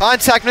through the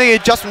contact, making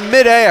it just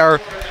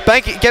midair.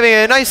 Giving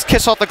a nice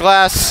kiss off the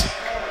glass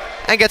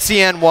and gets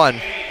the and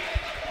 1.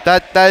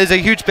 That is a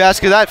huge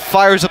basket. That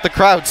fires up the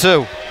crowd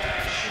too.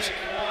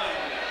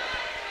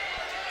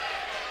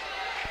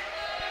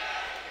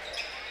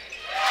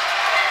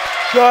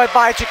 Good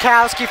by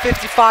Chakowski,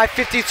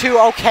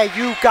 55-52. Okay,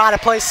 you gotta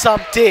play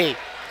some D.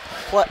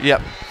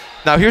 Yep.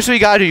 Now here's what you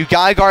gotta do. You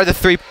gotta guard the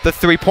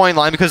 3-point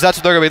line because that's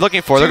what they're gonna be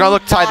looking for. They're gonna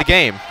look to tie the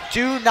game.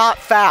 Do not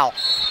foul.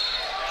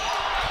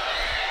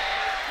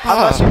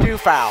 Unless you do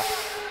foul.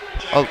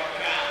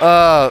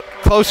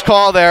 Close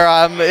call there.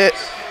 It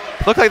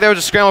looked like there was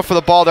a scramble for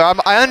the ball there.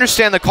 I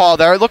understand the call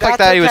there. It looked like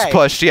that he was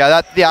pushed.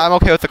 Yeah, I'm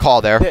okay with the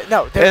call there.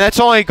 No, and that's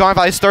only Garnet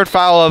by his 3rd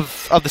foul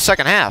of the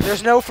second half.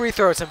 There's no free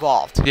throws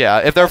involved. Yeah,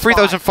 if there are free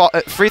throws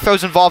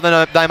involved,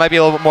 then I might be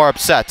a little bit more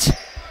upset.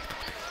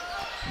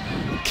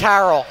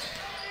 Carroll.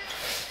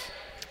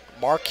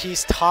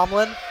 Marquise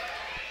Tomlin.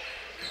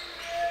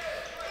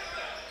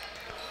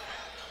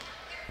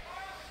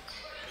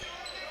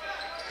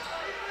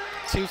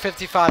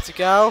 .255 to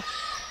go.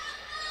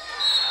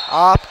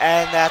 Up,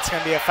 and that's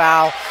going to be a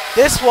foul.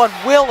 This one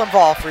will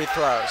involve free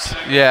throws.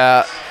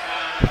 Yeah,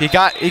 he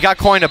got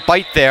Coyne to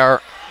bite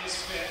there.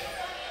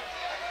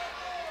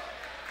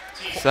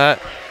 It's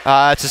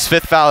his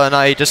 5th foul of the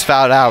night. He just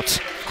fouled out.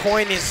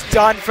 Coyne is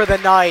done for the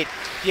night.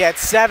 He had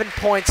 7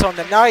 points on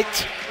the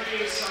night.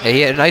 Yeah,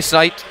 he had a nice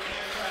night,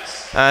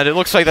 and it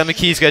looks like that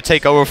McKee's going to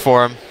take over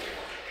for him.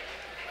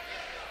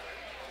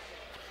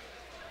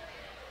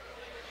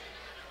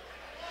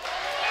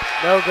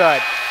 No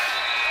good.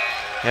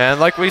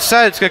 And like we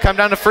said, it's going to come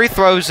down to free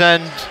throws,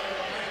 and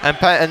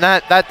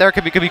that there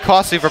could be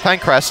costly for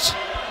Penncrest.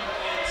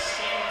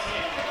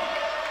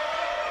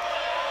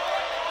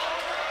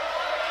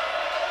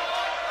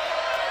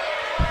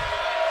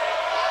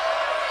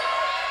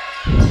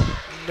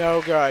 No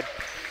good.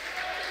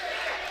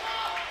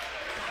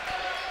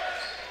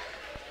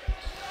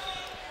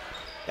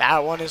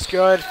 That one is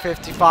good,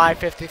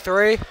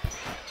 55-53.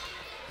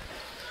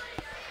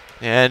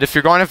 And if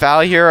you're going to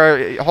Valley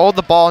here, hold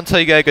the ball until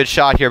you get a good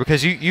shot here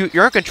because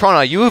you're in control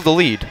now. You have the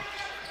lead.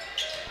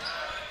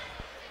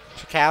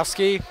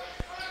 Chakowski,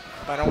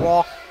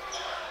 Benowall.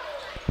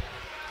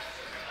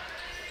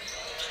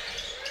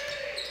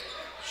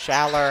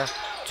 Schaller,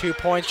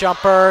 2-point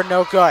jumper,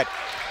 no good.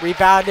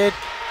 Rebounded.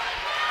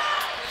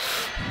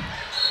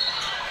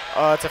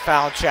 Oh, it's a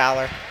foul on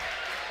Schaller.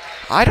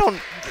 I don't...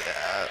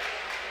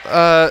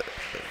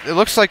 it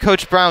looks like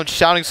Coach Brown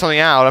shouting something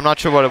out. I'm not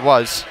sure what it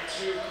was.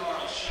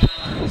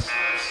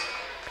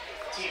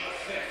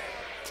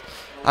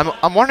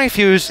 I'm wondering if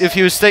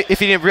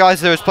he didn't realize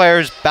there was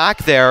players back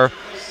there,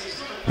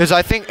 because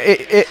I think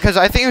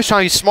he was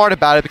trying to be smart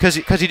about it because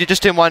he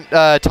just didn't want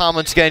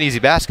Tomlin to get an easy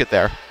basket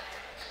there.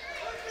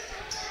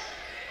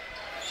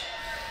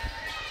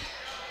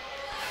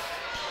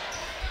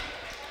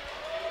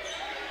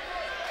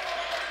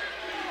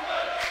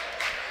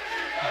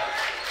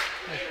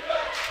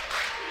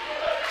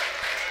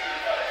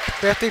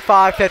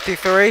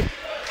 (55-53).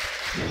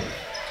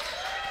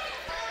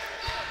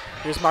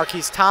 Here's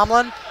Marquise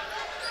Tomlin.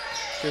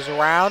 Goes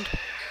around.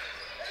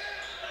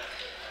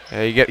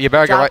 Yeah, you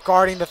better get right.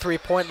 Guarding the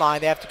 3-point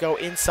line. They have to go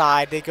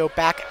inside. They go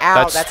back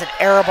out. That's an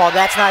error ball.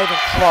 That's not even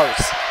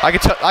close. I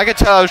could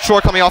tell it was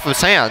short coming off of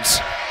his hands.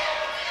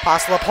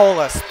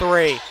 Paslopoulos,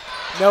 3.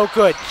 No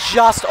good.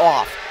 Just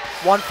off.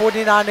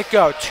 1:49 to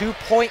go.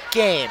 2-point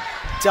game.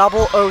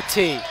 Double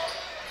OT.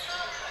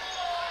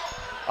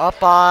 Up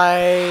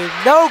by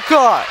no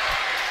good.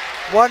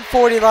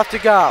 1:40 left to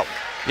go.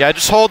 Yeah,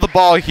 just hold the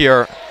ball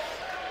here.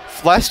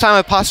 Last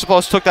time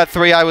Paslopoulos took that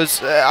 3, I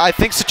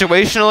think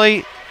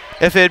situationally,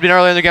 if it had been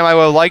earlier in the game, I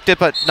would have liked it,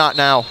 but not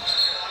now.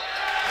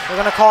 We're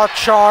going to call a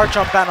charge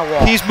on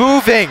Benowall. He's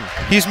moving.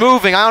 He's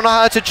moving. I don't know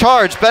how that's a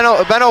charge.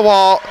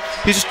 Benowall,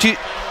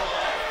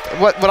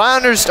 what I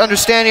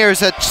understand here is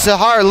that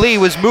Sahar Lee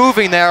was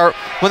moving there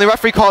when the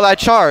referee called that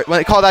charge. When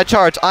they called that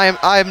charge,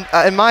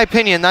 in my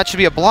opinion, that should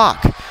be a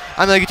block.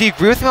 I'm like, do you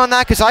agree with me on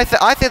that? Because I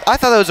thought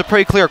that was a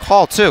pretty clear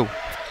call too.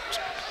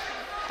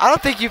 I don't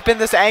think you've been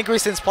this angry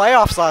since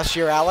playoffs last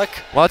year, Alec.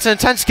 Well, it's an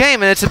intense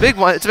game and it's a big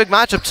one. It's a big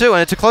matchup too,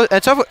 and it's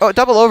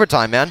double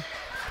overtime, man.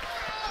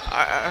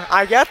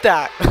 I get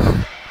that.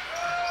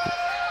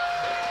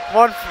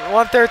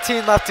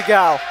 1:13 left to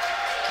go.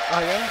 Oh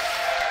yeah.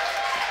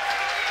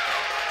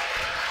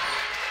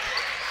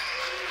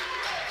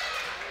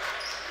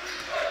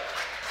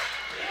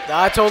 No,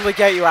 I totally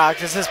get you,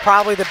 Alex. This is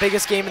probably the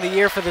biggest game of the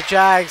year for the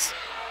Jags.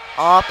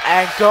 Up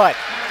and good.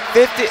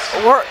 50.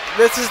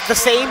 This is the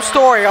same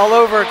story all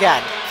over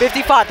again.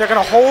 55. They're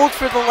going to hold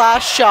for the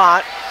last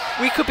shot.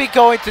 We could be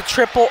going to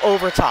triple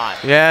overtime.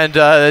 Yeah, and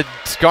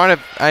Garnet.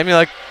 I mean,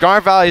 like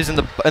Garnet Valley is in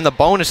the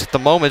bonus at the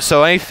moment,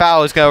 so any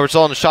foul is going to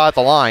result in a shot at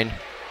the line.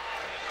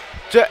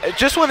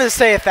 Just wanted to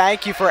say a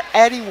thank you for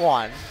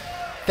anyone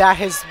that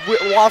has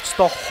watched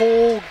the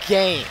whole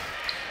game.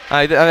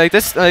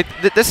 This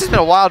has been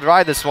a wild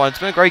ride. This one. It's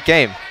been a great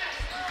game.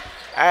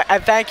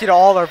 And thank you to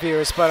all our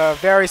viewers, but a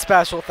very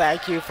special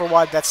thank you for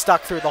one that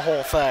stuck through the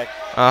whole thing.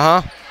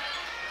 Uh-huh.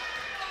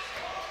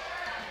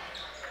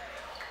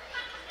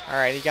 All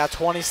right, you got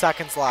 20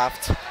 seconds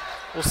left.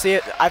 We'll see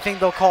it. I think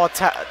they'll call a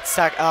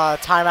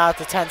timeout at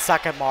the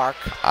 10-second mark.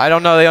 I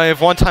don't know. They only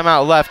have one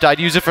timeout left. I'd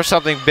use it for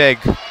something big.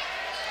 And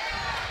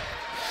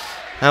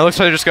it looks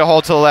like they're just going to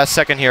hold till the last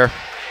second here.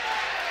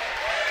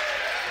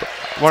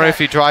 Wonder if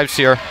he drives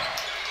here.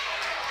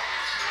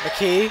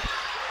 McKee.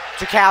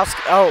 Chakowski.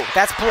 Oh,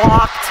 that's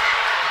blocked.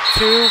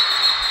 2.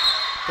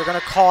 They're going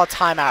to call a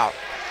timeout.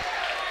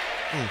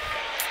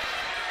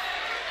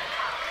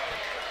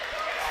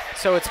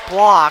 So it's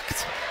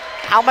blocked.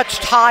 How much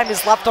time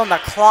is left on the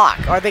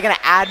clock? Are they going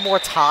to add more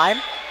time?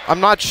 I'm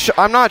not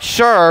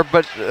sure,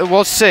 but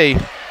we'll see.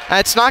 And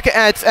it's not.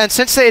 And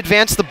since they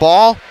advanced the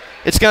ball,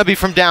 it's going to be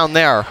from down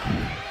there.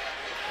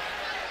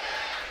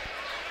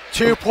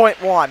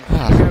 2.1.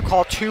 They're going to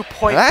call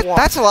 2.1.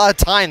 That's a lot of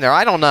time there.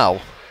 I don't know.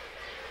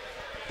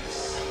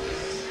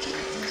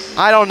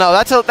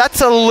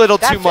 That's a little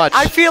too much.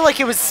 I feel like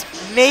it was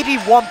maybe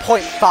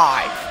 1.5.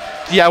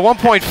 Yeah,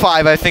 1.5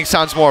 I think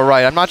sounds more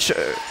right. I'm not sure.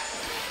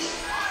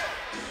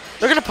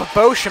 They're gonna put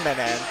Boschman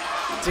in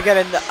to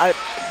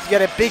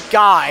get a big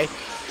guy.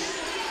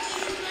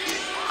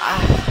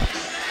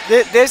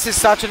 This is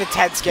such an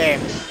intense game.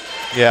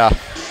 Yeah.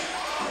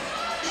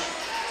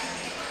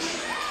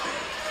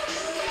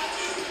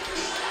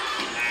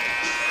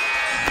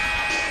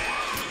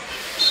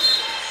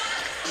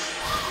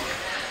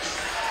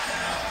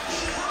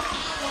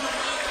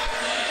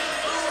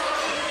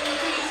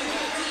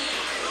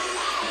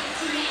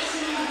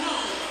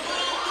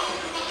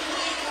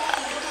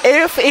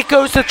 If it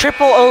goes to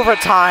triple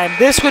overtime,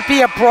 this would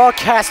be a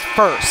broadcast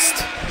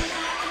first.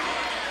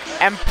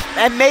 And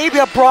maybe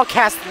a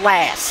broadcast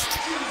last.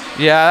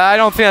 Yeah, I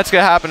don't think that's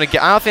going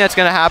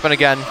to happen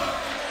again.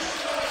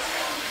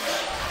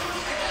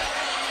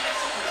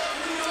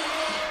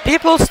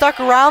 People stuck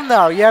around,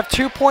 though. You have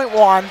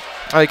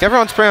 2.1. Like,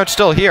 everyone's pretty much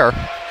still here.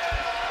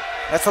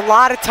 That's a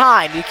lot of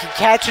time. You can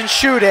catch and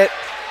shoot it.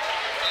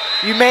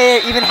 You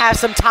may even have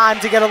some time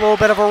to get a little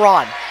bit of a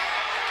run.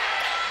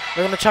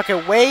 They're going to chuck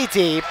it way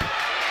deep.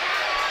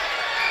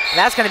 And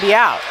that's going to be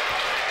out.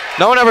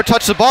 No one ever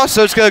touched the ball,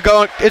 so it's going to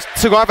go.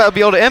 So Garnet will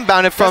be able to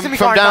inbound it from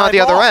down at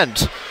the other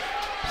end.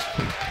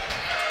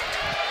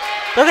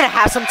 They're going to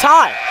have some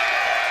time.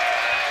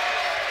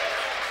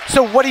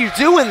 So what do you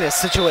do in this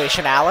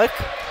situation, Alec?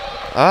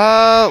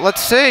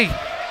 Let's see.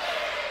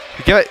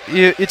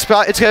 It's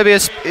probably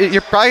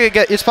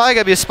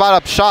gonna be a spot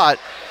up shot.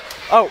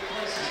 Oh,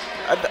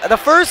 the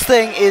first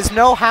thing is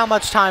know how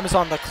much time is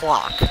on the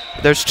clock.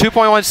 There's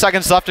 2.1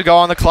 seconds left to go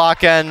on the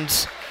clock, and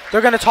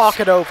they're gonna talk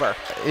it over.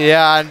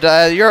 Yeah,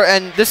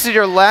 and this is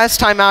your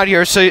last time out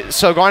here,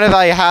 so Garnet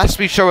Valley has to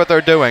be sure what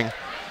they're doing.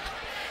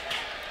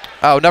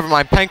 Oh, never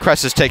mind.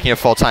 Penncrest is taking a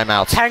full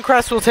timeout.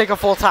 Penncrest will take a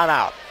full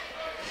timeout.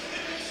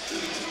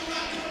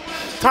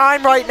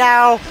 Time right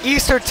now,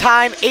 Eastern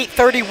time,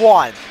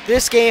 8:31.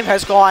 This game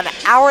has gone an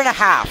hour and a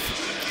half.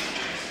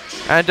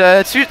 And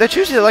that's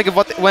usually like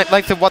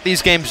what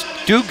these games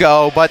do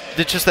go, but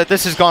it's just that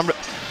this has gone.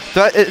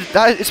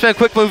 It's been a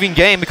quick-moving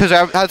game because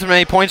there hasn't been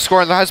many points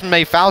scored and there hasn't been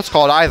many fouls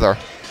called either.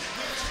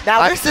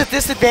 Now this is a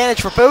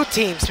disadvantage for both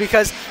teams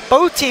because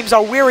both teams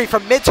are weary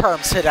from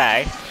midterms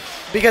today.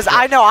 Because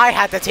I know I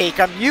had to take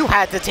them, you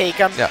had to take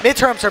them. Yeah.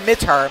 Midterms are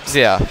midterms.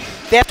 Yeah.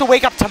 They have to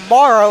wake up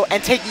tomorrow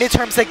and take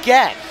midterms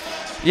again.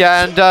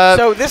 Yeah, and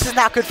so this is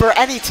not good for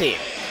any team.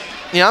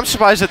 Yeah, I'm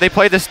surprised that they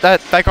played this.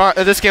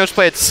 This game was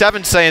played at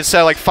 7 today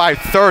instead of like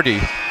 5:30.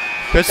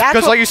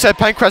 Because like you said,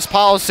 Penncrest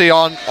policy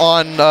on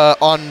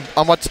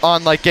what's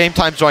on like game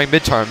times during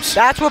midterms.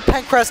 That's what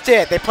Penncrest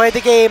did. They played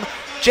the game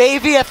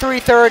JV at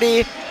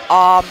 3:30,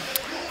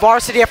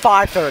 Varsity at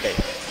 5:30.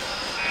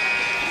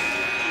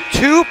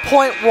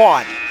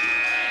 2.1.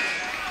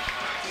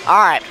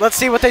 All right, let's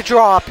see what they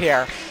draw up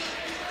here.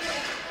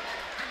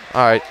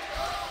 All right.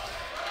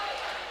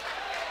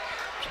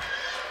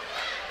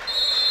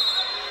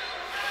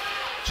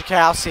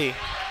 Jakowski.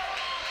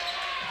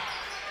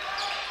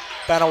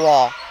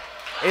 Benawal.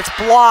 It's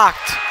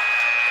blocked.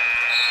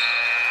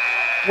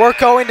 We're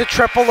going to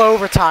triple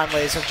overtime,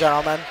 ladies and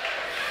gentlemen.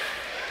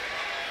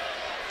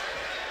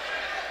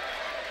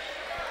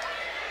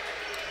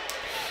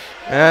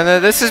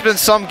 And this has been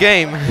some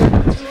game.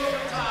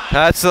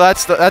 That's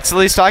the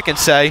least I can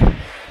say.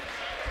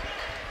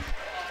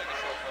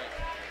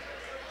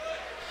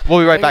 We'll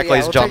be right back,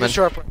 ladies and gentlemen. Take a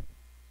short break.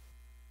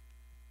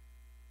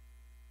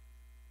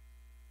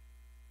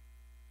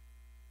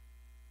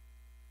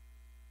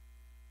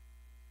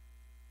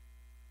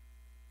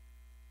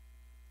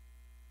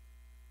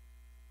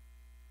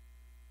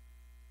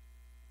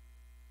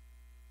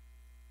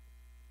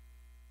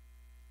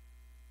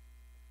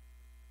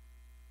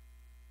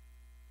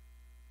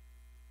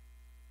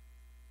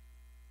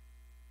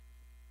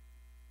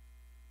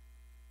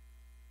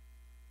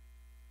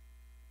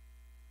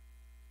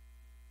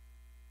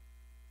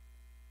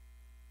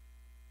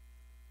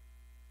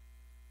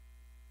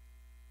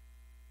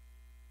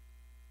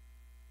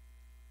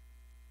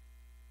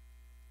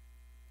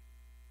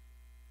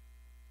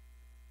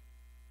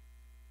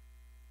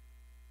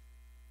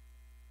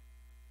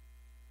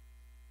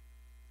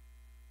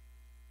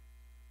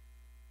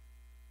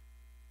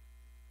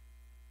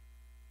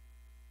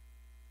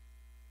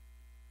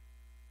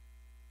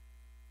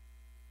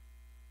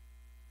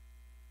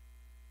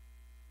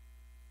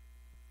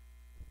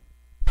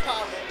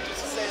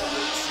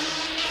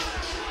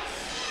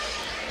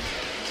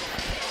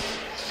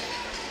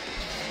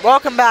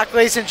 Welcome back,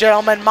 ladies and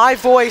gentlemen. My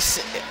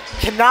voice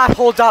cannot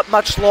hold up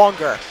much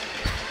longer.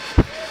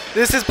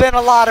 This has been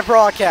a lot of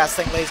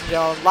broadcasting, ladies and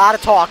gentlemen. A lot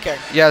of talking.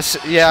 Yes,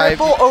 yeah.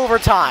 Triple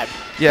overtime.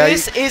 Yeah.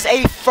 This is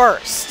a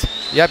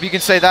first. Yep, you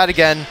can say that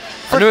again.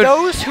 For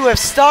those who have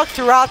stuck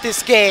throughout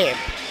this game,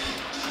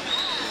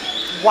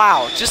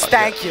 wow, just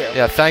thank you.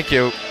 Yeah, thank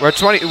you. We're at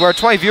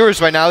 20 viewers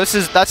right now.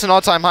 That's an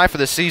all-time high for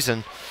this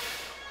season.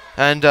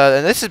 And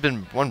this has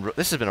been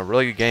a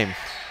really good game.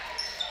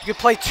 You could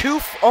play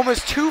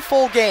almost two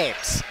full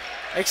games,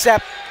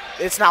 except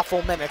it's not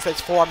full minutes,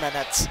 it's 4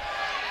 minutes.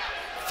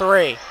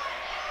 3.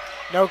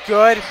 No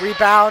good.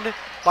 Rebound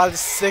by the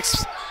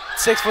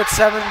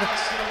 6'7"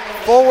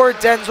 forward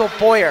Denzel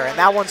Boyer, and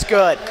that one's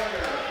good.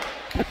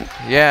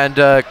 Yeah,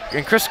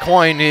 and Chris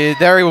Coyne,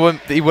 there he would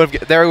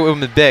have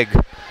been big.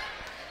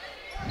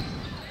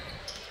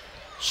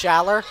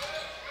 Schaller.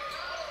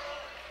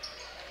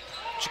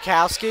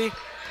 Jakowski.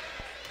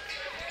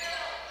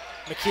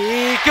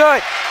 McKee,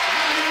 good.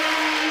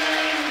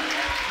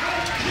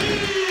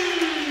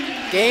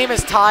 Game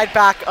is tied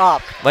back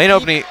up. Lane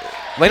opening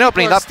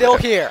up. Still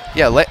here.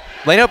 Yeah,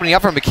 lane opening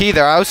up for McKee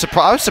there. I was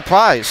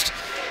surprised.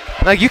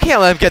 Like, you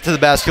can't let him get to the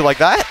basket like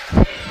that.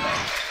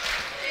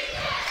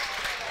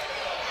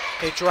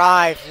 They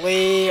drive.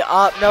 Lee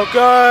up, no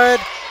good.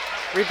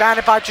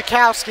 Rebounded by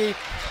Jakowski.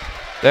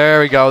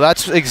 There we go.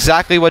 That's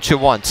exactly what you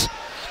want.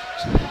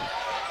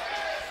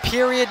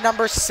 Period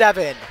number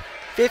 7.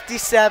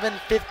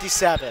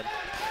 57-57.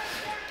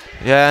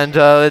 Yeah, and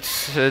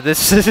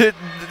this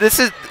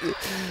is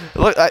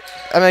look.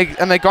 I mean,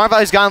 Garnet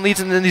Valley's gotten leads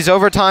in these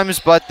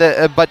overtimes, but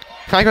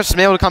Penncrest has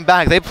been able to come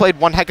back. They played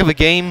one heck of a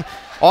game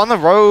on the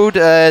road.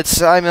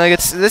 This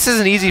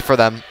isn't easy for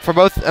them, for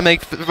both.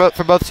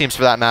 For both teams,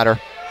 for that matter.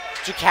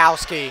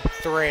 Jakowski,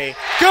 3.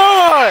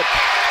 Good.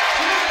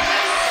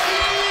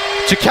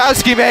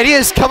 Jakowski, man, he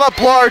has come up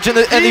large in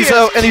these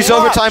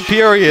overtime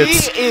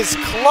periods. He is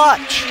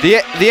clutch.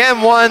 The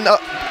M1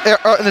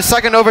 in the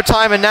second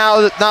overtime, and now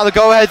the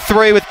go-ahead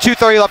 3 with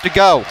 2:30 left to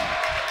go.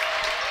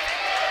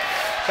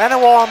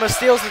 Benoit almost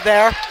steals it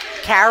there.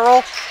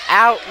 Carroll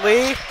out,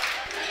 Lee.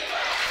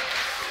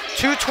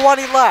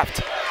 2:20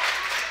 left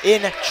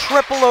in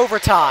triple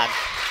overtime.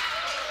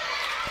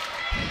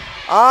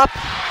 Up,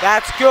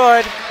 that's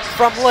good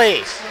from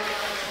Lee.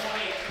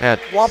 Man,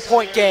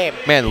 1-point game.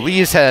 Man,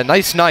 Lee's had a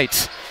nice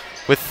night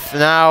with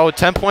now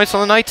 10 points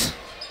on the night.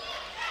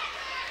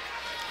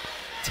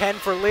 10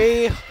 for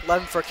Lee,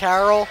 11 for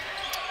Carroll,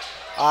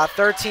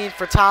 13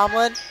 for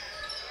Tomlin,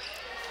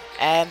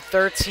 and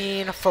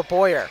 13 for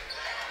Boyer.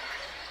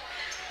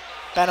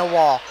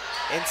 Benoit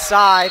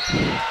inside.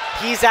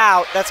 He's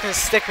out. That's going to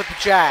stick with the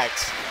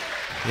Jags.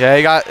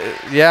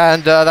 Yeah,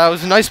 and that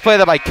was a nice play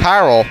there by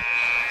Carroll.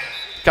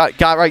 Got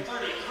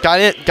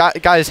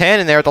his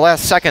hand in there at the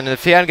last second, and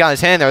if he hadn't got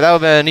his hand there, that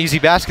would have been an easy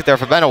basket there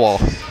for Benoit.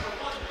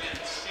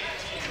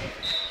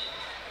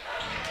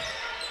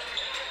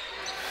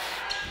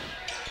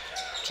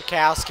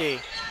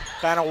 Jakowski,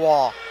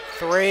 Benoit,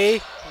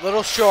 3,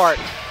 little short.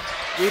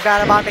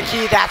 Rebounded by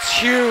McKee, that's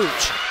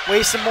huge.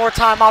 Wasting more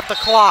time off the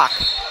clock.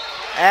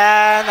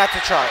 And that's a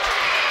charge.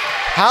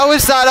 How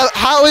is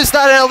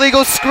that an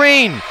illegal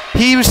screen?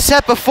 He was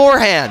set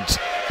beforehand.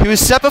 He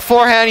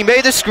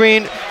made the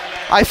screen.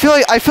 I feel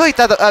like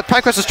that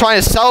Penncrest was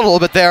trying to sell it a little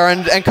bit there,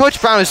 and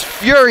Coach Brown is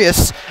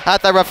furious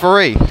at that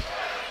referee.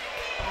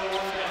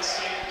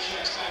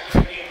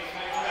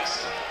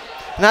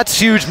 And that's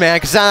huge, man,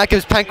 because that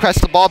gives Penncrest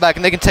the ball back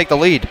and they can take the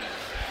lead.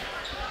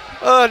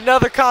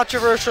 Another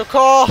controversial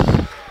call.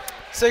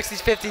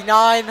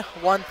 60-59,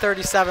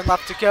 1:37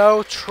 left to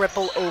go,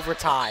 triple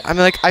overtime. I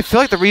mean, I feel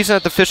like the reason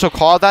that the official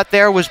called that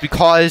there was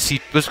because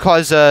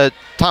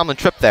Tomlin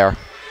tripped there.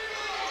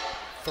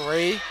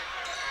 3,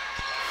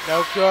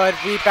 no good.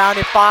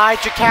 Rebounded by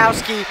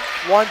Jakowski.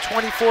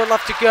 1:24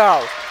 left to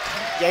go.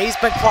 Yeah, he's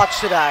been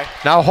clutch today.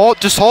 Now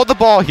just hold the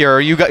ball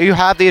here. You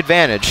have the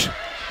advantage.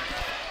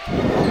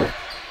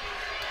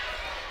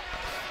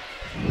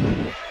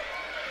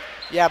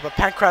 Yeah, but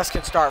Penncrest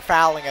can start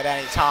fouling at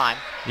any time.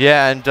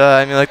 Yeah, and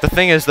I mean, the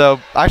thing is, though,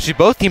 actually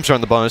both teams are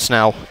in the bonus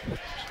now.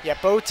 Yeah,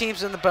 both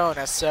teams in the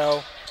bonus,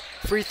 so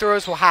free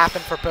throws will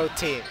happen for both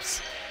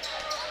teams.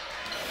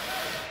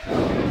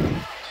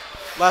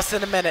 Less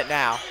than a minute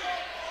now.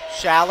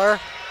 Schaller.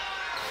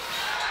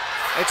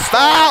 It's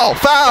foul!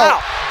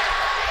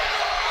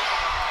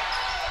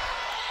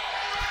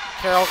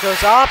 Carroll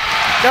goes up.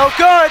 No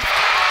good.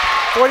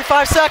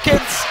 45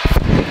 seconds.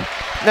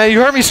 Now,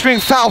 you heard me scream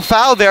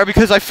foul there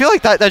because I feel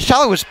like that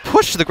Schaller was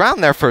pushed to the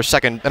ground there for a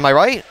second. Am I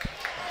right?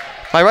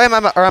 Or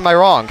am I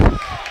wrong?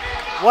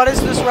 What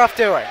is this ref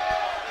doing?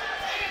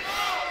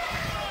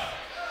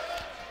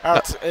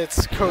 Oh,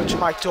 it's Coach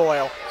Mike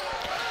Doyle.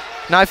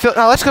 Now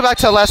let's go back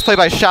to the last play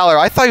by Schaller.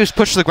 I thought he was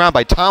pushed to the ground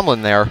by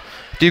Tomlin there.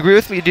 Do you agree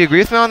with me? Do you agree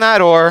with me on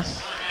that, or?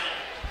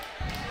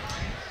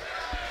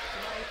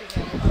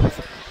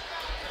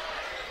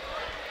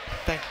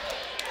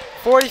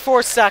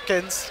 44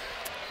 seconds.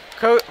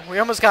 We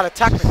almost got a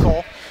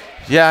technical.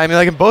 Yeah, I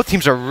mean, both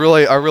teams are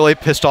really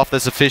pissed off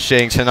this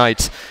officiating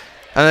tonight.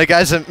 And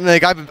guys,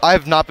 I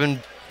have not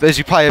been, as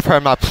you probably have heard,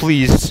 I'm not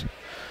pleased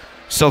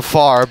so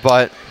far.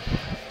 But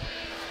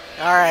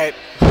all right.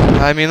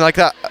 I mean,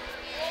 that.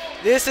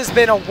 This has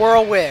been a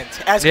whirlwind,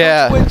 as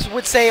Coach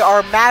would say,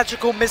 our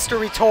magical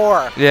mystery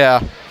tour.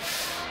 Yeah.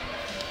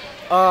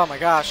 Oh my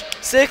gosh,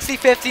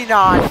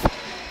 60-59.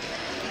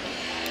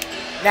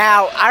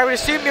 Now, I would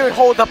assume you would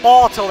hold the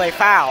ball till they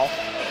foul.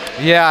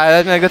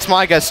 Yeah, that's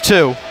my guess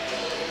too.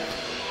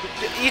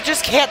 You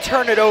just can't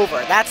turn it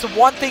over. That's the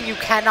one thing you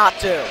cannot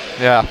do.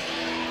 Yeah.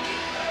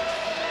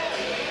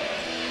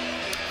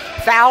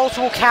 Fouls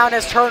will count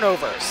as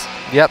turnovers.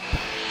 Yep.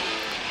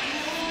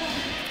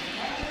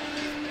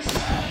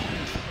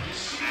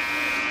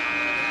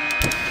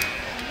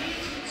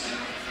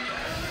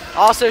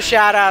 Also,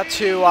 shout out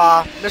to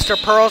Mr.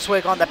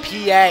 Pearlswig on the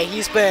PA.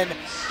 He's been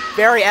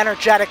very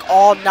energetic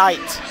all night.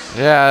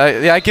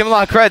 Yeah, I give him a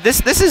lot of credit. This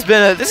has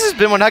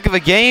been one heck of a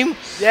game.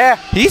 Yeah.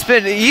 He's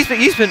been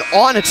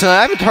on it tonight.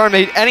 I haven't heard him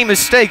made any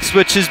mistakes,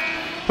 which as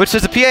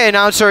a PA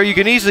announcer you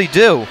can easily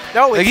do.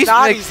 No, it's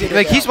not easy to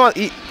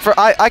do.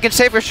 I can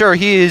say for sure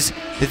he is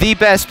the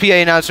best PA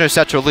announcer in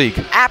Central League.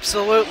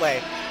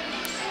 Absolutely.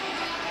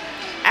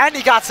 And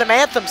he got some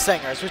anthem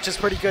singers, which is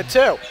pretty good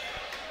too.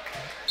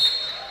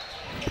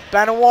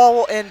 Benoit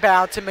will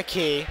inbound to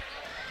McKee.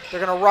 They're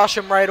going to rush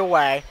him right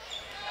away.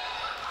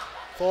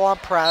 Full on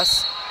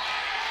press.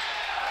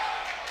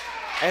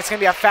 And it's going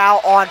to be a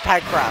foul on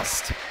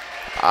Penncrest.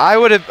 I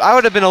would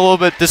have been a little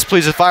bit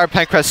displeased if I were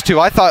Penncrest too.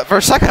 I thought for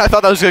a second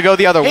that was gonna go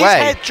the other way. His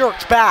head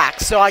jerked back,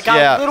 so I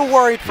got a little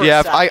worried for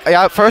a second.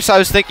 At first I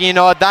was thinking, you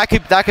know what, that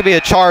could be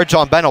a charge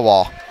on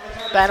Benawal.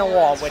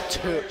 Benawal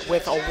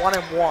with a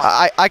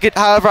 1-and-1.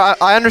 However,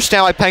 I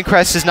understand why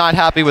Penncrest is not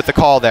happy with the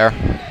call there.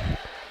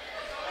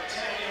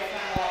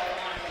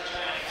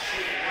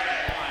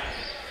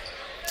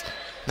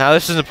 Now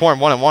this is an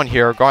important 1-and-1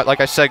 here. Like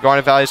I said,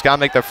 Garnet Valley's got to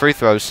make their free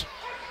throws.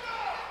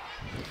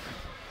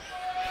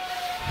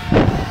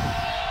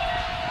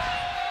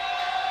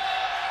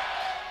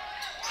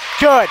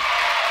 Good.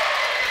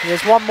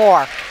 Here's one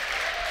more.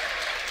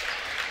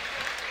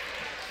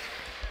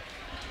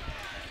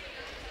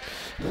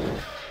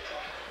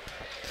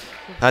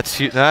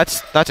 That's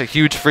a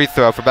huge free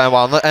throw for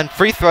Benawal. And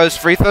free throws.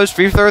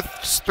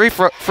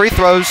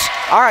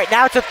 All right,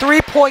 now it's a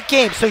 3-point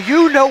game, so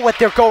you know what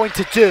they're going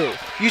to do.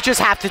 You just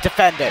have to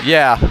defend it.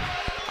 Yeah.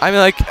 I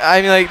mean,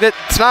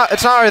 it's not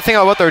hard to think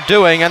about what they're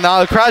doing, and now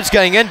the crowd's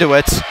getting into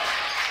it.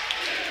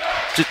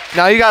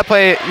 Now you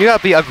gotta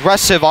be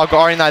aggressive while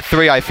guarding that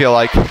 3, I feel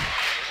like.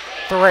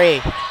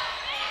 3.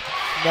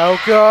 No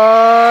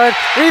good.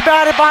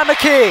 Rebounded by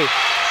McKee.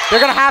 They're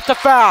gonna have to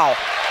foul,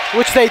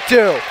 which they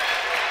do.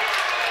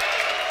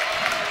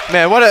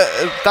 Man,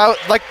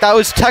 that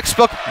was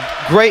textbook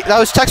great. That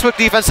was textbook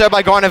defense there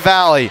by Garnet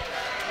Valley.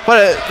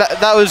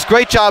 That was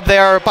great job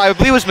there by, I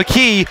believe it was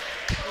McKee,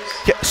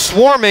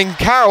 swarming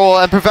Carroll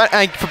and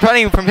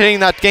preventing him from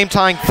hitting that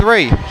game-tying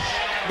 3.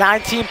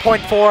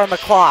 19.4 on the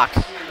clock.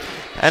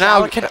 And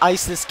now can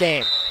ice this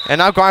game. And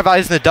now Garnet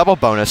Valley's in the double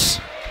bonus.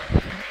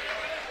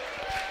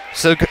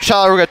 So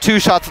Schaller will get 2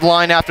 shots at the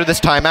line after this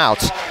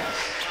timeout.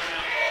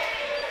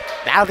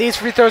 Now these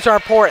free throws are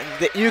important.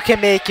 That you can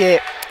make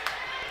it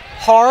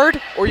hard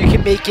or you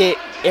can make it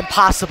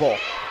impossible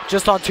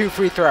just on 2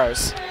 free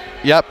throws.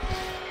 Yep.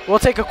 We'll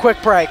take a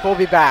quick break. We'll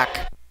be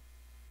back.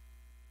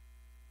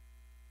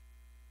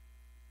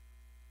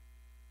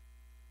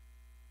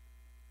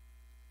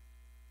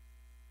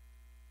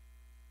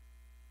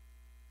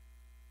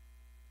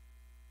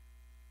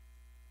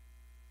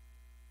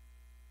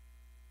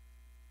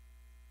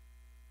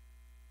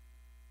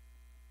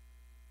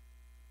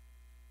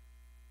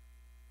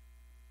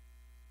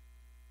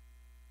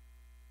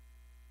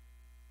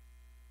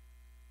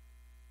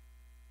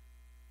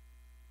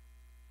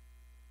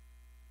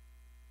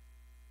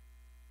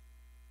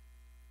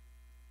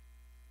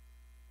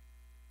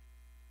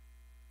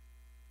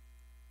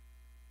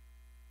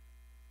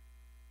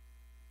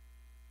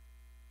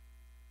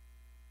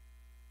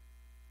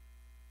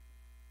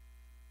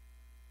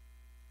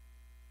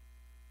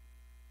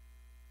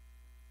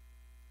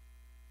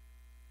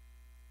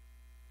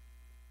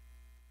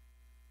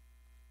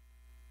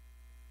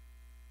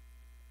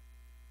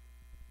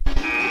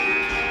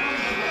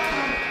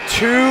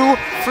 Two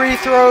free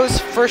throws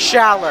for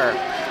Schaller.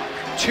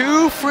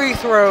 2 free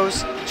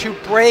throws to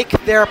break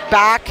their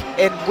back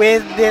and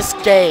win this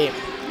game.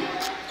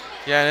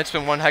 Yeah, and it's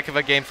been one heck of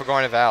a game for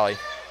Garnet Valley.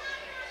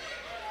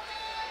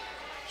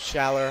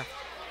 Schaller,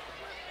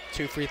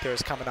 2 free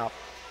throws coming up.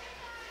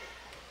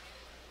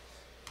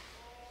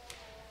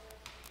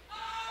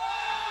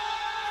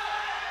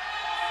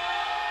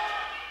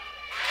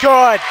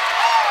 Good.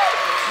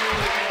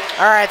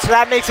 All right, so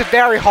that makes it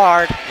very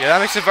hard. Yeah, that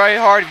makes it very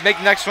hard. Make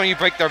the next one you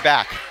break their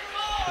back.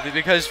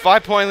 Because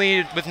 5-point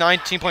lead with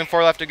 19.4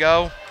 left to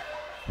go.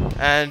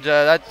 And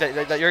you're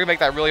going to make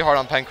that really hard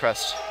on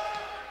Penncrest.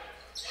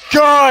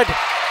 Good.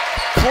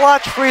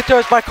 Clutch free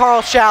throws by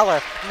Carl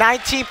Schaller.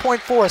 19.4,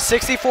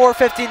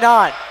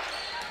 64-59.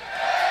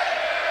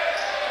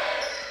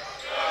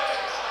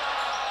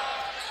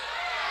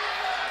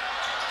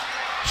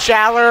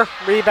 Schaller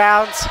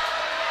rebounds.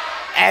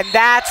 And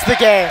that's the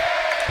game.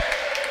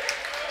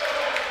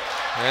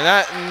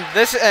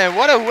 And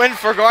what a win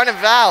for Garnet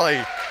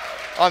Valley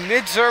on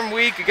midterm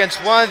week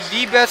against one of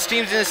the best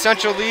teams in the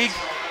Central League.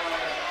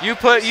 You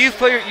put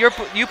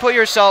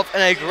yourself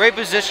in a great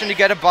position to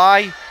get a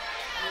bye.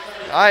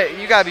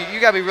 You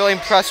gotta be really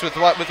impressed with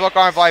what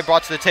Garnet Valley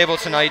brought to the table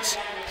tonight.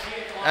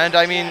 And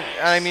I'm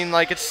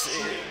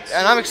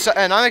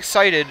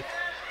excited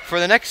for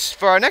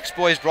our next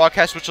boys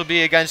broadcast, which will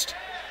be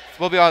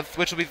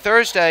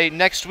Thursday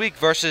next week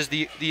versus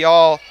the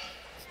all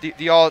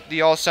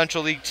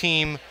Central League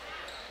team,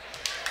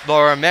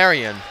 Laura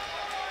Marion.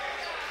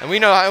 And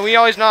we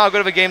always know how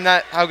good a game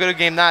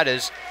that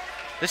is.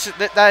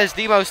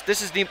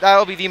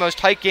 That'll be the most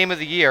tight game of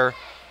the year,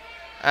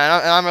 and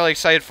I'm really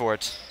excited for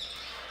it.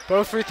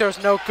 Both free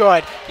throws no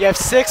good. You have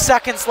 6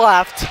 seconds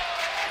left.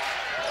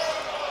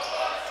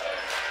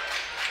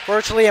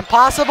 Virtually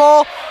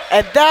impossible,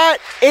 and that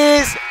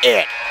is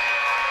it.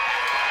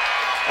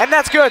 And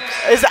that's good.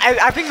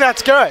 I think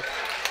that's good.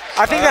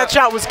 I think that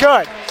shot was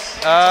good.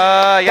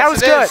 Yes, that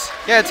was good.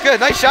 Yeah, it's good.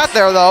 Nice shot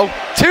there, though.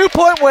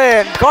 2-point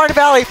win. Garnet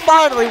Valley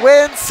finally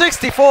wins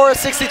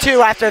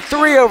 64-62 after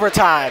 3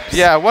 overtimes.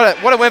 Yeah, what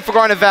a win for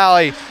Garnet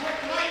Valley.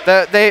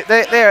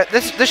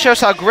 This shows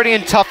how gritty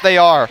and tough they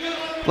are.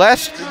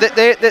 This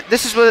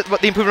is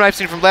what the improvement I've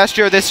seen from last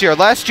year. This year,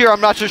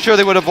 I'm not so sure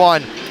they would have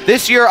won.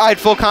 This year, I had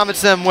full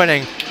confidence in them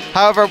winning.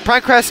 However,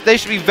 Penncrest, they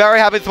should be very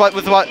happy with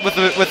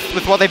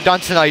what they've done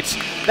tonight.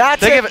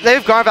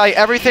 They've Garnet Valley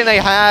everything they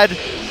had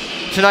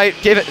tonight.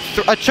 Gave it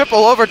a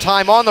triple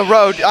overtime on the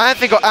road. I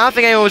don't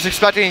think anyone was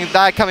expecting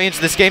that coming into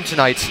this game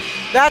tonight.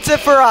 That's it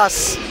for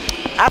us.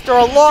 After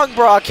a long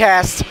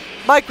broadcast,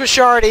 Mike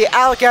Bishardi,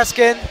 Alec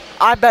Eskin,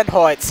 I'm Ben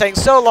Hoyt saying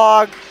so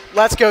long.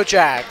 Let's go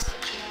Jags.